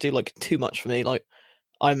didn't do like too much for me. Like,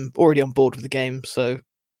 I'm already on board with the game, so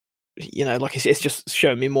it's just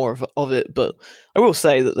showing me more of it. But I will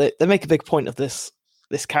say that they make a big point of this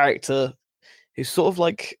character who's sort of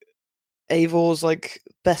like Eivor's like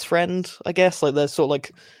best friend, I guess. Like they're sort of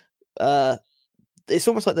like it's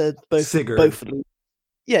almost like they're both of them.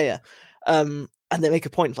 Yeah. And they make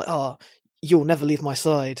a point like, oh, you'll never leave my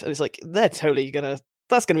side. And it's like they're totally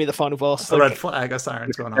that's gonna be the final boss. A red flag, a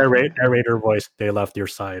siren's going on. Narrator voice, they left your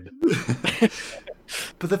side.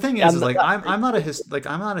 But the thing is like I'm not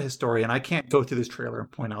a historian. I can't go through this trailer and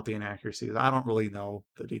point out the inaccuracies. I don't really know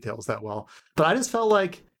the details that well. But I just felt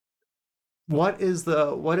like, what is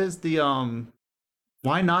the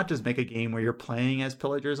why not just make a game where you're playing as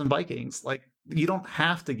pillagers and Vikings? Like, you don't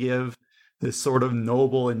have to give this sort of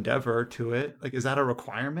noble endeavor to it. Like, is that a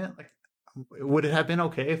requirement? Like, would it have been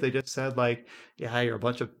okay if they just said like, yeah, you're a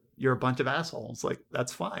bunch of assholes? Like,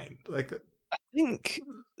 that's fine. Like, I think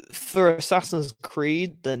for Assassin's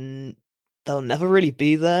Creed, then they'll never really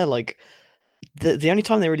be there. Like, the only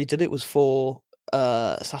time they really did it was for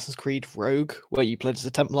Assassin's Creed Rogue, where you played as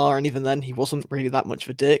a Templar, and even then he wasn't really that much of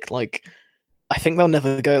a dick. Like, I think they'll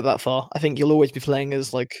never go that far. I think you'll always be playing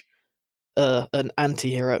as like an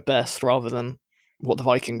anti-hero at best, rather than what the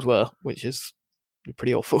Vikings were, which is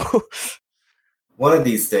pretty awful. One of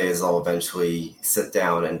these days, I'll eventually sit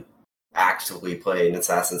down and actively play an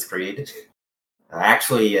Assassin's Creed.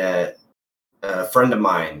 Actually, a friend of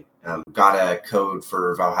mine got a code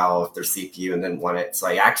for Valhalla with their CPU and didn't want it, so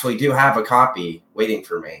I actually do have a copy waiting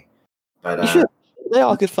for me. But you should. They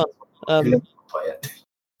are good fun. Play it.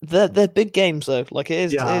 They're big games though. Like, it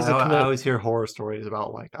is. Yeah, it is I always hear horror stories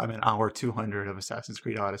about like I'm in hour 200 of Assassin's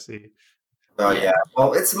Creed Odyssey. Oh yeah,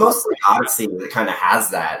 well, it's mostly Odyssey that kind of has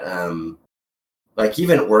that. Like,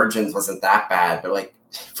 even Origins wasn't that bad, but like,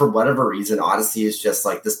 for whatever reason, Odyssey is just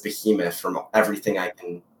like this behemoth from everything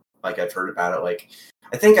I've heard about it. Like,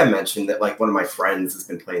 I think I mentioned that like one of my friends has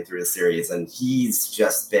been playing through the series, and he's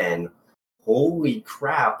just been, holy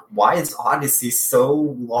crap, why is Odyssey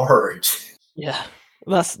so large? Yeah,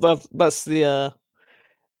 that's the.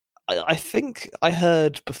 I think I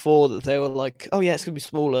heard before that they were like, oh yeah, it's gonna be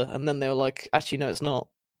smaller, and then they were like, actually no, it's not.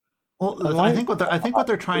 Well, I think what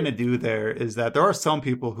they're trying to do there is that there are some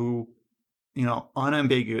people who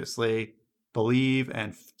unambiguously believe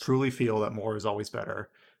and truly feel that more is always better.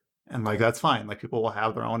 And like, that's fine. Like, people will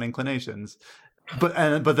have their own inclinations.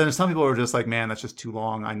 But then some people are just like, man, that's just too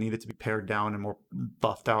long. I need it to be pared down and more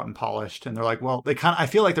buffed out and polished. And they're like, well, I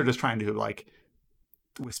feel like they're just trying to like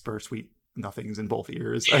whisper sweet nothings in both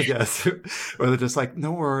ears, I guess. Or they're just like,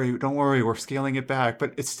 don't worry, we're scaling it back,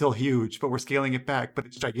 but it's still huge, but we're scaling it back, but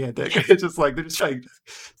it's gigantic. It's just like, they're just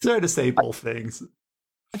trying to say both things.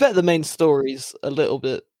 I bet the main story's a little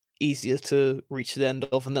bit easier to reach the end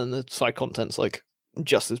of, and then the side content's like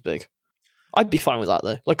just as big. I'd be fine with that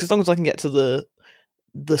though. Like, as long as I can get to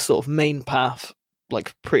the sort of main path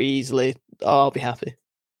like pretty easily, I'll be happy.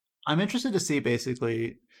 I'm interested to see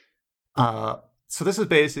basically so this is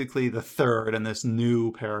basically the third in this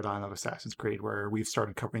new paradigm of Assassin's Creed, where we've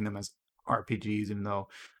started covering them as RPGs, even though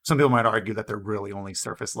some people might argue that they're really only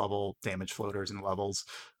surface level damage floaters and levels.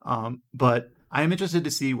 But I'm interested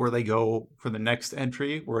to see where they go for the next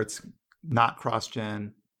entry, where it's not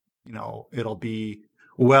cross-gen. It'll be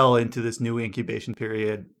well into this new incubation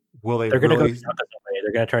period. Will they? They're going to go.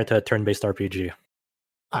 They're going to turn into a turn-based RPG.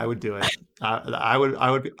 I would do it. I would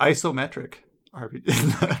isometric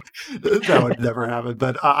RPG. That would never happen,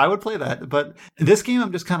 but I would play that. But this game,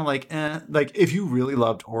 I'm just kind of like, like, if you really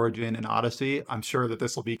loved Origin and Odyssey, I'm sure that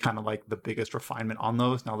this will be kind of like the biggest refinement on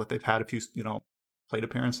those, now that they've had a few, plate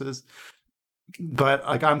appearances. But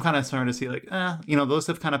like, I'm kind of starting to see like, those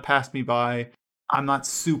have kind of passed me by. I'm not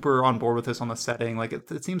super on board with this on the setting. Like,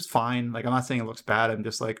 it seems fine. Like, I'm not saying it looks bad. I'm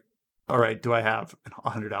just like, all right, do I have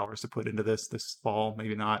 100 hours to put into this fall?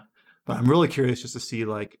 Maybe not. But I'm really curious just to see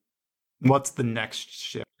like, what's the next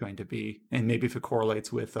shift going to be, and maybe if it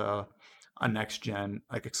correlates with a next gen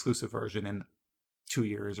like exclusive version in 2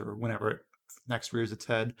 years or whenever it next rears its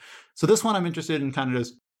head. So this one, I'm interested in kind of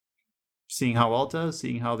just seeing how well it does,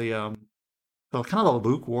 seeing how the kind of the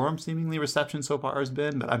lukewarm seemingly reception so far has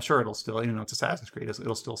been. But I'm sure it'll still, it's Assassin's Creed,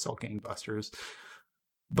 it'll still sell gangbusters.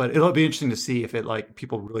 But it'll be interesting to see if it like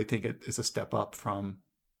people really think it is a step up from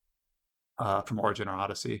Origin or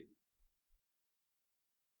Odyssey.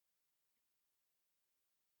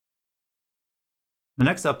 The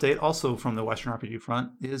next update, also from the Western RPG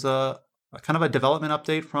front, is a kind of a development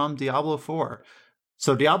update from Diablo 4.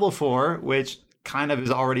 So Diablo 4, which kind of is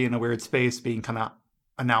already in a weird space, being kind of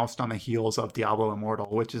announced on the heels of Diablo Immortal,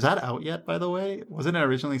 which is that out yet, by the way? Wasn't it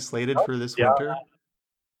originally slated for this winter?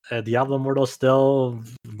 Diablo Immortal is still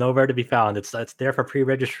nowhere to be found. It's there for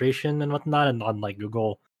pre-registration and whatnot, and on like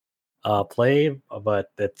Google Play, but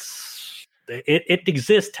it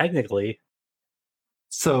exists technically.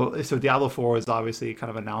 So Diablo 4 is obviously kind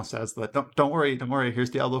of announced as the don't worry, here's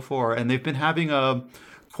Diablo 4, and they've been having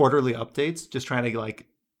quarterly updates, just trying to like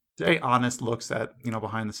very honest looks at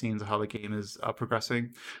behind the scenes of how the game is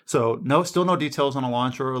progressing. So still no details on a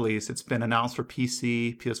launch or release. It's been announced for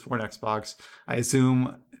PC, PS4, and Xbox. I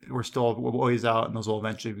assume we're still ways out, and those will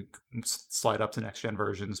eventually slide up to next gen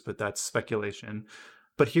versions, but that's speculation.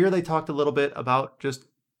 But here they talked a little bit about just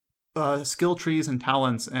skill trees and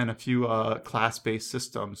talents and a few class-based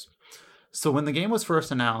systems. So when the game was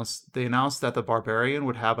first announced, they announced that the Barbarian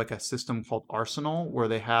would have like a system called Arsenal, where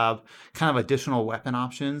they have kind of additional weapon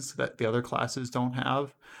options that the other classes don't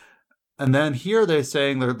have. And then here they're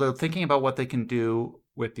saying they're thinking about what they can do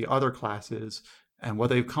with the other classes, and what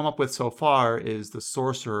they've come up with so far is the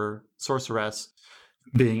sorceress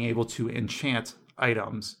being able to enchant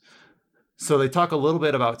items. So they talk a little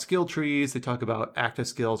bit about skill trees, they talk about active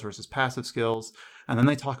skills versus passive skills, and then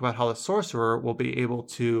they talk about how the sorcerer will be able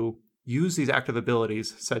to use these active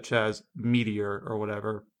abilities, such as Meteor or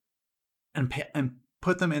whatever, and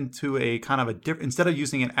put them into a kind of a different, instead of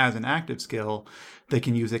using it as an active skill, they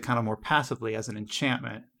can use it kind of more passively as an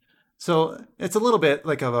enchantment. So it's a little bit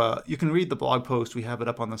like you can read the blog post, we have it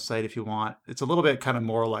up on the site if you want. It's a little bit kind of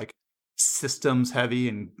more like systems heavy,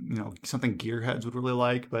 and something gearheads would really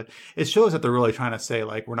like, but it shows that they're really trying to say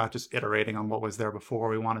like, we're not just iterating on what was there before,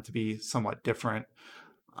 we want it to be somewhat different.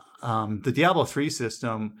 The Diablo 3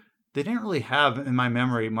 system, they didn't really have, in my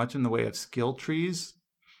memory, much in the way of skill trees.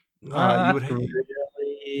 It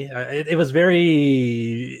was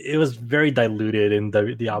very diluted in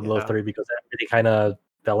the Diablo 3 because everything kind of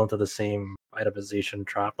fell into the same itemization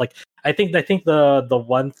trap. Like I think the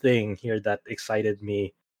one thing here that excited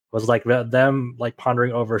me was like them like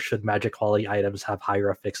pondering over, should magic quality items have higher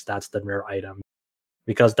affix stats than rare items,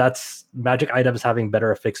 because that's magic items having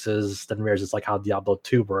better affixes than rares is like how Diablo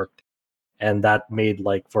 2 worked, and that made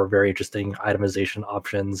like for very interesting itemization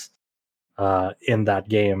options in that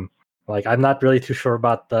game. Like I'm not really too sure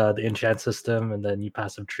about the enchant system and the new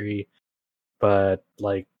passive tree, but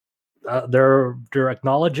like they're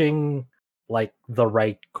acknowledging like the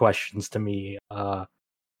right questions to me.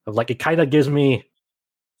 Like it kind of gives me,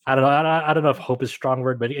 I don't know, I don't know if hope is a strong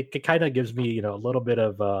word, but it kind of gives me, a little bit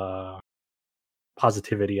of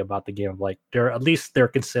positivity about the game. Like they're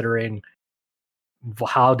considering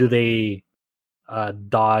how do they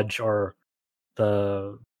dodge or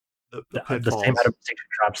the same adaptation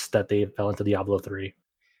traps that they fell into Diablo 3.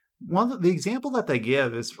 The example that they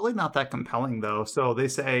give is really not that compelling, though. So they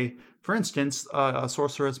say, for instance, a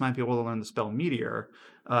sorceress might be able to learn the spell Meteor.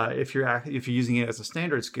 If you're using it as a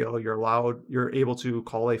standard skill, you're able to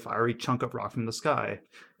call a fiery chunk of rock from the sky.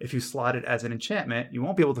 If you slot it as an enchantment, you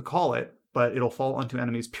won't be able to call it, but it'll fall onto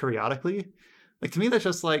enemies periodically. Like, to me, that's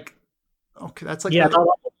just like, okay, that's like, yeah. Like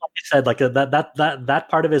you said, like that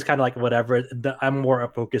part of it is kind of like whatever. I'm more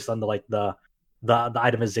focused on the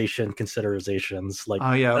itemization considerations. Like,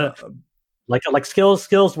 oh yeah, like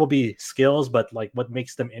skills will be skills, but like what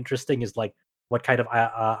makes them interesting is like what kind of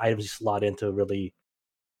items you slot in to really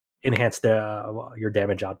enhance your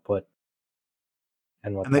damage output.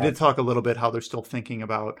 And they did talk a little bit how they're still thinking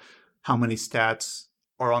about how many stats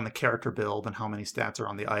are on the character build and how many stats are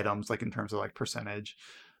on the items, like in terms of like percentage.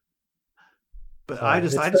 But I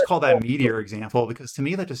just call that Meteor example because to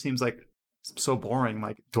me that just seems like so boring.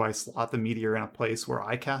 Like, do I slot the Meteor in a place where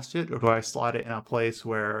I cast it, or do I slot it in a place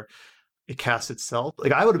where it casts itself?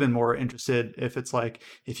 Like, I would have been more interested if it's like,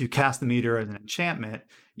 if you cast the Meteor as an enchantment,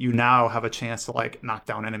 you now have a chance to like knock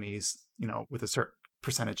down enemies, with a certain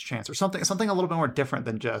percentage chance, or something a little bit more different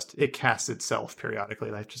than just it casts itself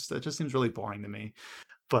periodically. That just seems really boring to me.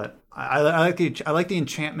 But I like the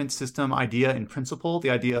enchantment system idea in principle.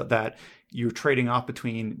 The idea that you're trading off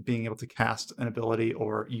between being able to cast an ability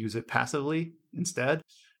or use it passively instead.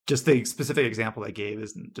 Just the specific example I gave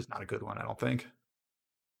is just not a good one, I don't think.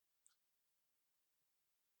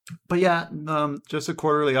 But yeah, just a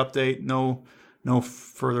quarterly update. No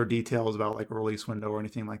further details about like a release window or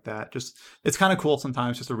anything like that. Just, it's kind of cool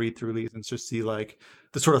sometimes just to read through these and just see like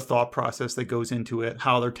the sort of thought process that goes into it,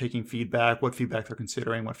 how they're taking feedback, what feedback they're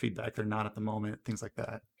considering, what feedback they're not at the moment, things like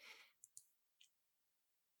that.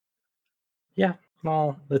 Yeah,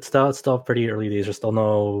 well, it's still pretty early days. There's still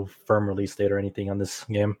no firm release date or anything on this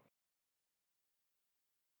game.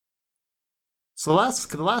 So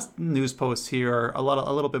the last news posts here are a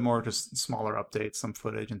little bit more just smaller updates, some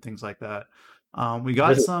footage and things like that. We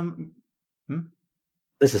got some.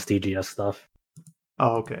 This is TGS stuff.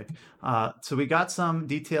 Oh, okay. So we got some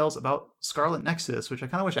details about Scarlet Nexus, which I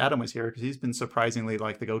kind of wish Adam was here because he's been surprisingly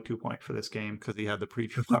like the go-to point for this game because he had the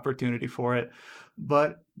preview opportunity for it.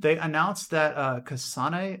 But they announced that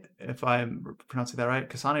Kasane, if I'm pronouncing that right,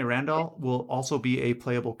 Kasane Randall will also be a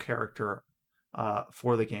playable character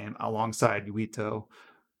for the game alongside Yuito.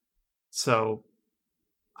 So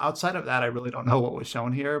outside of that, I really don't know what was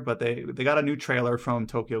shown here, but they got a new trailer from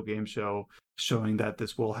Tokyo Game Show showing that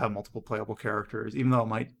this will have multiple playable characters, even though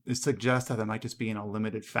it suggests that it might just be in a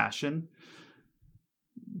limited fashion.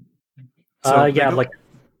 So, like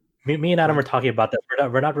me and Adam were talking about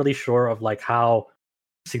that. We're not really sure of like how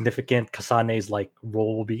significant Kasane's like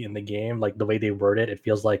role will be in the game. Like the way they word it, it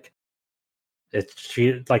feels like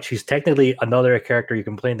she's technically another character you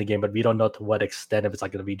can play in the game, but we don't know to what extent. If it's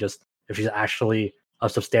like going to be just if she's actually a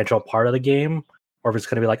substantial part of the game, or if it's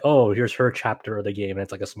going to be like, oh, here's her chapter of the game, and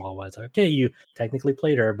it's like a small one. It's like, okay, you technically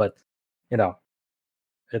played her, but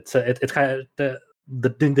it's kind of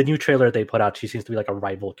the new trailer they put out. She seems to be like a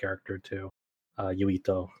rival character to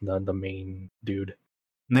Yuito, the main dude.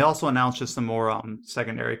 And they also announced just some more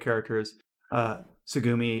secondary characters,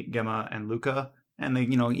 Tsugumi, Gemma, and Luca. And they,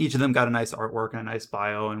 each of them got a nice artwork and a nice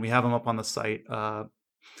bio, and we have them up on the site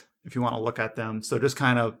if you want to look at them. So just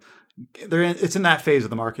kind of, it's in that phase of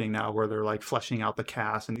the marketing now where they're like fleshing out the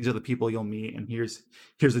cast, and these are the people you'll meet, and here's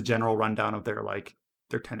a general rundown of their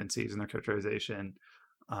tendencies and their characterization.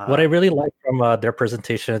 What I really liked from their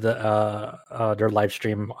presentation, their live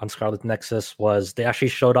stream on Scarlet Nexus, was they actually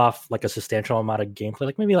showed off like a substantial amount of gameplay,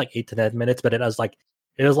 like maybe like 8 to 10 minutes, but it was like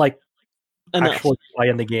actual UI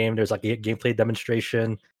in the game. There's like a gameplay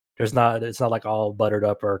demonstration. It's not like all buttered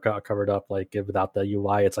up or covered up like without the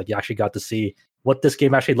UI. It's like you actually got to see what this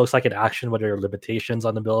game actually looks like in action. What are your limitations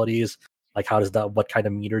on abilities? Like what kind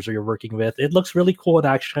of meters are you working with? It looks really cool in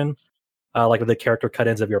action. Like with the character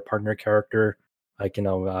cut-ins of your partner character, like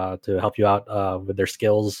to help you out with their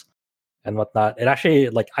skills and whatnot. It actually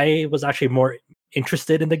I was actually more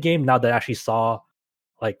interested in the game now that I actually saw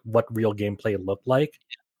like what real gameplay looked like.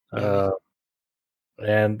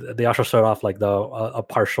 And they also showed off like a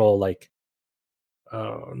partial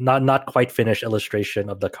not quite finished illustration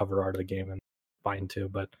of the cover art of the game, and fine too.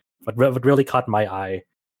 But what really caught my eye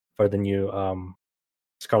for the new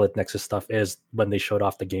Scarlet Nexus stuff is when they showed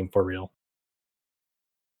off the game for real.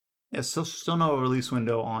 Yeah, still no release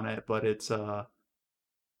window on it, but it's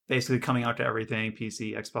basically coming out to everything: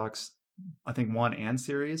 PC, Xbox, I think One and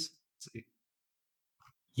Series. Let's see.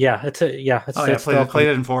 Yeah, it's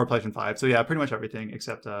PlayStation 4, PlayStation 5. So yeah, pretty much everything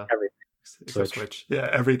except Switch. Yeah,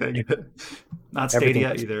 everything. Not Stadia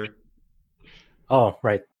everything. Either. Oh,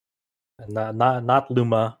 right. Not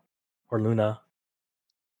Luma or Luna.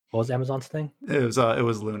 What was Amazon's thing? It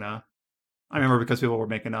was Luna. I remember because people were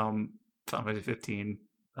making Final Fantasy 15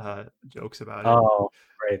 jokes about it. Oh,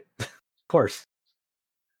 right. Of course.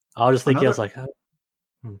 I was just thinking, I was like,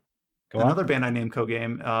 another Bandai Namco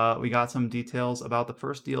game. We got some details about the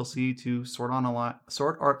first DLC to Sword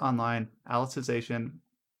Art Online, Alicization,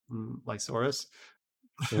 Lycoris.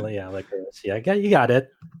 Yeah, Lycoris. Yeah, you got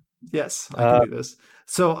it. Yes, I can do this.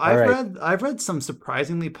 So I've read some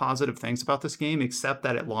surprisingly positive things about this game, except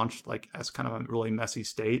that it launched like as kind of a really messy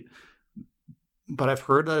state. But I've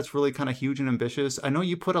heard that it's really kind of huge and ambitious. I know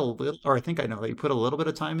you put a little, or I think I know that you put a little bit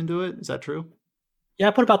of time into it. Is that true? Yeah,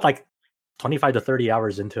 I put about like 25 to 30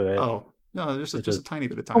 hours into it. Oh, no, just a tiny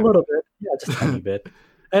bit of time. A little bit. Yeah, just a tiny bit.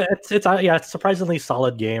 It's a surprisingly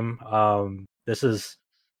solid game. This is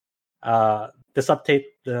this update,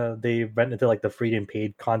 they went into like the free and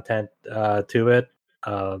paid content to it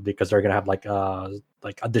because they're gonna have like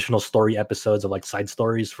additional story episodes of like side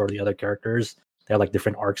stories for the other characters. They have like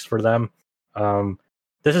different arcs for them.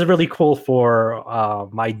 This is really cool for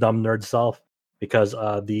my dumb nerd self because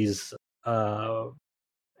these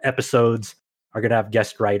episodes are gonna have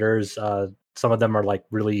guest writers. Some of them are like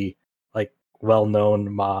really like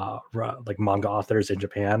well-known like manga authors in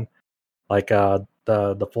Japan. Like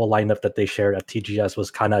the full lineup that they shared at TGS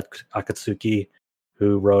was Kana Akatsuki,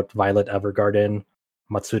 who wrote Violet Evergarden,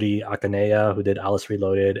 Matsuri Akaneya, who did Alice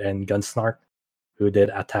Reloaded, and Gunsnark, who did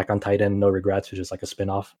Attack on Titan No Regrets, which is like a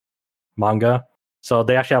spin-off manga. So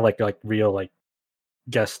they actually have like real like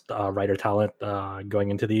guest writer talent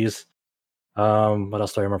going into these. What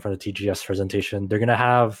else do I remember from the TGS presentation? They're gonna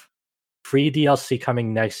have free DLC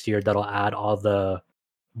coming next year that'll add all the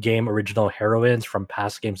game original heroines from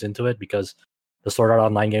past games into it, because the Sword Art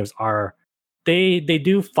Online games they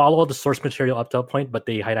do follow the source material up to a point, but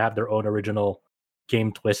they have their own original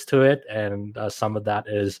game twist to it, and some of that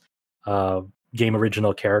is game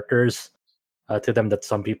original characters to them that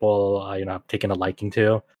some people have taken a liking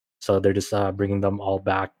to. So they're just bringing them all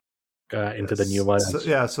back into the new ones.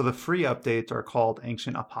 So the free updates are called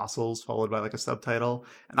Ancient Apostles, followed by like a subtitle.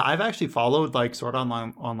 And I've actually followed like Sword Art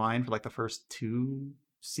Online for like the first 2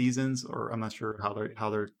 seasons, or I'm not sure how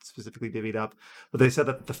they're specifically divvied up, but they said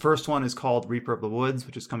that the first one is called Reaper of the Woods,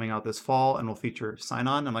 which is coming out this fall and will feature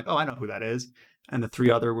Sinon. I'm like, oh, I know who that is. And the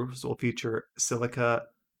 3 others will feature Silica,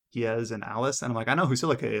 Giez, and Alice. And I'm like, I know who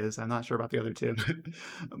Silica is. I'm not sure about the other 2,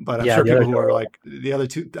 but I'm sure people who are like the other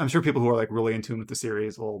 2. I'm sure people who are like really in tune with the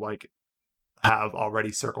series will like have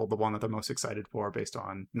already circled the one that they're most excited for based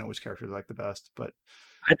on which characters they like the best. But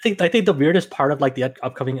I think the weirdest part of like the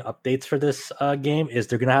upcoming updates for this game is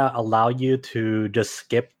they're gonna allow you to just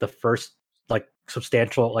skip the first like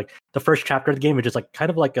substantial, like the first chapter of the game, which is like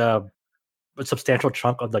kind of like a substantial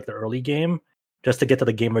chunk of like the early game, just to get to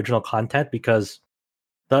the game original content, because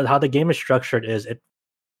how the game is structured is it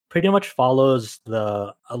pretty much follows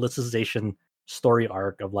the Alicization story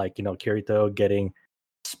arc of like Kirito getting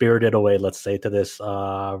spirited away, let's say, to this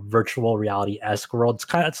virtual reality-esque world.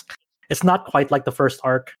 It's not quite like the first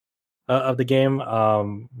arc of the game,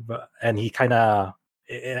 and he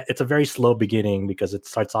it's a very slow beginning because it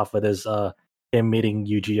starts off with him meeting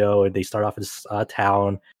Yu-Gi-Oh, and they start off in this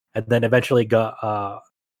town, and then eventually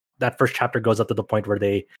that first chapter goes up to the point where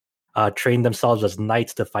they train themselves as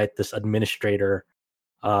knights to fight this administrator,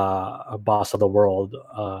 a boss of the world,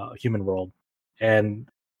 human world, and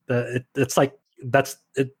it's like that's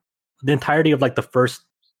it. The entirety of like the first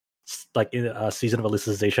season of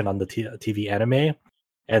Alicization on the TV anime,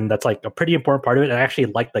 and that's like a pretty important part of it. And I actually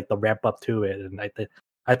liked like the ramp up to it, and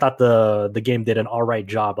I thought the game did an all right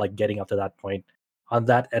job like getting up to that point on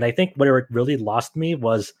that. And I think where it really lost me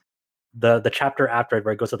was the chapter after it,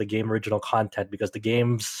 where it goes to the game original content, because the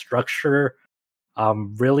game's structure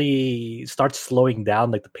really starts slowing down.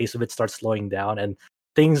 Like the pace of it starts slowing down, and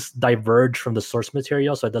things diverge from the source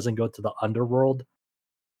material, so it doesn't go to the underworld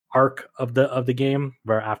arc of the game,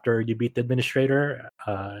 where after you beat the administrator,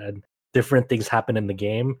 and different things happen in the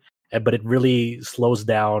game, but it really slows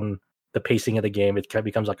down the pacing of the game. It kind of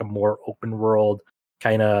becomes like a more open world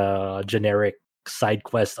kind of generic side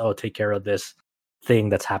quest. Oh, take care of this thing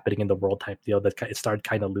that's happening in the world type deal. That it started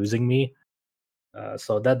kind of losing me.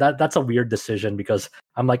 So that's a weird decision, because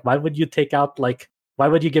I'm like, why would you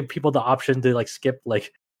give people the option to like skip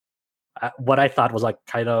like what I thought was like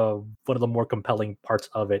kind of one of the more compelling parts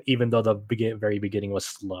of it, even though the very beginning was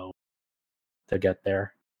slow to get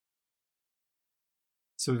there.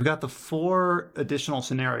 So we've got the 4 additional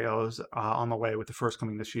scenarios on the way, with the first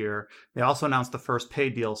coming this year. They also announced the first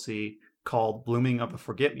paid DLC called Blooming of the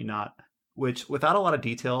Forget-Me-Not, which, without a lot of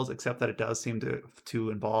details, except that it does seem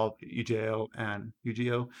to involve Yu-Gi-Oh and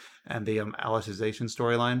the Alicization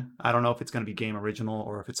storyline. I don't know if it's going to be game original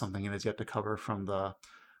or if it's something that is yet to cover from the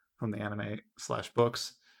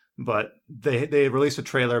anime/books. But they released a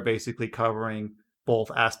trailer basically covering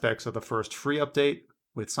both aspects of the first free update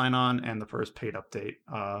with sign-on and the first paid update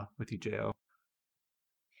with Yu-Gi-Oh.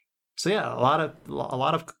 So yeah, a lot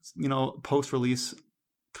of post-release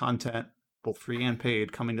content, both free and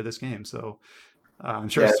paid, coming to this game. So I'm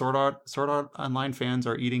sure Sword Art Online fans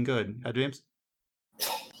are eating good. James?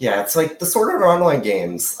 Yeah, it's like the Sword Art Online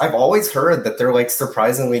games. I've always heard that they're like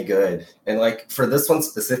surprisingly good. And like for this one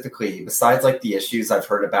specifically, besides like the issues I've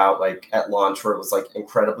heard about like at launch where it was like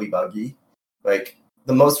incredibly buggy, like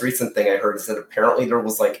the most recent thing I heard is that apparently there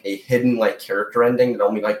was like a hidden like character ending that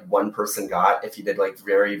only like one person got if you did like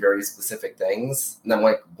very, very specific things. And then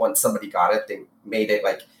like once somebody got it, they made it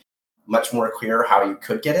like much more clear how you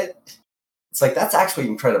could get it. It's like, that's actually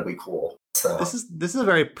incredibly cool. So this is a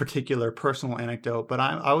very particular personal anecdote, but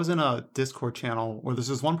I was in a Discord channel where there's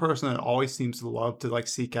this one person that always seems to love to like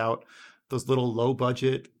seek out those little low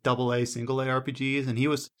budget AA, single A RPGs. And he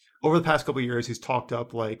was, over the past couple of years, he's talked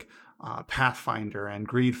up like Pathfinder and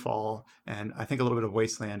Greedfall, and I think a little bit of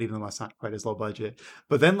Wasteland, even though that's not quite as low budget.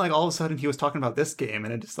 But then like all of a sudden he was talking about this game,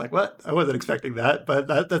 and it's just like, what? I wasn't expecting that, but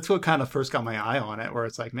that's what kind of first got my eye on it, where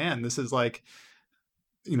it's like, man, this is like,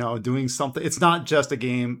 doing something. It's not just a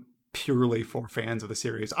game purely for fans of the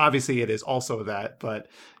series. Obviously it is also that, but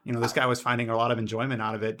this guy was finding a lot of enjoyment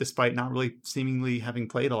out of it despite not really seemingly having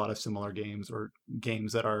played a lot of similar games or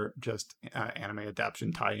games that are just anime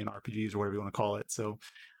adaptation tie-in RPGs or whatever you want to call it. So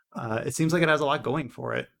it seems like it has a lot going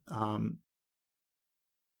for it.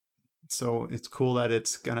 So it's cool that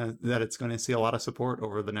it's gonna see a lot of support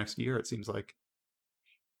over the next year, it seems like.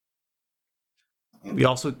 We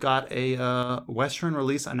also got a Western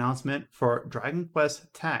release announcement for Dragon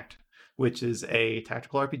Quest Tact, which is a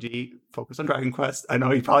tactical RPG focused on Dragon Quest. I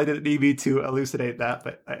know you probably didn't need me to elucidate that,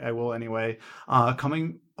 but I will anyway.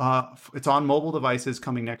 It's on mobile devices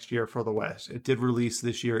coming next year for the West. It did release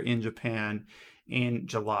this year in Japan in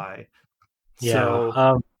July. Yeah,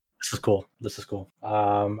 so, This is cool.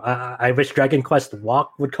 I wish Dragon Quest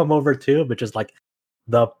Walk would come over too, which is like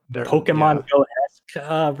the Pokemon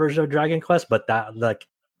Go-esque version of Dragon Quest, but that like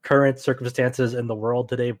current circumstances in the world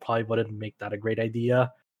today probably wouldn't make that a great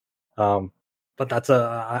idea. But that's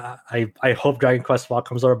I hope Dragon Quest Walk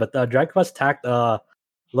comes over. But Dragon Quest Tact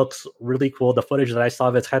looks really cool. The footage that I saw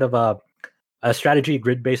of it's kind of a strategy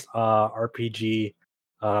grid-based RPG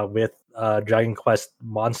with Dragon Quest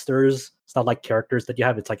monsters. It's not like characters that you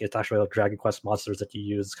have. It's actually like Dragon Quest monsters that you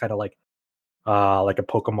use. It's kind of like a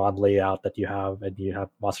Pokemon layout that you have, and you have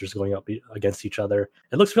monsters going up against each other.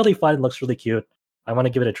 It looks really fun. It looks really cute. I want to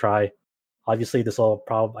give it a try. Obviously, this will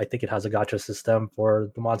I think it has a gacha system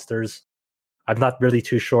for the monsters. I'm not really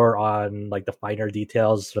too sure on like the finer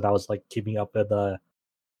details. When I was like keeping up with the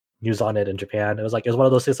news on it in Japan, it was one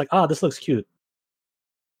of those things like, this looks cute.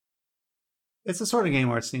 It's the sort of game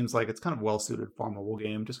where it seems like it's kind of well suited for a mobile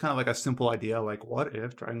game. Just kind of like a simple idea, like what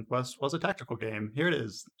if Dragon Quest was a tactical game? Here it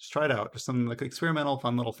is. Just try it out. Just some like experimental,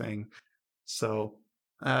 fun little thing. So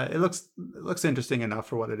it looks interesting enough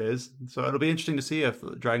for what it is. So it'll be interesting to see if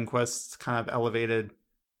Dragon Quest's kind of elevated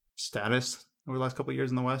status over the last couple of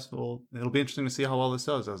years in the West. It'll be interesting to see how well this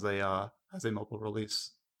does as a mobile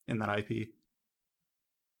release in that IP.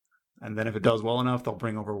 And then if it does well enough, they'll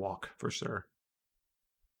bring over Walk for sure.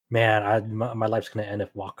 Man, my life's gonna end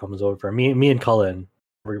if Walk comes over. Me and Cullen,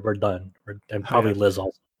 we're done. And probably Liz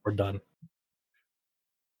also. We're done.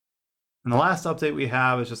 And the last update we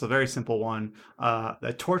have is just a very simple one.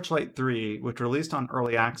 That Torchlight 3, which released on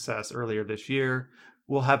early access earlier this year,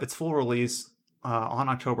 will have its full release on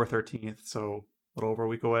October 13th, so a little over a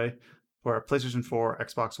week away, for PlayStation 4,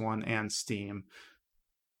 Xbox One, and Steam.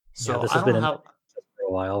 So this has been for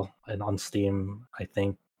a while, and on Steam, I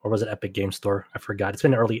think. Or was it Epic Game Store? I forgot. It's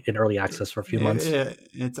been in early access for a few months.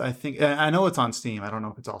 I know it's on Steam. I don't know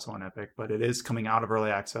if it's also on Epic, but it is coming out of early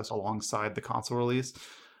access alongside the console release.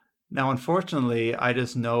 Now, unfortunately, I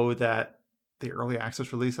just know that the early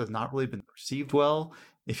access release has not really been received well.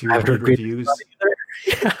 If you read reviews,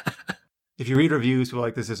 if you read reviews, people are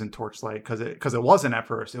like, this isn't Torchlight because it wasn't at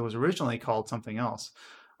first. It was originally called something else.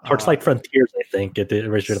 Torchlight Frontiers, I think it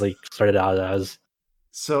originally started out as.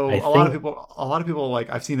 So a lot of people like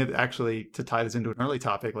I've seen it actually to tie this into an early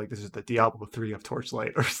topic, like this is the Diablo 3 of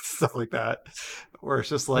Torchlight or stuff like that, where it's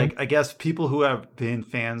just like I guess people who have been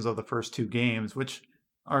fans of the first two games, which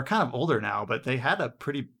are kind of older now, but they had a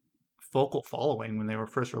pretty vocal following when they were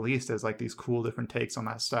first released as like these cool different takes on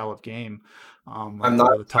that style of game. I'm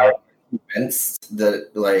not convinced that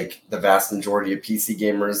like the vast majority of PC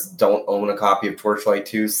gamers don't own a copy of Torchlight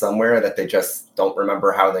 2 somewhere, that they just don't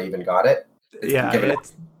remember how they even got it. It's been given out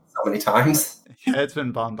so many times. Yeah, it's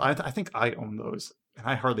been bummed. I think I own those, and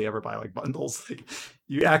I hardly ever buy like bundles. Like,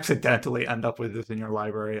 you accidentally end up with this in your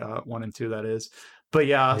library, 1 and 2, that is. But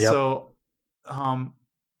yeah, so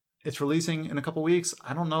it's releasing in a couple weeks.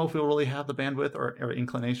 I don't know if we'll really have the bandwidth or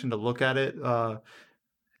inclination to look at it.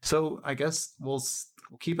 So I guess we'll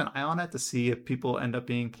keep an eye on it to see if people end up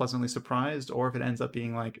being pleasantly surprised, or if it ends up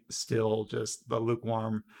being like still just the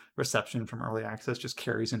lukewarm reception from early access just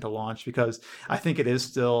carries into launch, because I think it is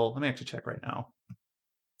still, let me actually check right now.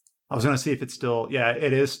 I was going to see if it's still,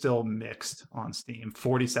 it is still mixed on Steam.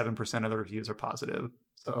 47% of the reviews are positive.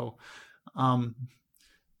 So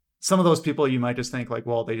some of those people you might just think like,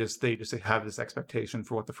 well, they just have this expectation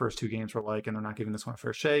for what the first two games were like, and they're not giving this one a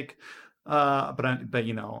fair shake. But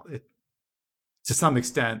you know, to some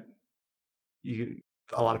extent,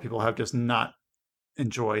 a lot of people have just not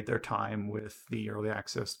enjoyed their time with the early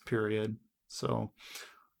access period. So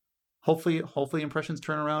hopefully impressions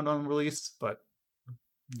turn around on release, but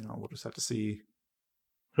you know, we'll just have to see.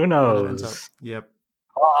 Who knows? Yep.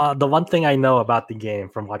 The one thing I know about the game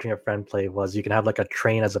from watching a friend play was you can have like a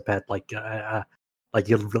train as a pet, like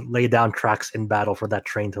you lay down tracks in battle for that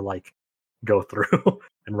train to like go through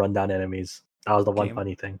and run down enemies. That was the one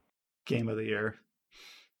funny thing. Game of the year.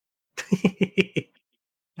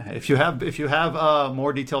 If you have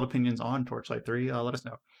more detailed opinions on Torchlight 3, let us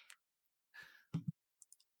know.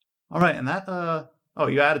 All right, and that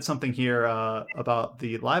you added something here about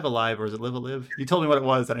the Live Alive, or is it Live Alive? You told me what it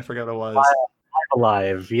was, and I forgot what it was. Live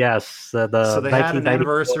Alive, yes. So they had an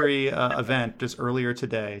anniversary event just earlier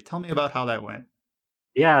today. Tell me about how that went.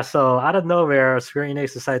 Yeah, so out of nowhere, Square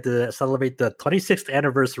Enix decided to celebrate the 26th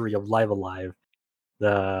anniversary of Live Alive.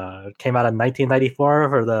 It came out in 1994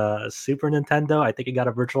 for the Super Nintendo. I think it got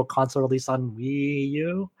a virtual console release on Wii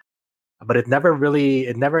U, but it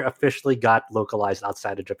never officially got localized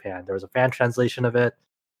outside of Japan. There was a fan translation of it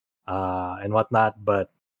and whatnot, but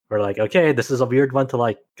we're like, okay, this is a weird one to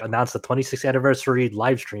like announce the 26th anniversary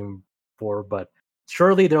live stream for, but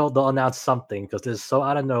surely they'll announce something, because this is so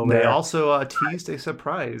out of nowhere. They also teased a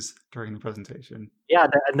surprise during the presentation. Yeah,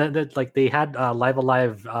 and then like they had Live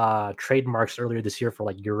Alive trademarks earlier this year for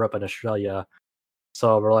like Europe and Australia.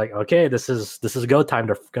 So we're like, okay, this is go time.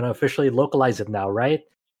 They're gonna officially localize it now, right?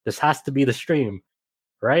 This has to be the stream,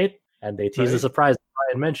 right? And they teased a surprise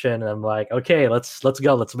Brian mentioned, and I'm like, okay, let's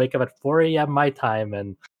go. Let's wake up at 4 a.m. my time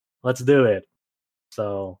and let's do it.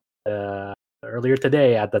 So earlier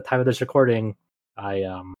today, at the time of this recording,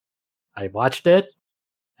 I watched it,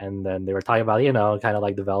 and then they were talking about, you know, kind of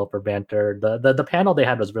like developer banter. The panel they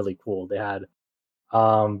had was really cool. They had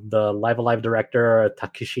the Live Alive director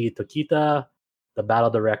Takeshi Tokita, the battle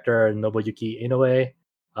director Nobuyuki Inoue,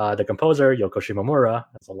 the composer Yoko Shimomura,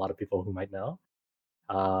 that's a lot of people who might know,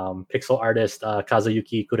 pixel artist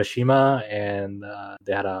Kazuyuki Kurashima, and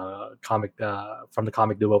they had a comic from the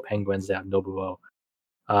comic duo Penguins. They have Nobuo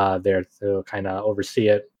there to kind of oversee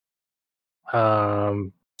it.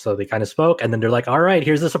 So they kind of spoke, and then they're like, all right,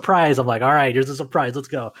 here's the surprise. I'm like, all right, here's the surprise. Let's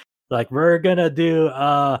go. Like, we're gonna do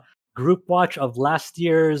a group watch of last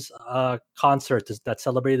year's concert that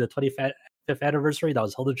celebrated the 25th anniversary that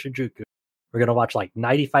was held in Shinjuku. We're gonna watch like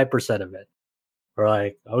 95% of it. We're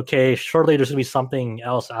like, okay, surely there's gonna be something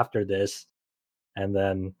else after this. And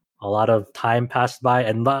then a lot of time passed by,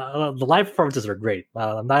 and the live performances are great.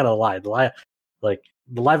 I'm not gonna lie, the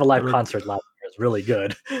Live Alive concert last year is really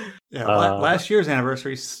good. Yeah, last year's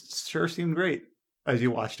anniversary sure seemed great as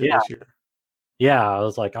you watched it this year. Yeah, I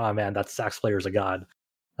was like, oh man, that sax player's a god.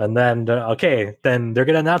 And then then they're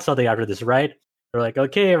gonna announce something after this, right? They're like,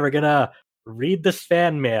 okay, we're gonna read this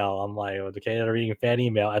fan mail. I'm like, okay, they're reading fan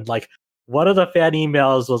email, and like one of the fan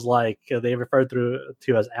emails was like they referred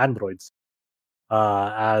to as androids,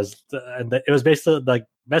 it was basically the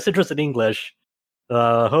message was in English.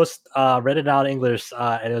 The host read it out in English,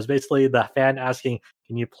 and it was basically the fan asking,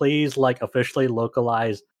 "Can you please like officially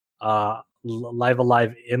localize Live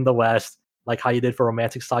Alive in the West, like how you did for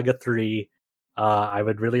Romantic Saga 3? I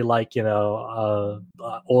would really like, you know,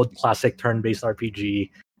 old classic turn-based RPG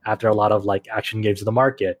after a lot of like action games in the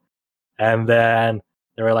market." And then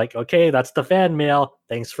they were like, "Okay, that's the fan mail.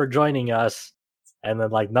 Thanks for joining us." And then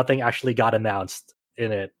like nothing actually got announced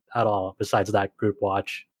in it at all besides that group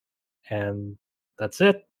watch, and that's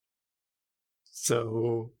it.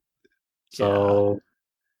 So the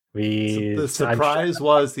surprise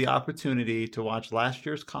was the opportunity to watch last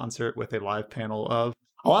year's concert with a live panel of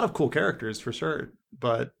a lot of cool characters for sure,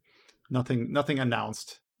 but nothing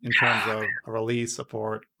announced in terms of a release,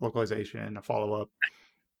 support, localization, a follow-up.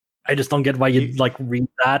 I just don't get why you'd like read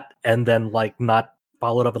that and then like not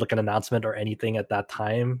follow it up with like an announcement or anything at that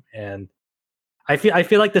time. And I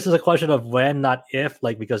feel like this is a question of when, not if,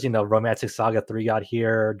 like, because Romantic Saga 3 got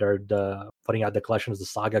here, they're putting out the collection as the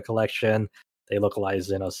Saga collection. They localize,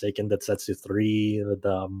 Seiken Densetsu 3,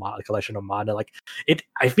 the collection of Mana. Like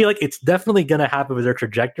I feel like it's definitely gonna happen with their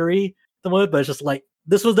trajectory at the moment, but it's just like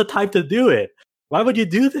this was the time to do it. Why would you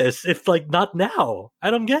do this if like not now?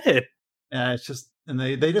 I don't get it. Yeah, it's just, and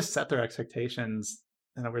they just set their expectations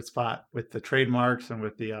in a weird spot with the trademarks and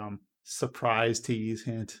with the surprise tease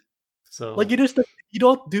hint. So like you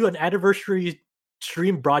don't do an anniversary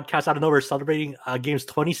stream broadcast out of nowhere celebrating a game's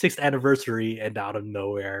 26th anniversary and out of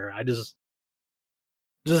nowhere. I just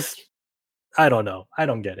I don't know. I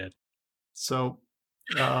don't get it. So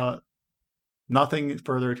nothing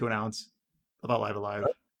further to announce about Live Alive,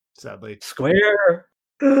 sadly. Square,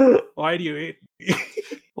 why do you hate me?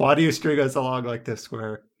 Why do you string us along like this,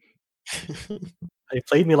 Square? They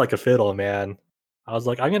played me like a fiddle, man. I was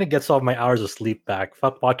like, I'm gonna get some of my hours of sleep back.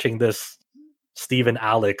 Fuck watching this Steve and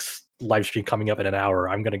Alex live stream coming up in an hour.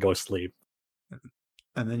 I'm gonna go sleep.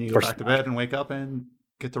 And then you go back to bed and wake up and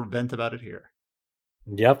get to vent about it here.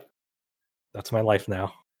 Yep. That's my life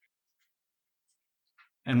now.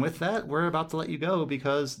 And with that, we're about to let you go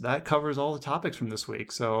because that covers all the topics from this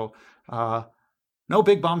week. So no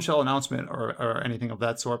big bombshell announcement or anything of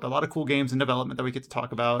that sort, but a lot of cool games in development that we get to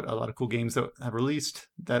talk about, a lot of cool games that have released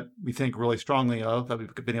that we think really strongly of, that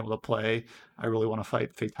we've been able to play. I really want to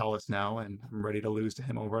fight Fatalis now, and I'm ready to lose to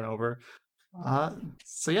him over and over.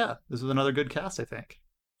 So yeah, this was another good cast, I think.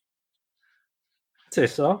 I'd say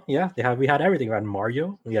so. Yeah, we had everything. We had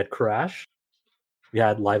Mario, we had Crash, we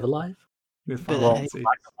had Live Alive. We had Final Fantasy.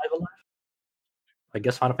 Live Alive. I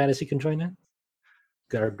guess Final Fantasy can join in.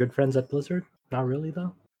 Got our good friends at Blizzard. Not really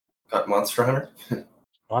though. Got Monster Hunter.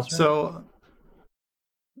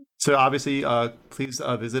 So obviously, please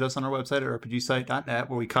visit us on our website at rpgsite.net,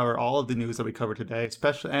 where we cover all of the news that we covered today,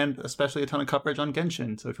 especially a ton of coverage on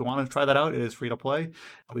Genshin. So if you want to try that out, it is free to play.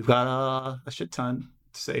 We've got a shit ton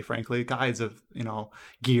to say, frankly, guides of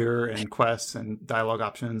gear and quests and dialogue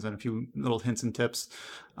options and a few little hints and tips.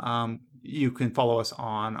 You can follow us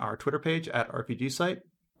on our Twitter page at rpgsite.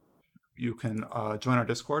 You can join our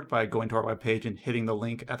Discord by going to our webpage and hitting the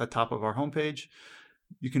link at the top of our homepage.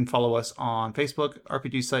 You can follow us on Facebook,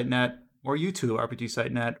 RPGSiteNet, or YouTube,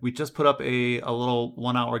 RPGSiteNet. We just put up a little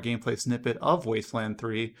 1-hour gameplay snippet of Wasteland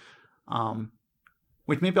 3,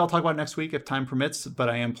 which maybe I'll talk about next week if time permits, but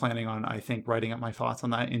I am planning on, I think, writing up my thoughts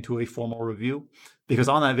on that into a formal review. Because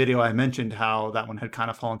on that video, I mentioned how that one had kind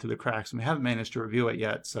of fallen through the cracks, and we haven't managed to review it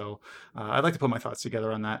yet. So I'd like to put my thoughts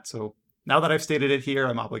together on that. So now that I've stated it here,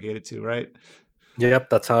 I'm obligated to, right? Yep,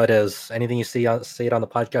 that's how it is. Anything you say it on the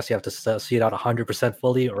podcast, you have to see it out 100%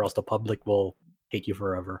 fully, or else the public will hate you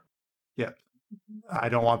forever. Yeah, I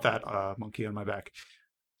don't want that monkey on my back.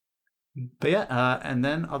 But yeah, and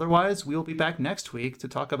then otherwise, we'll be back next week to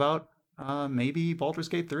talk about maybe Baldur's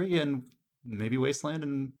Gate 3 and maybe Wasteland,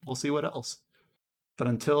 and we'll see what else. But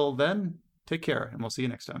until then, take care, and we'll see you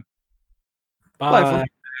next time. Bye.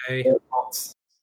 Bye.